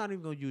 Or I'm not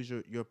even gonna use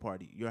your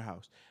party, your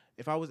house.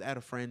 If I was at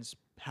a friend's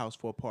house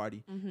for a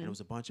party and Mhm. it was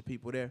a bunch of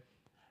people there,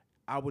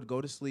 I would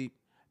go to sleep.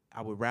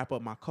 I would wrap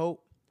up my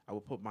coat. I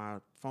would put my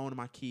phone and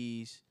my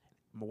keys,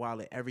 my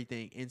wallet,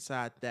 everything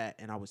inside that,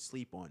 and I would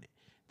sleep on it.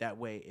 That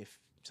way, if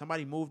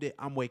somebody moved it,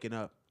 I'm waking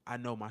up. I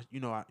know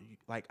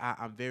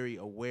I'm very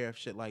aware of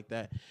shit like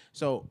that.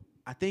 So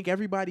I think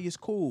everybody is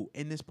cool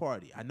in this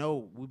party. I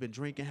know we've been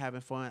drinking,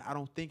 having fun. I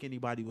don't think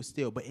anybody was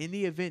steal. But in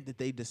the event that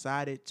they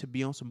decided to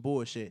be on some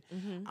bullshit,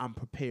 Mm-hmm. I'm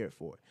prepared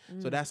for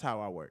it. So that's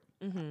how I work.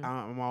 Mm-hmm.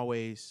 I'm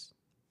always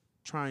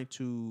trying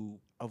to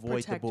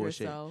avoid Protect the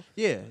bullshit. yourself.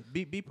 Yeah,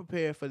 be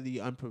prepared for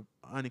the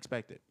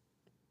unexpected.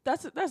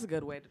 That's a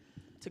good way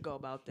to go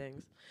about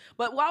things.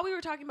 But while we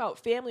were talking about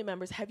family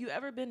members, have you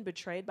ever been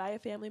betrayed by a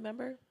family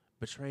member?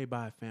 Betrayed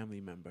by a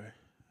family member.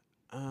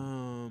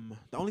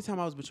 The only time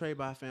I was betrayed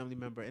by a family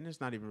member, and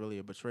it's not even really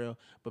a betrayal,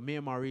 but me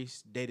and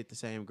Maurice dated the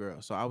same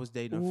girl. So I was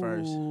dating her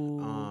first, Ooh.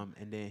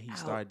 and then he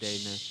started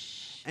dating her.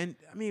 Ouch. And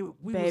I mean,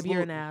 we Babe, was you're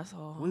little, an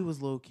asshole. we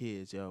was little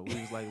kids, yo. We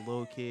was like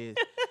little kids.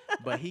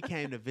 But he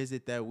came to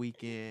visit that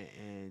weekend,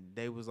 and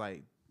they was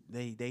like,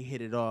 they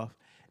hit it off,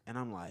 and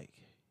I'm like,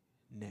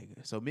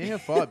 nigga. So me and her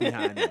fought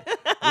behind that.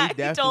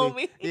 We He told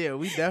me. Yeah,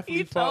 we definitely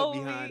He fought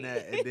told behind me.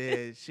 that. And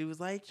then she was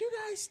like, "You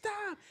guys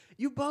stop.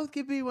 You both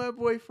can be my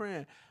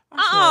boyfriend."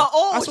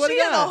 Oh, I swear to she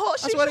in a God. whole-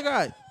 I swear to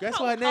God. Guess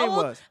what her How name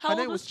old- was? how Her old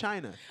name was- was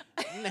China.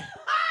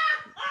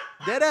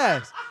 Dead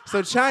ass.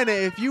 So China,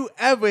 if you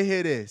ever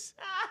hear this,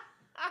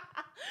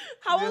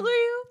 How old are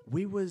you?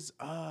 we was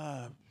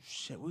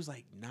we was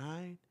like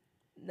 9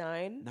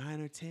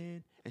 9. or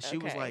 10, and she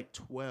was Okay. like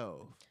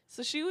 12.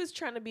 So she was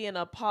trying to be in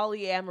a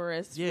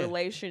polyamorous Yeah,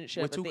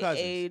 relationship with at two the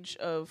cousins. age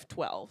of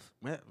 12.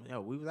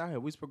 Yo, we was out here.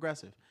 We was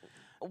progressive.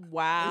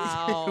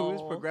 Wow. we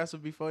was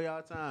progressive before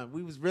y'all time.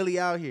 We was really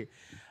out here.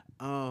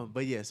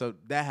 But yeah, so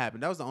that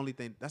happened. That was the only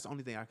thing. That's the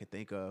only thing I could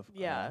think of.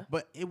 Yeah.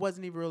 But it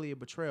wasn't even really a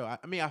betrayal.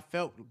 I mean, I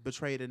felt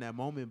betrayed in that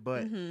moment,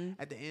 but Mhm.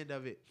 at the end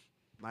of it,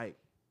 like,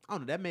 I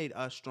don't know, that made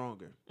us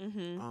stronger.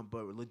 Mhm.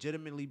 But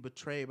legitimately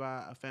betrayed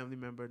by a family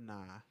member,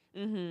 nah.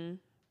 Mhm.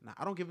 Nah,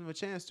 I don't give them a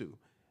chance to.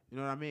 You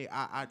know what I mean?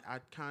 I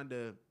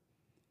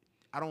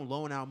don't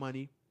loan out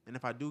money. And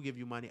if I do give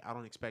you money, I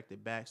don't expect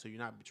it back. So you're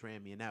not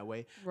betraying me in that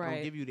way. I Right.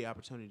 don't give you the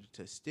opportunity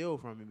to steal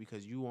from me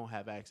because you won't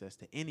have access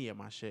to any of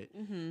my shit,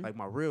 Mhm. like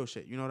my real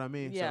shit. You know what I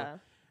mean? Yeah. So,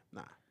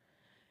 nah.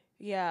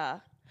 Yeah.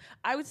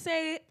 I would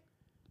say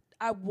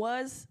I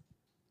was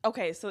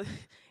okay, so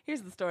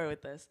here's the story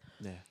with this.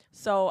 Yeah.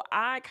 So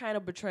I kind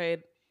of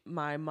betrayed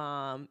my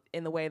mom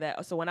in the way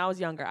that so when I was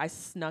younger, I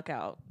snuck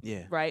out,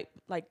 Yeah. right?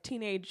 Like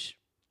teenage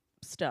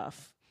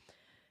stuff.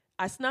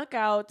 I snuck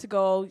out to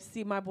go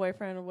see my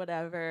boyfriend or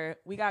whatever.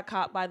 We got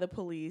caught by the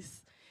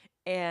police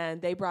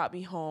and they brought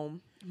me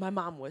home. My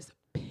mom was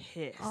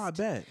pissed. Oh, I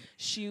bet.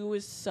 She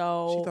was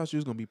so She thought she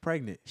was going to be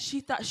pregnant.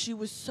 she thought she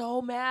was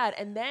so mad.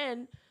 And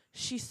then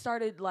she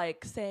started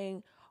like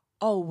saying,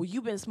 "Oh, well,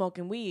 you've been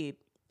smoking weed."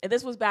 And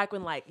this was back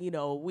when like,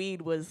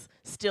 weed was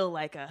still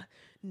like a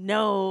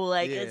no,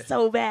 like Yeah. it's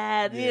so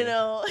bad,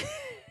 Yeah.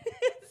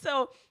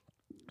 So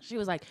she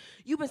was like,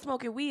 "You've been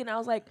smoking weed." And I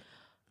was like,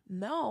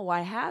 "No,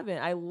 I haven't.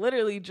 I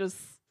literally just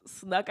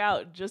snuck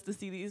out just to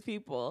see these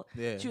people."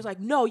 Yeah. She was like,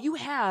 "No, you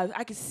have.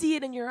 I could see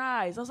it in your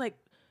eyes." I was like,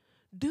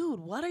 "Dude,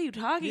 what are you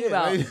talking Yeah,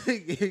 about?"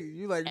 like,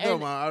 you like, no, And-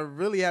 Mom, I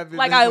really haven't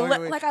Like been I going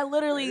away." like I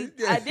literally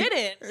Yeah. I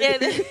didn't.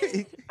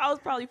 And I was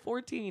probably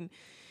 14.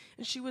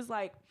 And she was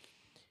like,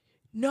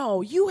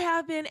 "No, you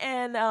haven't,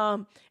 and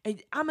I'm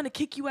gonna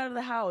kick you out of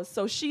the house."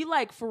 So she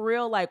like for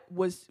real like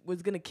was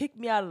gonna kick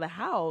me out of the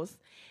house.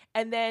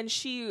 And then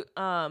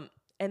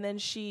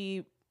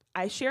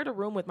I shared a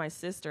room with my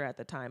sister at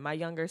the time, my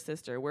younger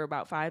sister. We're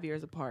about 5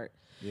 years apart.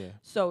 Yeah.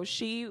 So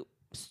she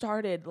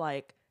started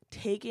like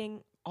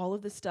taking all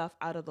of the stuff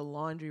out of the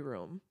laundry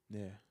room,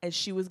 Yeah. and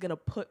she was gonna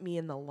put me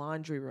in the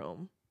laundry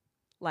room,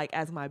 like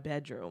as my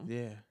bedroom.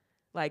 Yeah.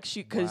 Like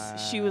because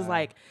she was Wow.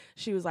 like,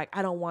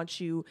 "I don't want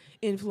you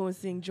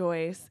influencing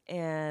Joyce,"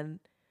 and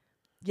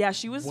yeah,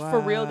 she was for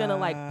real gonna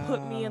like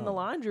put me in the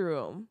Wow. laundry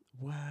room.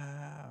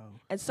 Wow.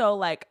 And so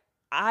like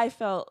I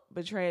felt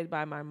betrayed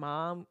by my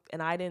mom,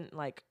 and I didn't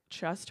like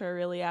trust her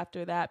really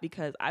after that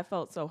because I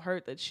felt so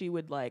hurt that she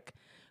would like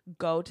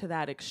go to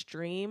that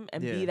extreme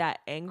and be Yeah. that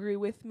angry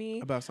with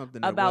me About something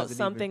that about wasn't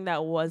something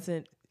that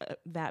wasn't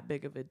that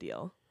big of a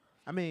deal.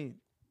 I mean,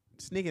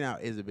 sneaking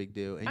out is a big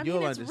deal, and I you'll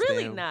mean, it's understand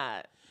really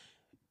not.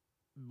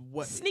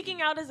 what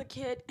Sneaking out as a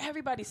kid,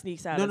 everybody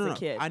sneaks out No, as no, a no.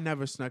 kid. I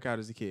never snuck out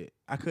as a kid.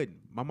 I couldn't.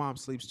 My mom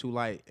sleeps too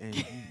light, and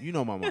you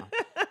know my mom.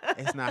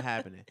 It's not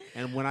happening.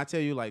 And when I tell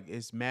you, like,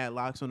 it's mad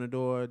locks on the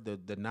door,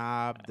 the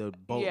knob, the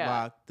bolt Yeah.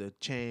 lock, the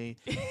chain,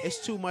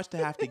 it's too much to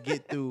have to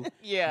get through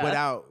Yeah.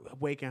 without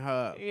waking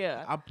her up.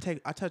 Yeah.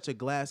 I touch a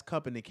glass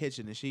cup in the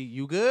kitchen, and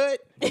you good?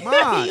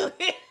 Mom,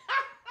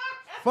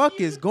 fuck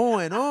is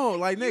going on?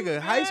 Like, nigga,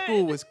 high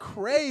school was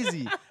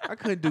crazy. I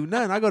couldn't do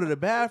nothing. I go to the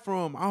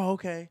bathroom. Oh,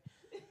 okay.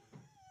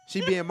 She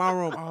be in my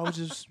room. I was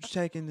just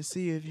checking to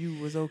see if you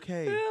was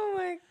okay. Oh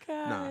my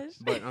Nah, gosh.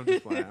 but I'm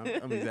just playing.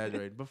 I'm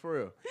exaggerating. But for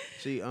real,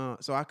 she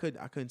so I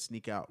couldn't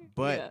sneak out.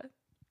 But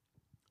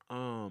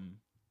Yeah.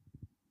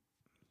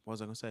 what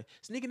was I gonna say?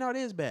 Sneaking out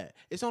is bad.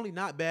 It's only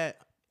not bad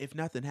if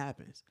nothing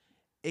happens.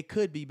 It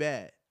could be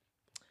bad.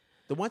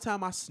 The one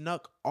time I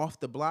snuck off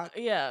the block,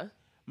 Yeah.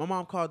 my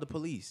mom called the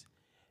police.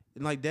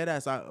 And like dead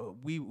ass,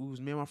 we was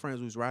me and my friends.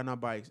 We was riding our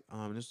bikes.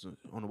 This was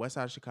on the west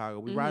side of Chicago.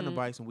 We riding our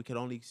bikes, and we could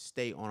only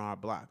stay on our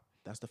block.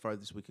 That's the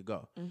furthest we could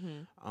go.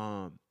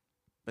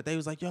 But they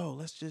was like, "Yo,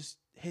 let's just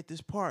hit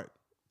this park.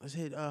 Let's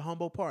hit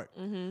Humboldt Park."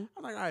 I'm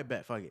like, "All right,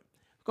 bet, fuck it.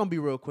 It's gonna be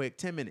real quick,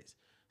 10 minutes."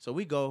 So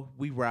we go,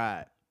 we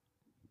ride.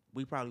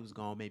 We probably was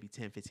gone maybe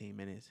 10, 15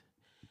 minutes.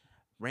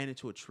 Ran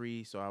into a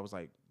tree, so I was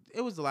like,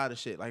 it was a lot of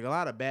shit. Like a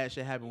lot of bad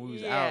shit happened. We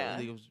was Yeah.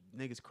 out,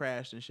 niggas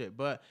crashed and shit.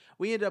 But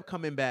we ended up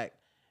coming back.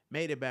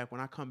 Made it back. When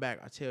I come back,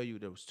 I tell you,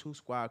 there was 2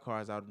 squad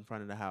cars out in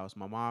front of the house.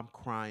 My mom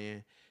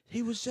crying,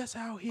 He was just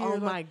out here. Oh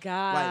like, my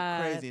God.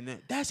 Like crazy. And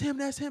that's him.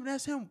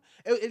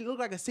 It looked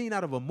like a scene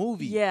out of a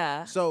movie.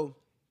 Yeah. So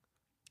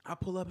I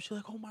pull up and she's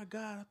like, oh my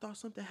God, I thought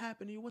something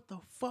happened to you. What the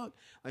fuck?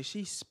 Like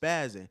she's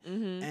spazzing.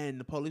 Mm-hmm. And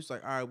the police was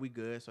like, all right, we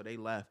good. So they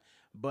left.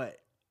 But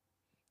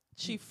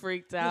She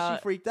freaked yeah, out.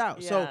 she freaked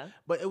out. So, Yeah.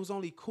 but it was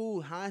only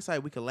cool.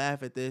 Hindsight, we could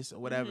laugh at this or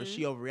whatever. Mhm.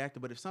 She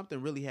overreacted. But if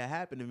something really had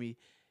happened to me,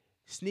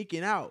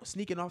 sneaking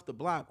off the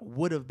block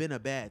would have been a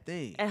bad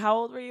thing. And how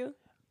old were you?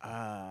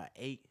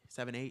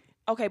 7, 8.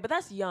 Okay, but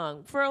that's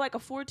young. For like a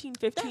 14,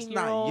 15 That's year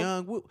not old.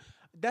 young.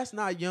 That's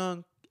not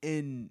young.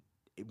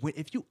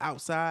 If you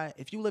outside,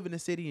 if you live in the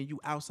city and you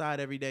outside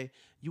every day,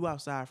 you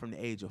outside from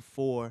the age of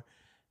 4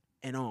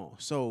 and on.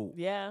 So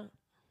Yeah.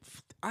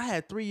 I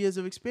had 3 years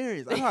of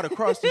experience. I know how to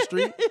cross the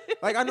street.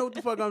 Like I know what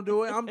the fuck I'm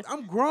doing.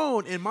 I'm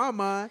grown in my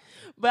mind.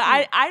 But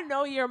I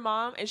know your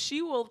mom, and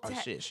she will Oh,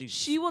 shit, she's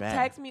she will bad.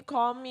 text me,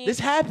 call me. This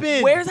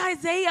happened. Where's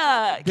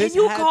Isaiah? This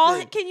Can you call him?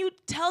 happened. Can you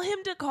tell him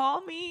to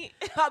call me?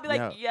 I'll be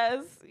like,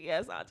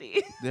 yes,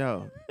 auntie.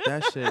 Yo,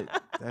 that shit.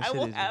 That I shit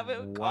will is have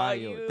him call wild.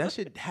 you. That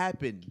shit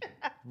happened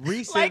Like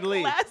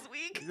recently. last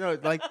week. No,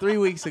 like 3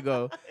 weeks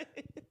ago.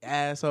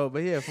 Asshole.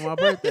 But yeah, for my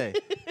birthday.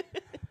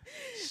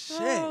 Shit,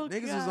 Oh,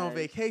 niggas was on God.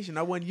 vacation.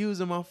 I wasn't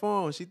using my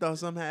phone. She thought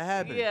something had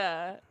happened.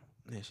 Yeah.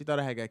 Yeah, she thought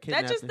I had got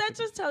kidnapped. That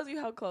just tells you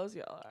how close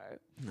y'all are.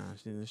 Nah,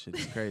 this shit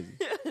is crazy.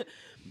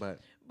 But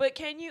But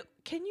can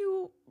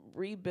you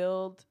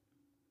rebuild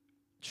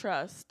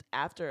trust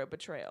after a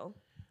betrayal?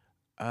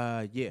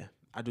 yeah,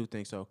 I do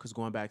think so. Cause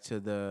going back to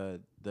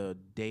the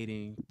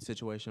dating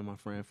situation, my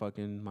friend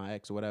fucking my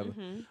ex or whatever.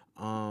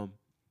 Mm-hmm.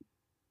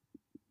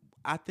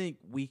 I think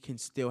we can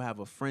still have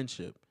a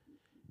friendship.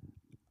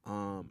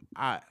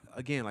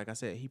 Like I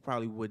said, he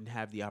probably wouldn't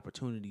have the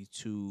opportunity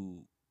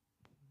to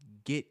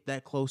get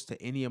that close to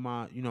any of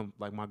my,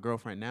 like my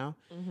girlfriend now.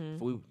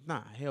 Mm-hmm.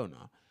 Hell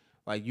no.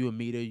 Like you and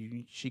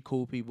Mita, she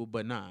cool people,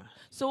 but nah.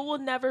 So it will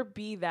never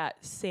be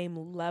that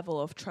same level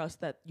of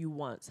trust that you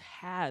once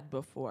had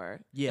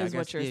before. Yeah, is I guess,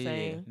 what you're yeah.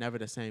 saying. Never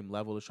the same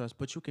level of trust,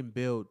 but you can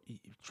build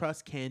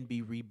trust. Can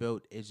be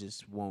rebuilt. It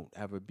just won't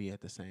ever be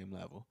at the same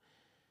level.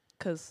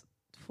 Cause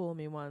fool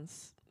me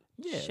once,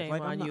 Yeah, shame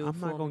like on you. I'm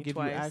not fool gonna me give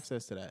twice. you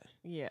access to that.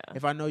 Yeah.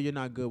 If I know you're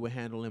not good with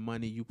handling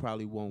money, you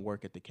probably won't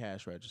work at the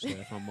cash register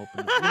if I'm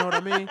open. You know what I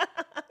mean?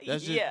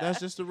 That's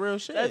just the real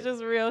shit. That's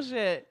just real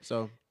shit.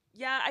 So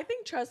Yeah, I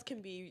think trust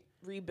can be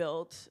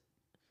rebuilt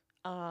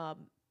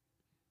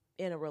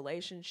in a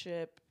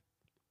relationship.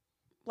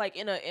 Like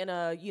in a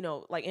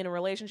like in a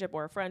relationship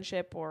or a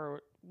friendship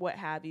or what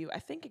have you. I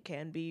think it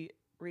can be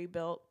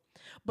rebuilt.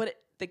 But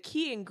the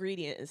key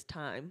ingredient is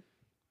time.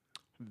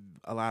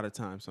 a lot of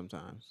times,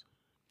 sometimes.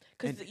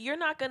 Because you're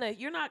not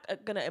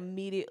gonna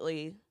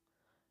immediately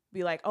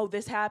be like, oh,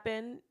 this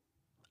happened.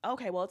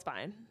 Okay, well, it's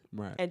fine.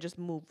 Right. And just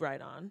move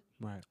right on.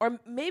 Right. Or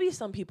maybe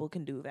some people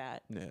can do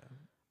that. Yeah.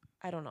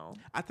 I don't know.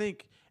 I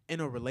think in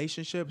a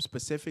relationship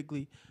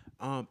specifically,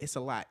 it's a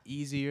lot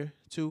easier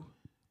to.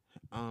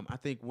 I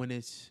think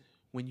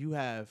when you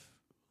have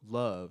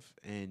love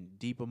and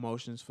deep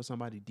emotions for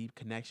somebody, deep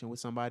connection with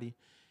somebody,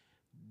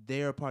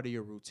 they're a part of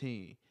your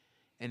routine,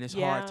 and it's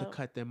hard to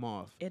cut them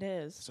off. It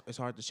is. So it's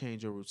hard to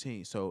change your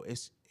routine. So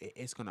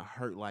it's gonna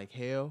hurt like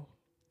hell,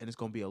 and it's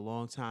gonna be a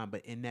long time.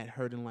 But in that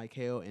hurting like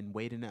hell and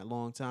waiting that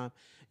long time,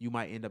 you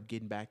might end up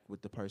getting back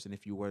with the person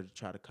if you were to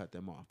try to cut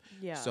them off.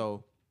 Yeah.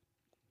 So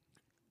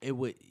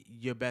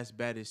your best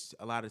bet is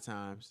a lot of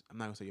times, I'm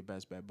not gonna say your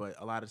best bet, but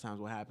a lot of times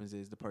what happens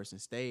is the person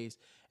stays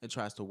and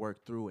tries to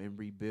work through and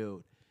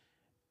rebuild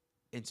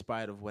in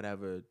spite of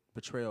whatever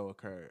betrayal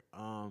occurred.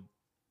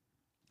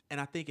 And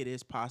I think it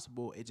is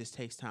possible. It just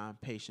takes time,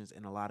 patience,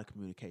 and a lot of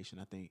communication.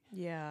 I think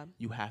Yeah.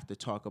 you have to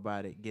talk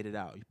about it, get it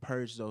out. You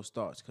purge those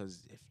thoughts,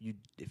 because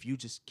if you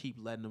just keep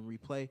letting them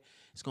replay,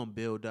 it's gonna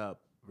build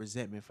up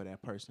resentment for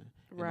that person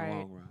in the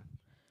long run.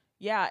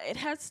 Yeah, it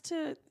has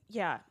to.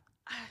 Yeah,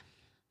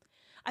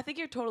 I think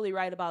you're totally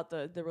right about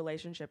the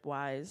relationship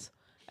wise,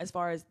 as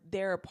far as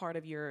they're a part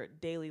of your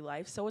daily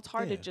life. So it's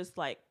hard to just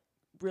like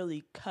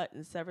really cut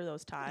and sever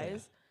those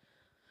ties. Yeah.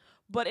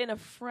 But in a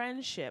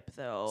friendship,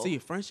 though, see,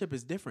 friendship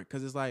is different,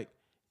 because it's like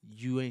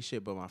you ain't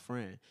shit but my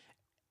friend,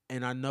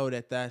 and I know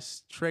that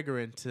that's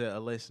triggering to a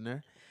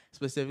listener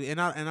specifically, and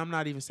I'm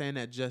not even saying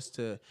that just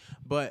to,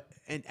 but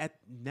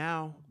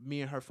now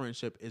me and her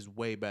friendship is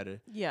way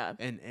better. Yeah,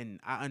 and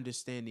I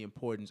understand the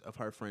importance of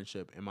her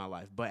friendship in my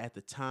life, but at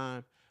the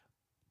time,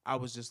 I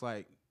was just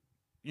like,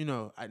 we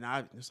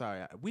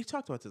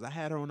talked about this. I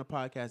had her on the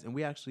podcast, and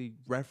we actually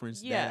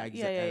referenced that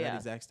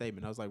exact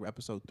statement. That was like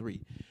episode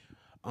 3.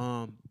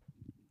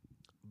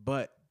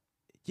 But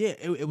yeah,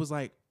 it was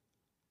like,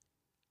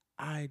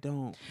 I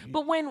don't.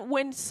 But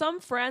when some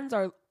friends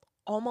are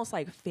almost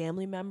like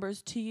family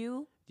members to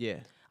you, yeah,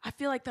 I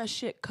feel like that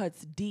shit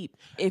cuts deep.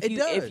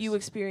 If you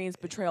experience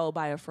betrayal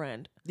by a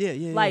friend,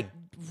 like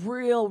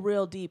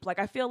real deep. Like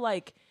I feel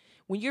like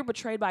when you're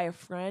betrayed by a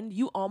friend,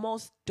 you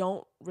almost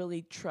don't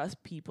really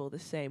trust people the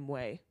same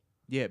way.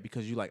 Yeah,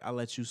 because you like, I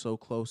let you so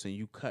close and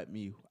you cut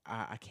me.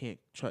 I can't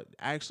trust.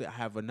 Actually, I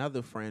have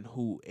another friend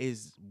who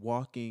is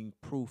walking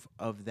proof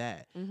of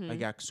that. Like,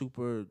 got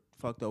super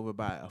fucked over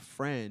by a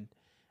friend,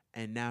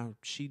 and now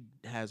she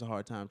has a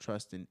hard time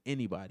trusting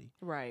anybody.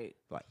 Right.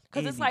 Like,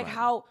 Because it's like,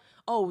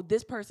 anybody.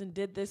 this person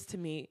did this to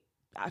me.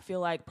 I feel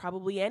like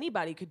probably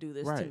anybody could do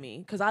this to Right. me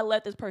because I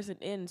let this person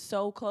in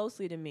so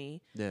closely to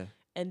me, Yeah.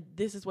 and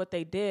this is what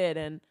they did,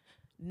 and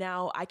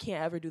now I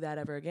can't ever do that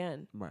ever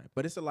again. Right.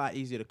 But it's a lot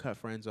easier to cut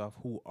friends off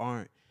who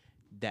aren't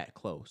that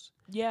close.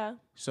 Yeah.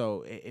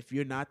 So if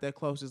you're not that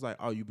close, it's like,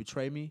 oh, you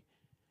betray me?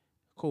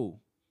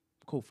 Cool,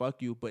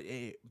 fuck you. But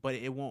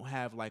it won't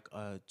have like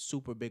a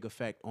super big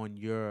effect on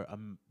your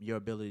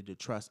ability to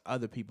trust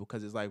other people,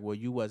 because it's like, well,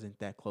 you wasn't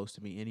that close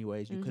to me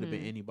anyways. You could have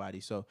been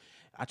anybody. So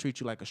I treat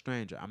you like a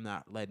stranger. I'm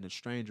not letting a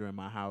stranger in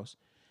my house,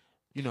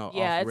 Yeah, off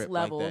it's rip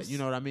levels. like that. You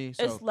know what I mean?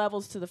 So It's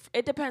levels to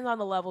it depends on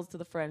the levels to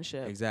the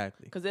friendship.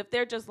 exactly. Because if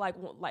they're just like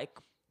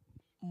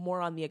more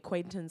on the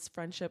acquaintance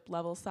friendship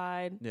level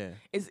side, Yeah.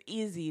 it's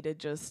easy to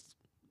just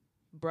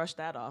brush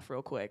that off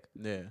real quick.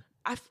 Yeah.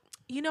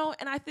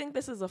 And I think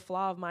this is a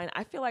flaw of mine.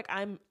 I feel like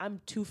I'm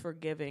too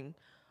forgiving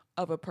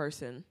of a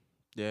person.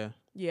 Yeah.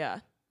 Yeah.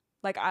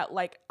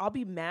 I'll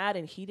be mad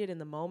and heated in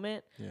the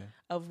moment Yeah.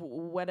 of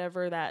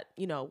whatever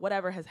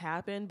has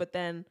happened, but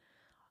then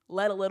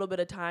let a little bit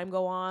of time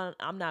go on.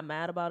 I'm not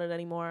mad about it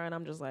anymore, and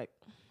I'm just like,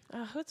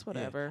 it's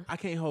whatever. Yeah. I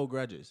can't hold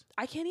grudges.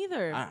 I can't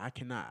either. I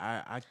cannot.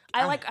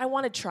 I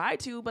want to try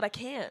to, but I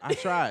can't. I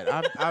tried.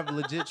 I've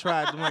legit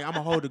tried. I'm like, I'm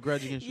gonna hold a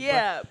grudge against you.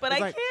 Yeah, but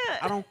it's I like,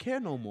 can't. I don't care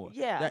no more.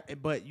 Yeah.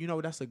 But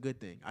that's a good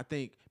thing. I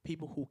think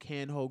people who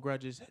can hold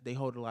grudges, they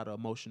hold a lot of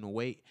emotional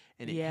weight,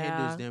 and it Yeah.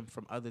 hinders them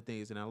from other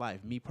things in their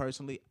life. Me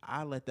personally,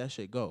 I let that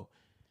shit go.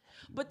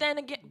 But then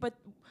again,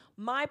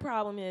 my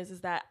problem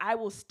is that I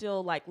will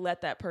still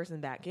let that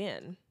person back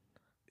in.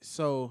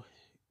 So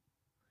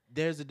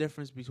there's a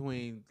difference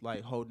between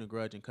like holding a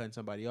grudge and cutting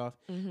somebody off.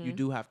 You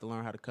do have to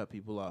learn how to cut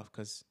people off,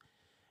 because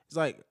it's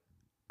like,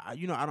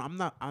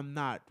 I'm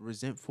not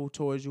resentful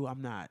towards you.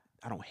 I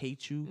don't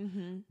hate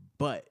you,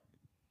 but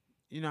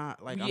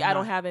I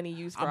don't have any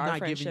use for I'm our not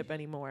giving friendship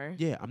anymore.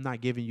 Yeah, I'm not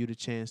giving you the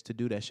chance to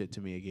do that shit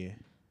to me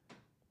again.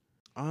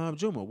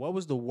 Juma, what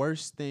was the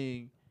worst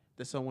thing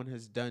that someone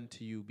has done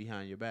to you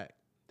behind your back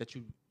that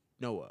you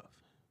know of?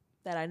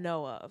 That I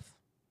know of.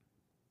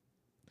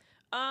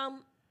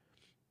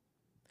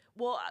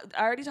 Well,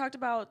 I already talked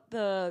about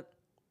the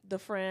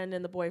friend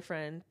and the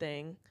boyfriend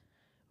thing,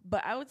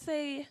 but I would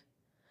say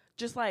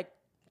just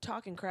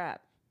talking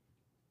crap.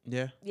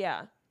 Yeah.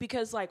 Yeah,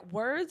 because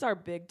words are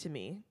big to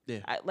me.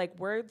 Yeah.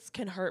 Words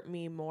can hurt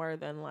me more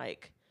than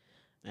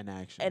An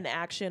action. an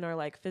action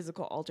or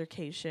physical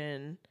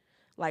altercation.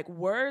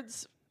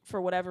 Words for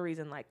whatever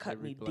reason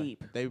cut me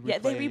deep. They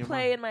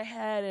replay in my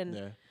head, and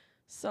Yeah.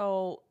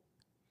 so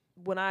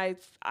when I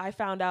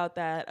found out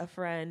that a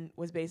friend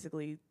was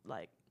basically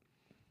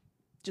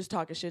just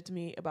talking shit to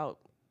me about,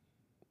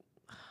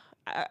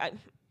 I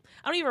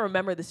don't even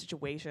remember the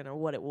situation or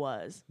what it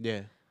was,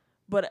 Yeah.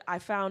 but I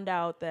found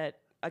out that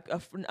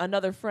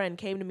another friend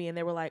came to me and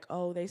they were like,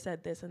 oh, they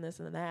said this and this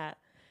and that,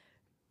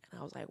 and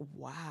I was like,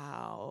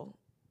 wow,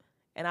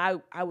 and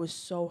I was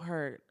so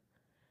hurt.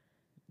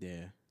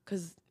 Yeah.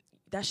 Because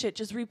that shit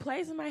just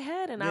replays in my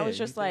head, and I Yeah, was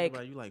just you think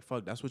about it, you like,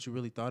 fuck, that's what you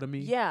really thought of me?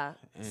 yeah.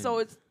 And So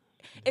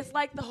it's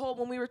like the whole,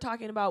 when we were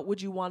talking about,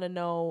 would you want to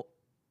know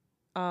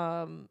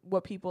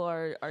what people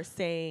are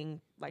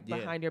saying Yeah.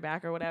 behind your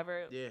back or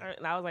whatever? Yeah.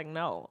 And I was like,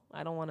 no,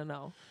 I don't want to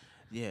know.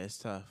 Yeah, it's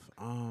tough.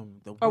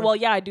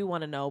 Yeah, I do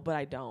want to know, but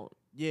I don't.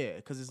 Yeah,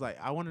 because it's like,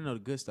 I want to know the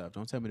good stuff.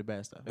 Don't tell me the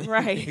bad stuff.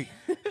 Right.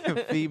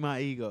 Feed my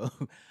ego.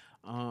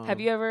 Have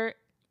you ever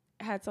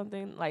had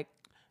something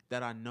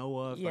that I know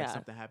of? Yeah. Like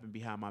something happened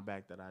behind my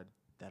back that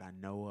I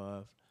know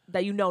of.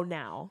 that you know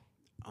now?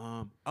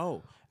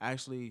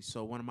 Actually,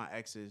 so one of my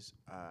exes,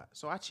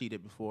 so I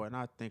cheated before, and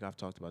I think I've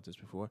talked about this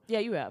before. Yeah,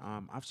 you have.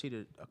 I've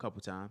cheated a couple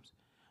times,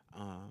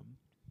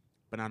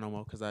 but not no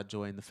more, because I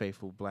joined the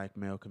faithful black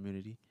male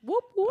community.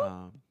 Whoop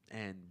whoop.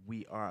 And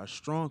we are a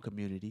strong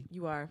community.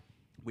 You are.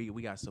 We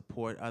got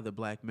support. Other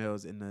black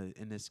males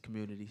in this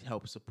community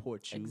help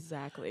support you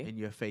Exactly. in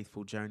your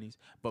faithful journeys.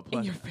 But plus,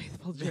 In your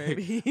faithful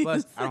journey.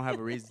 plus, I don't have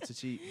a reason to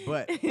cheat.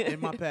 But in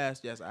my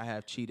past, yes, I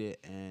have cheated,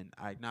 and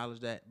I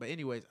acknowledge that. But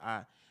anyways,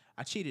 I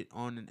cheated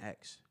on an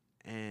ex,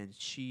 and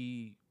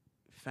she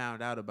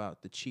found out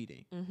about the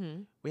cheating.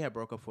 Mm-hmm. We had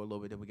broke up for a little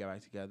bit, then we got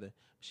back together.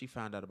 She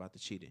found out about the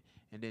cheating,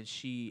 and then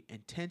she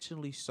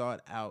intentionally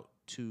sought out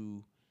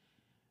to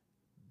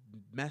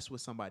mess with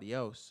somebody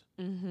else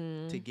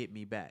Mm-hmm. to get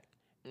me back.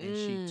 And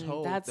she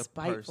told that's the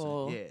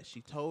spiteful. person,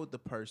 she told the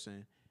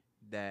person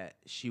that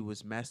she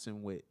was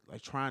messing with,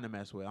 trying to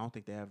mess with. I don't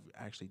think they have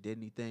actually did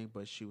anything,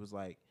 but she was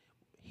like,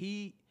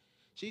 she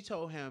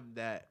told him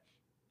that,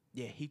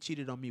 he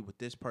cheated on me with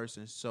this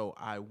person, so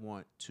I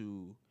want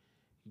to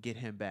get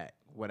him back,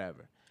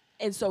 whatever.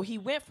 And so he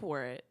went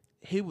for it.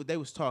 They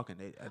was talking.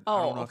 I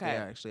Oh, don't know if they okay.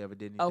 actually ever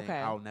did anything. Okay.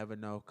 I'll never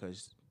know,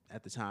 because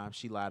at the time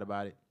she lied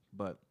about it,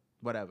 but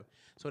whatever.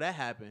 So that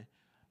happened.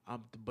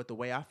 But the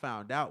way I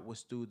found out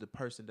was through the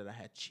person that I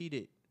had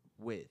cheated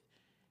with,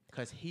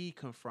 because he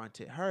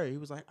confronted her. He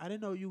was like, "I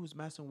didn't know you was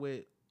messing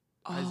with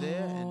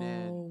Isaiah," and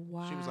then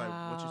she was like,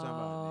 "What you talking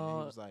about?" And then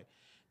he was like,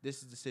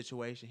 "This is the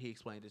situation." He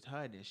explained it to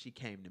her, and then she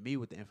came to me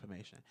with the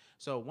information.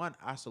 So one,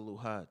 I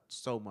salute her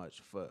so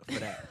much for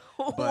that.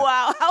 But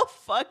wow, how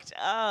fucked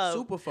up.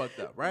 super fucked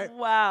up, right?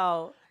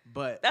 Wow.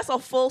 But That's a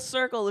full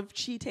circle of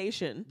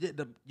cheatation.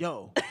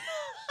 yo,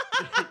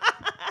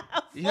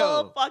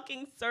 Full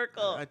fucking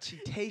circle. a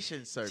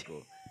cheatation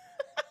circle.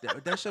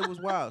 that shit was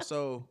wild.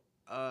 So,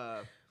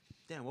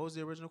 damn, what was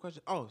the original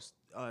question? Oh,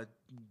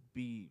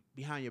 be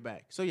behind your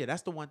back. So yeah,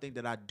 that's the one thing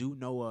that I do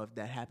know of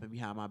that happened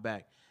behind my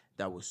back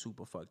that was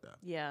super fucked up.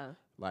 Yeah.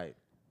 Like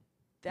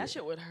That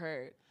shit would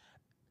hurt.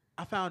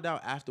 I found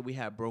out after we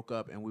had broke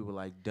up and we were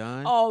like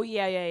done. Oh,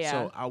 yeah.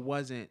 So I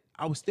was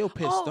still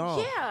pissed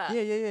off. Yeah.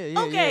 Yeah.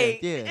 Okay.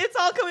 Yeah. It's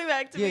all coming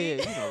back to me.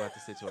 Yeah, you know about the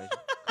situation.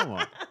 Come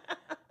on.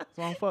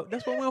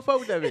 That's why we don't fuck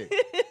with that bitch.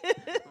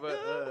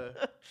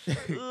 But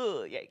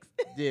Ooh, yikes.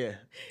 yeah.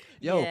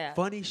 Yo, Yeah.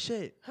 funny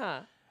shit.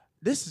 Huh.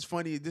 This is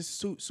funny. This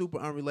is super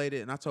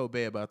unrelated, and I told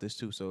Bay about this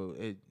too, so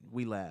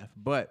we laugh.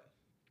 But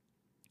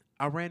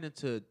I ran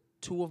into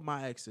two of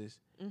my exes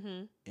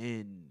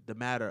in the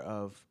matter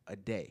of a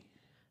day.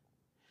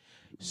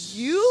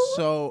 You?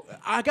 So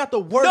I got the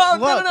worst No,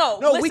 luck.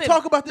 no. We Listen.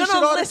 talk about this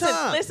shit all the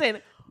time.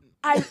 Listen.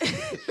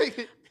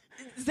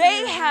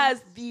 Zay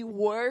has the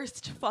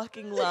worst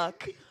fucking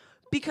luck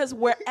because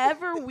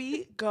wherever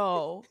we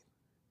go,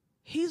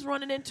 he's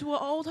running into an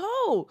old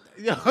hoe.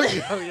 Yo.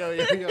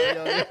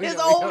 His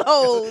old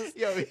hoes.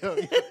 Yo.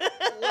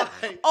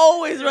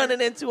 Always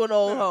running into an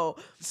old hoe.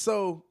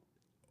 So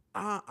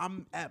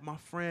I'm at my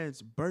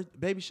friend's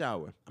baby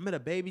shower. I'm at a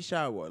baby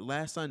shower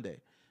last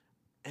Sunday,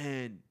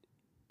 and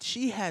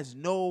she has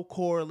no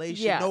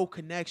correlation, no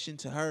connection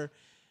to her.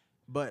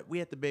 But we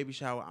at the baby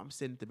shower. I'm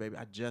sitting at the baby.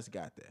 I just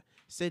got there.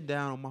 Sitting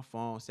down on my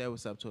phone, said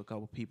what's up to a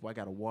couple people. I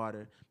got a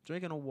water,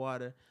 drinking a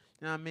water.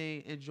 You know what I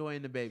mean?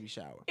 Enjoying the baby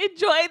shower.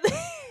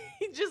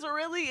 Just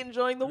really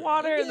enjoying the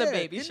water in the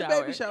baby shower.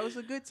 The baby shower. It's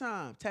a good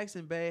time.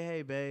 Texting Bae,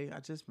 hey Bae, I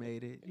just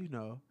made it. You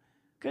know.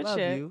 Good Love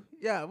shit. you.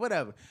 Yeah,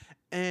 whatever.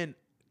 And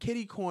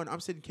kitty corner, I'm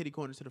sitting kitty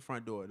corner to the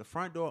front door. The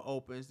front door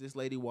opens. This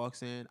lady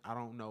walks in. I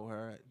don't know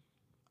her.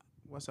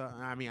 What's up?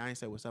 I mean, I ain't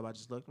say what's up. I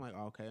just looked. I'm like,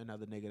 okay,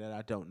 another nigga that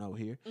I don't know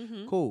here.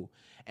 Cool.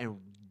 And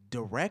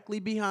directly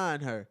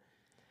behind her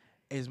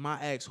is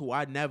my ex, who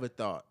I never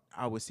thought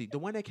I would see. The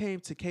one that came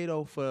to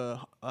Cato for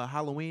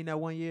Halloween that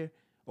one year,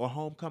 or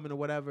homecoming or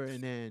whatever,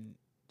 and then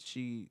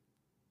she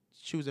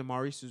was in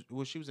Maurice's.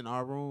 Well, she was in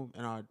our room,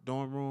 in our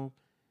dorm room.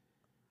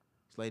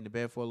 Just laid in the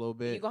bed for a little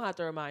bit. You're gonna have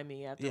to remind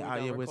me after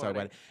We'll talk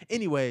about it.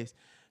 Anyways,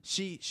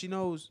 she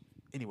knows.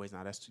 Anyways,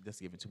 nah, that's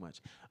giving too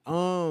much.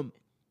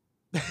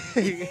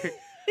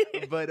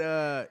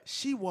 But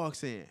she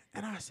walks in,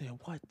 and I said,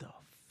 "What the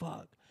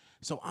fuck?"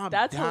 So I'm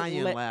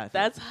dying laughing.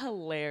 That's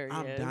hilarious.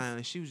 I'm dying.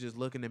 And she was just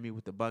looking at me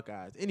with the buck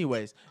eyes.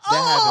 Anyways, that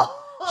happened.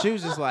 She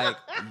was just like,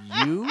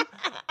 "You?"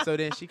 So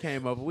then she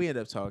came over. We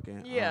ended up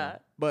talking. Yeah.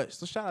 But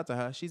so shout out to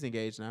her. She's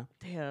engaged now.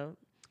 Damn.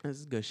 This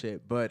is good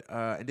shit. But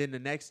and then the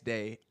next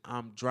day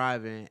I'm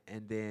driving,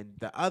 and then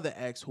the other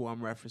ex who I'm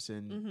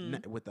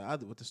referencing with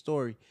the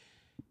story,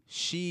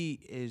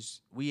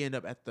 we end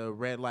up at the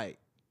red light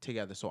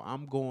together. So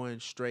I'm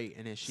going straight,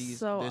 and then she's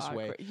so this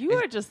awkward. way. You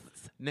are just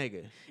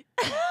nigga.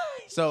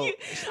 So I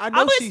I'm know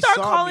gonna she start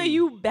saw calling me.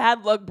 you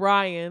Bad Luck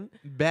Brian.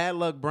 Bad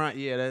Luck Brian.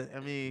 Yeah, I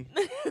mean,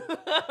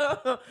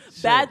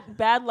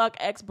 Bad Luck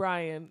X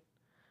Brian.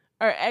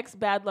 Or ex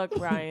Bad Luck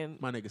Brian.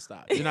 my nigga,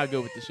 stop. You're not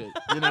good with the shit.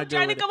 You're not I'm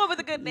trying to come up with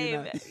a good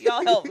name.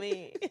 Y'all help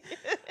me.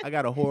 I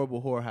got a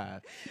horrible whore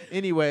hive.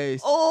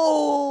 Anyways.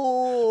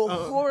 Horrible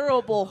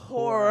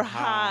whore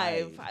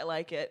hive. hive. I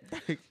like it.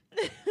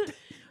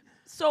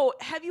 So,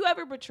 have you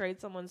ever betrayed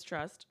someone's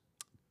trust?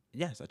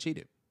 Yes, I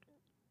cheated.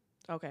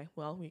 Okay,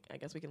 well, I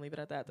guess we can leave it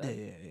at that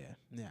then.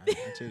 Yeah. I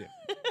cheated.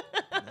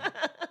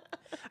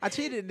 I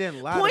cheated and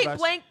then lied Point about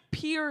blank,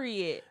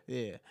 period.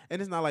 Yeah,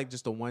 and it's not like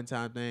just a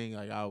one-time thing.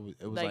 Like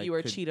it was like you were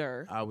a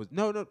cheater. I was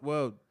no.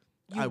 Well,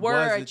 You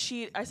were a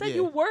cheater. I said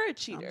you were a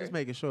cheater. I'm just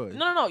making sure.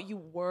 No, you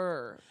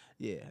were.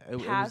 Yeah,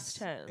 Past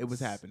tense. It was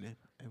happening.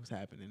 It was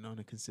happening on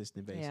a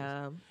consistent basis.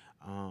 Yeah.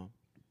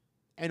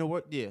 And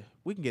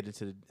we can get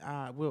into the.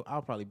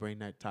 I'll probably bring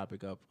that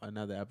topic up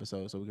another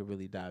episode so we can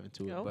really dive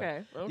into it.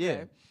 Okay. But,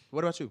 yeah.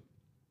 What about you?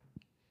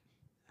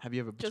 Have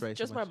you ever betrayed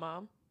just my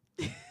someone?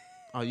 mom.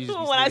 Oh, you just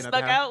when I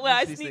snuck out, when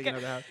I sneak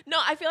out. No,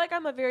 I feel like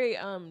I'm a very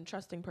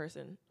trusting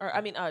person, or I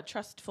mean,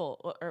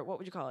 trustful, or what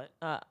would you call it?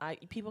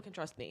 People can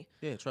trust me.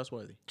 Yeah,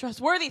 trustworthy.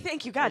 Trustworthy.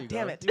 Thank you. God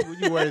damn it.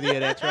 You worthy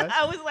of that trust.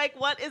 I was like,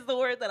 what is the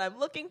word that I'm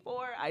looking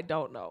for? I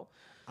don't know.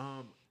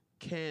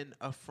 Can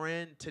a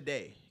friend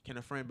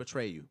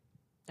betray you?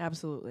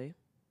 Absolutely.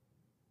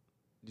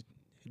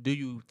 Do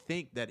you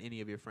think that any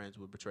of your friends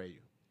would betray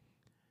you?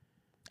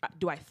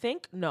 Do I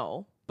think?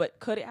 No. But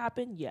could it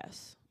happen?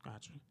 Yes.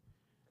 Gotcha.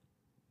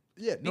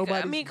 Yeah,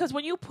 because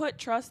when you put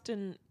trust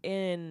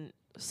in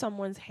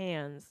someone's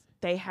hands,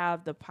 they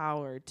have the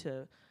power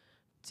to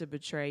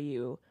betray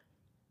you.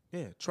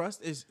 Yeah,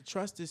 trust is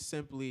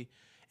simply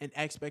an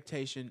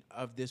expectation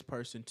of this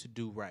person to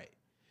do right,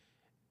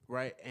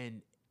 right?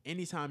 And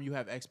anytime you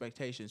have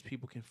expectations,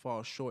 people can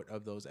fall short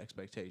of those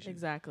expectations.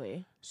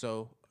 Exactly.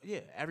 So yeah,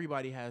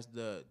 everybody has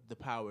the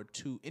power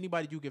to,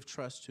 anybody you give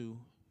trust to,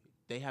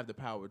 they have the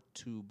power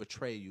to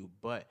betray you.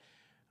 But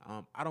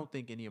I don't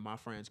think any of my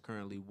friends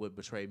currently would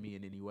betray me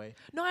in any way.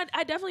 No,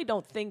 I definitely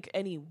don't think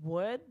any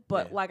would.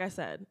 But Yeah. like I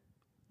said,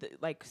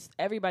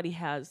 everybody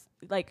has,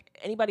 like,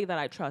 anybody that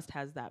I trust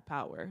has that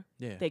power.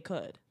 Yeah, They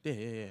could,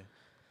 yeah.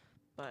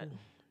 but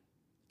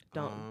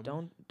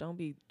Um, don't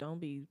be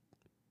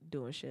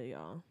doing shit,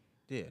 y'all.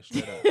 Yeah,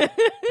 straight up.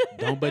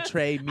 Don't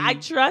betray me. I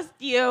trust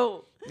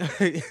you.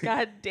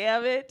 God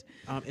damn it.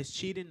 Is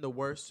cheating the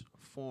worst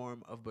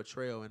form of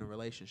betrayal in a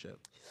relationship?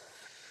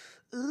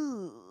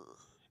 Ooh.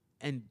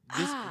 And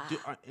this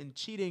and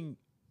cheating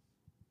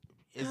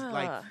is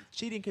like,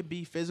 cheating could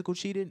be physical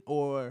cheating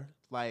or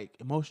like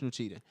emotional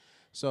cheating.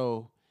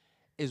 So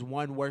is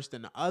one worse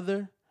than the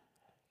other?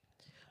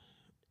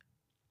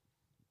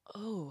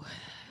 Oh,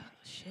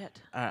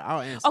 shit. All right,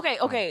 I'll answer.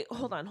 Okay.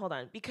 Hold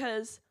on.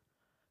 Because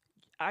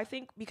I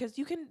think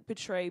you can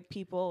betray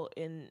people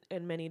in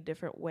many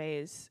different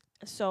ways.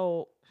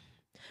 So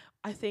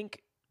I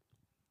think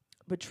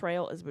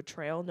betrayal is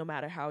betrayal, no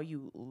matter how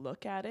you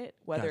look at it,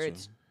 whether Gotcha.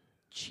 it's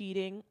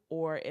cheating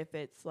or if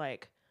it's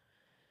like,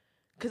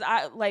 because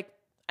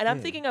I'm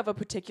thinking of a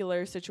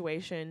particular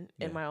situation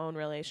in my own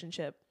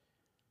relationship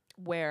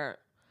where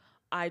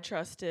I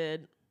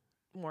trusted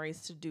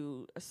Maurice to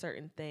do a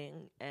certain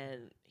thing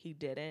and he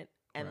didn't,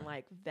 and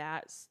like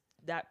that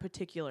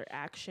particular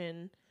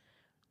action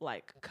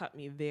like cut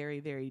me very,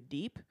 very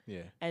deep.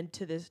 Yeah. And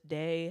to this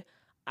day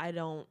I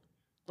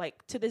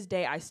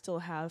still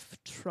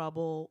have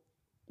trouble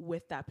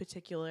with that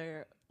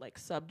particular like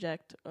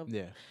subject of,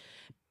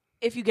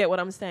 if you get what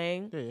I'm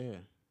saying.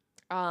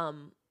 Yeah.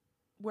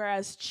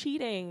 Whereas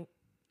cheating,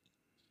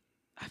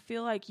 I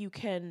feel like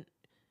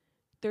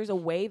there's a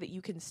way that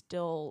you can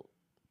still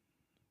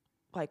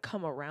like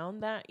come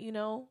around that, you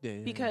know?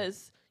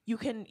 Because you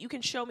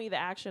can show me the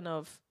action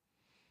of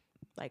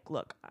like,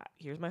 look,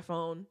 here's my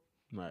phone.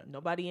 Right.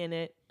 Nobody in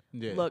it.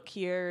 Yeah. Look,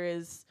 here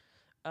is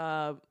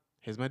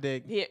here's my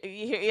dick. here,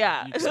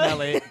 yeah. You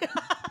smell it.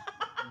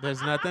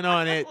 There's nothing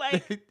on it.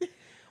 Like,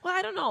 well,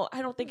 I don't know.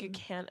 I don't think it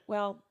can.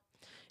 Well,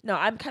 no,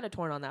 I'm kind of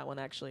torn on that one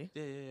actually.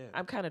 Yeah.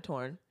 I'm kind of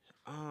torn.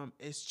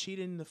 Is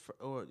cheating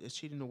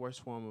the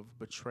worst form of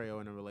betrayal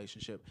in a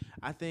relationship?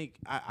 I think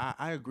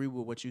I agree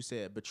with what you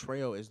said.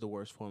 Betrayal is the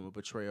worst form of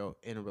betrayal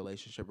in a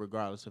relationship,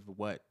 regardless of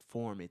what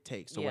form it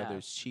takes. So whether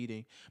it's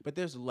cheating, but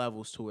there's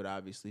levels to it,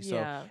 obviously.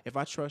 So if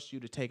I trust you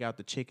to take out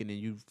the chicken and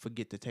you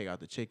forget to take out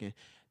the chicken,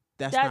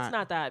 that's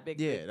not that big.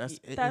 Yeah,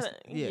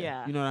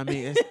 Yeah. You know what I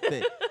mean?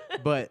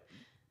 But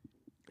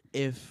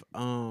if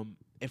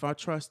I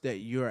trust that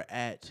you're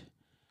at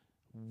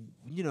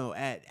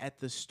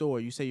the store,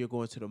 you say you're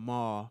going to the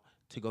mall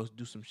to go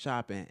do some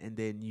shopping, and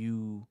then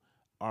you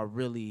are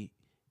really,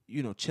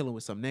 chilling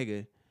with some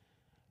nigga,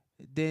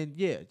 then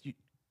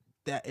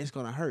that it's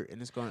gonna hurt,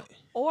 and it's gonna.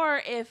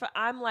 Or if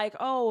I'm like,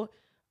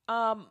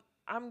 I'm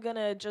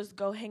gonna just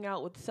go hang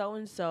out with so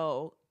and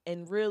so,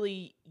 and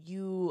really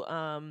you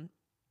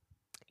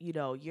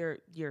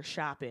you're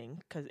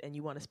shopping and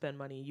you want to spend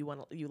money,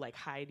 you like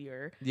hide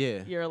your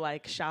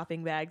like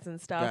shopping bags and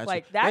stuff. Gotcha.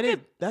 Like that.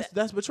 And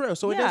that's betrayal.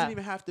 So it doesn't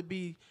even have to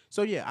be.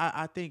 So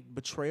I think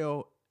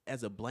betrayal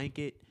as a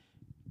blanket,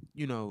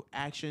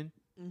 action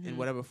in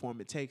whatever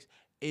form it takes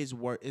is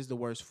the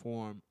worst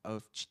form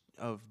of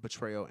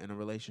betrayal in a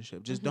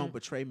relationship. Just don't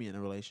betray me in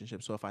a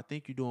relationship. So if I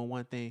think you're doing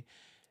one thing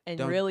and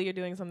really you're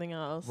doing something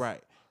else,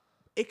 right?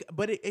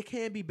 But it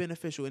can be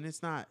beneficial, and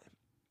it's not.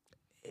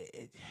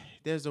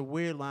 There's a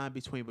weird line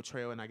between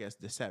betrayal and I guess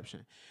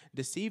deception.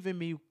 Deceiving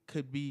me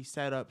could be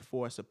set up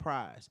for a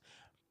surprise.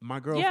 My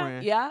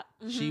girlfriend,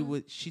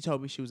 she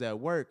told me she was at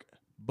work,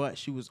 but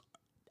she was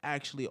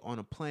actually on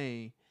a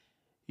plane,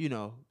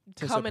 to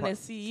coming to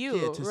see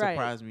you, to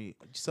surprise me.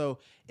 So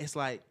it's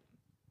like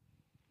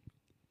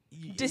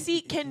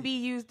deceit can be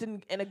used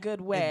in a good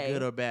way, in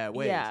good or bad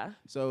ways. Yeah.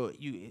 So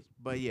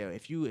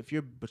if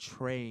you're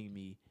betraying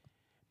me,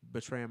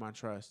 betraying my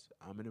trust,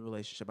 I'm in a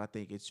relationship, I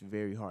think it's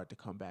very hard to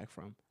come back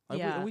from.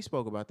 Like we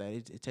spoke about that.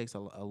 It takes a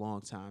long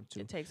time to.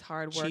 It takes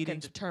hard work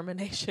and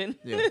determination.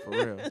 Yeah, for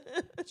real.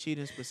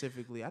 Cheating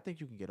specifically, I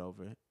think you can get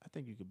over it. I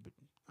think you could.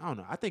 I don't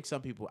know. I think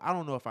some people. I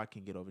don't know if I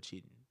can get over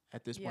cheating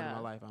at this point in my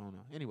life. I don't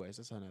know. Anyways,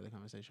 that's another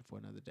conversation for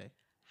another day.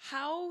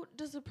 How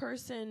does a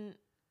person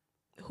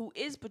who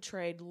is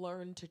betrayed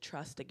learn to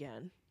trust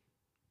again?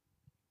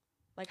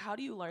 Like, how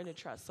do you learn to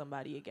trust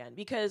somebody again?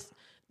 Because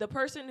the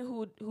person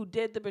who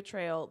did the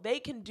betrayal, they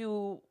can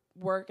do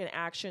work and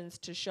actions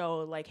to show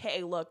like,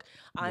 hey, look,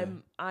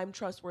 I'm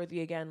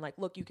trustworthy again. Like,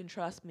 look, you can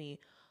trust me.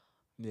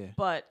 Yeah.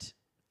 But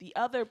the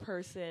other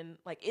person,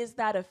 like, is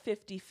that a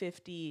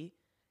 50-50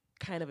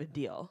 kind of a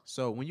deal?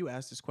 So when you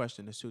ask this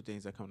question, there's two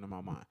things that come to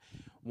my mind.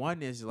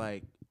 One is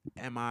like,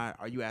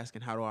 are you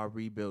asking how do I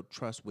rebuild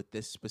trust with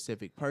this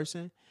specific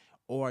person?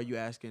 Or are you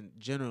asking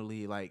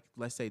generally, like,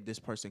 let's say this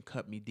person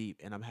cut me deep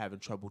and I'm having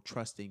trouble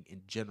trusting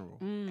in general,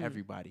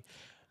 everybody.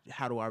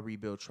 How do I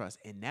rebuild trust?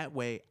 And that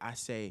way, I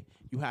say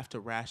you have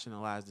to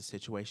rationalize the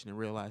situation and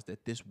realize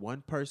that this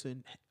one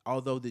person,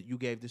 although that you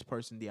gave this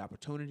person the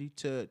opportunity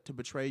to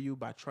betray you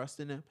by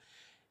trusting them,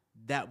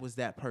 that was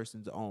that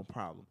person's own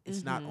problem.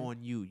 It's not on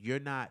you. You're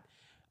not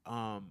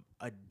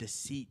a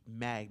deceit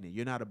magnet.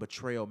 You're not a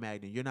betrayal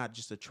magnet. You're not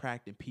just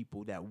attracting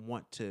people that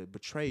want to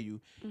betray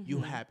you. You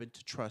happen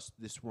to trust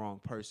this wrong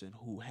person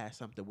who has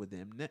something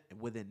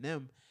within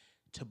them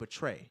to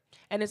betray.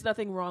 And it's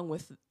nothing wrong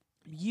with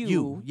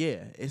you.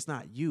 Yeah, it's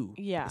not you.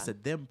 Yeah. It's a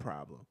them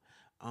problem.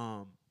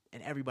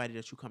 And everybody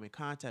that you come in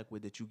contact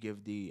with that you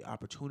give the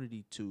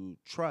opportunity to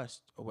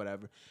trust or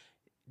whatever,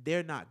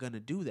 they're not going to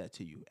do that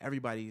to you.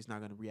 Everybody is not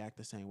going to react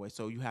the same way.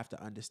 So you have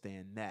to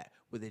understand that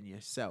within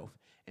yourself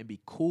and be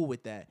cool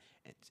with that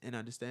and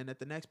understand that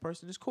the next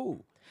person is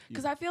cool.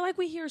 Because I feel like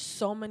we hear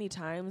so many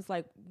times,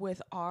 like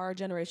with our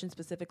generation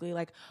specifically,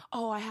 like,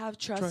 oh, I have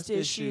trust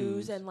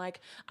issues and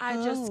like,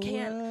 I just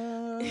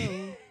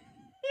can't.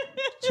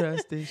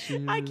 Trust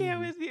issues. I can't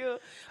with you.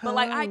 But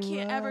like I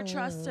can't ever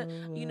trust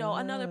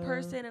another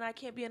person, and I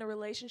can't be in a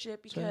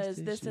relationship because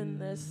this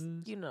and this,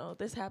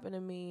 this happened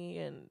to me,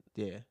 and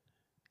yeah.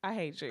 I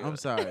hate you. I'm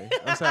sorry.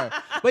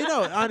 But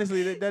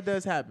honestly, that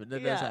does happen.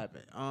 That does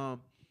happen.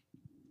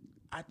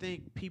 I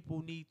think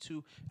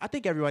I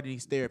think everybody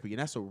needs therapy, and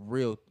that's a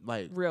real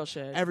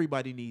shit.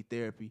 Everybody needs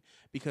therapy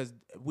because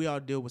we all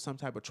deal with some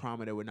type of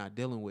trauma that we're not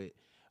dealing with.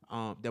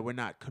 That we're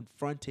not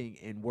confronting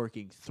and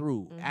working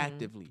through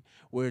actively.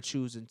 We're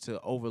choosing to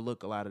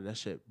overlook a lot of that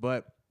shit,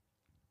 but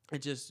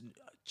it just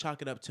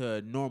chalk it up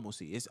to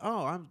normalcy. It's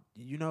I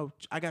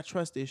got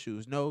trust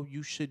issues. No,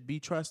 you should be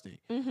trusting.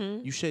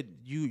 You should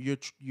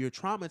you're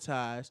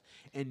traumatized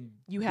and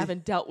you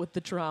haven't dealt with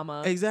the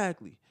trauma.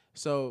 Exactly.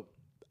 So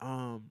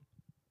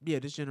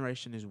this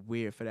generation is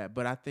weird for that.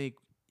 But I think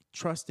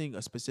trusting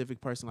a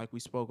specific person, like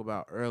we spoke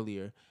about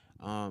earlier.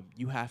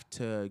 You have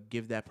to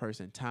give that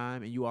person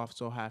time, and you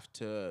also have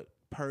to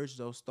purge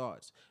those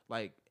thoughts.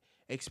 Like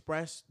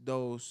express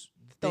those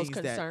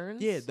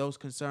concerns. Those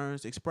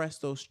concerns. Express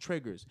those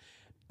triggers.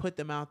 Put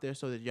them out there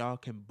so that y'all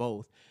can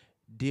both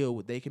deal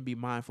with. They can be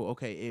mindful.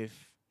 Okay,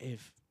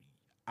 if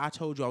I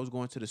told you I was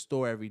going to the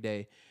store every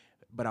day,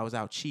 but I was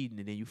out cheating,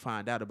 and then you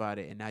find out about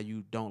it, and now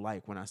you don't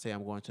like when I say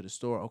I'm going to the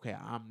store. Okay,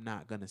 I'm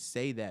not gonna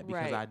say that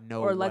because I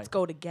know. Or let's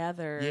go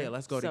together. Yeah,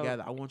 let's go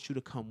together. I want you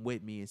to come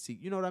with me and see.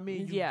 You know what I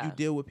mean? You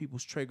deal with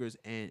people's triggers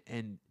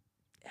and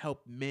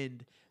help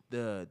mend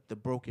the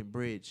broken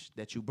bridge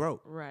that you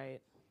broke. Right.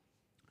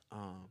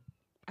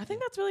 I think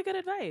that's really good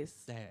advice.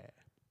 Yeah.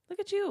 Look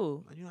at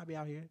you. I be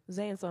out here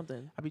saying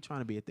something. I be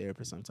trying to be a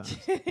therapist sometimes.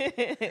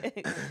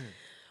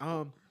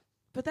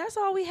 But that's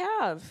all we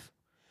have.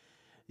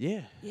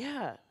 Yeah.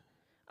 Yeah.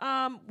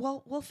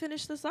 Well, we'll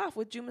finish this off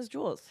with Juma's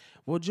Jewels.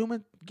 Well,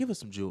 Juma, give us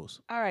some jewels.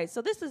 All right.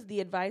 So this is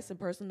the advice and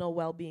personal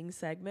well-being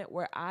segment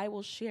where I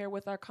will share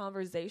with our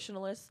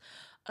conversationalists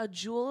a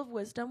jewel of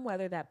wisdom,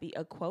 whether that be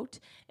a quote,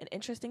 an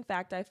interesting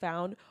fact I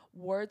found,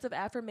 words of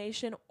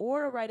affirmation,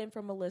 or a write-in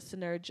from a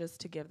listener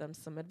just to give them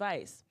some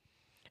advice.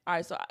 All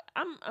right. So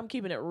I'm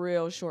keeping it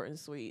real short and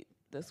sweet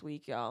this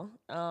week, y'all.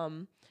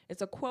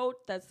 It's a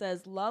quote that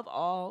says, "Love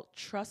all,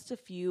 trust a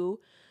few,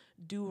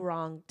 do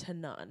wrong to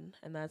none,"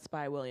 and that's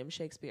by William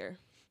Shakespeare.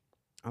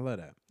 I love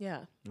that.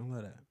 Yeah. I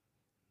love that.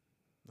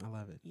 I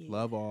love it. Yeah.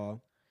 Love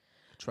all,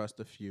 trust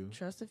a few.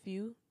 Trust a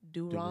few,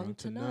 do wrong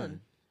to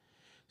none.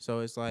 So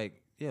it's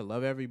like,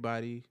 love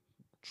everybody,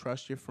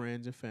 trust your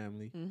friends and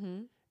family,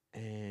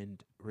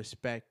 and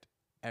respect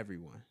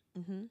everyone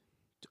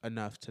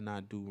enough to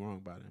not do wrong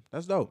by them.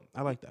 That's dope.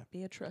 I like that.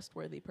 Be a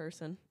trustworthy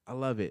person. I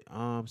love it.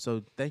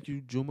 So thank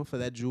you, Juma, for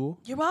that jewel.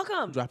 You're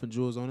welcome. Dropping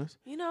jewels on us.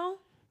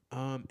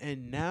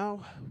 And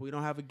now we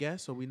don't have a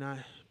guest, so we're not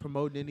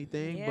promoting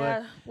anything.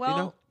 Yeah,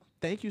 but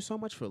thank you so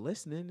much for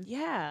listening.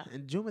 Yeah.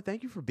 And Juma,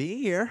 thank you for being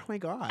here. Oh my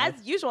God.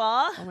 As usual.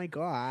 Oh my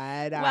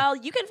God. Well,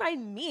 you can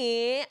find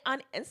me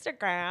on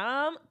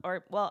Instagram,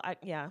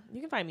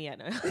 you can find me on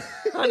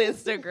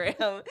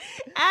Instagram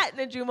at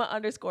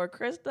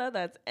Najuma_Krista.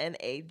 That's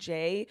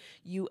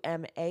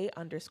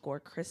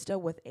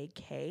NAJUMA_Krista with a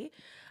K.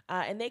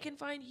 And they can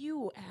find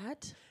you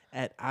at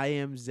I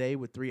am Zay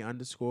with 3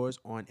 underscores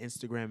on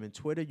Instagram and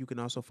Twitter. You can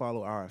also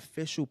follow our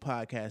official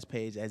podcast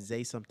page at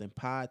Zay Something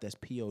Pod. That's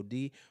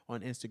POD on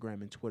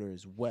Instagram and Twitter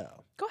as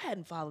well. Go ahead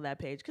and follow that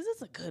page because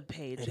it's a good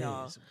page,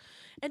 y'all. Is.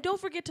 And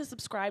don't forget to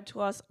subscribe to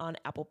us on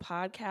Apple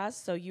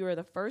Podcasts so you are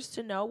the first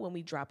to know when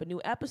we drop a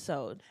new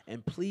episode.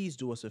 And please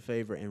do us a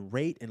favor and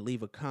rate and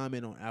leave a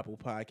comment on Apple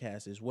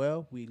Podcasts as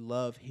well. We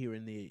love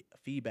hearing the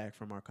feedback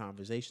from our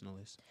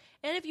conversationalists.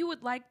 And if you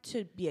would like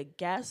to be a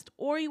guest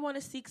or you want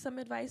to seek some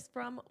advice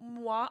from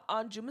moi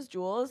on Juma's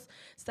Jewels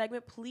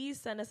segment, please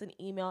send us an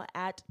email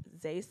at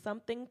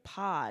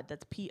zaysomethingpod,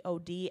 that's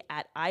POD,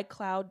 at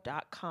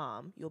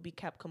iCloud.com. You'll be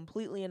kept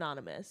completely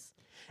anonymous.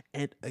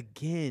 And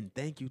again,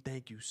 thank you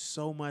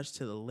so much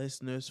to the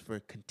listeners for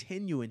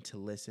continuing to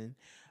listen.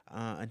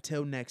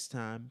 Until next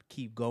time,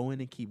 keep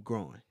going and keep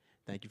growing.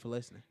 Thank you for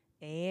listening.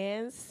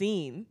 And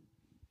scene.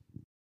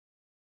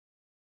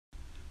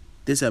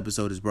 This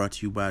episode is brought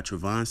to you by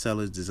Trevon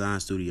Sellers Design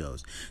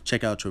Studios.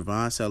 Check out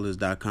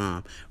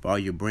TrevonSellers.com for all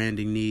your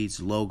branding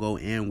needs, logo,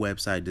 and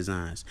website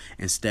designs,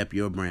 and step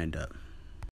your brand up.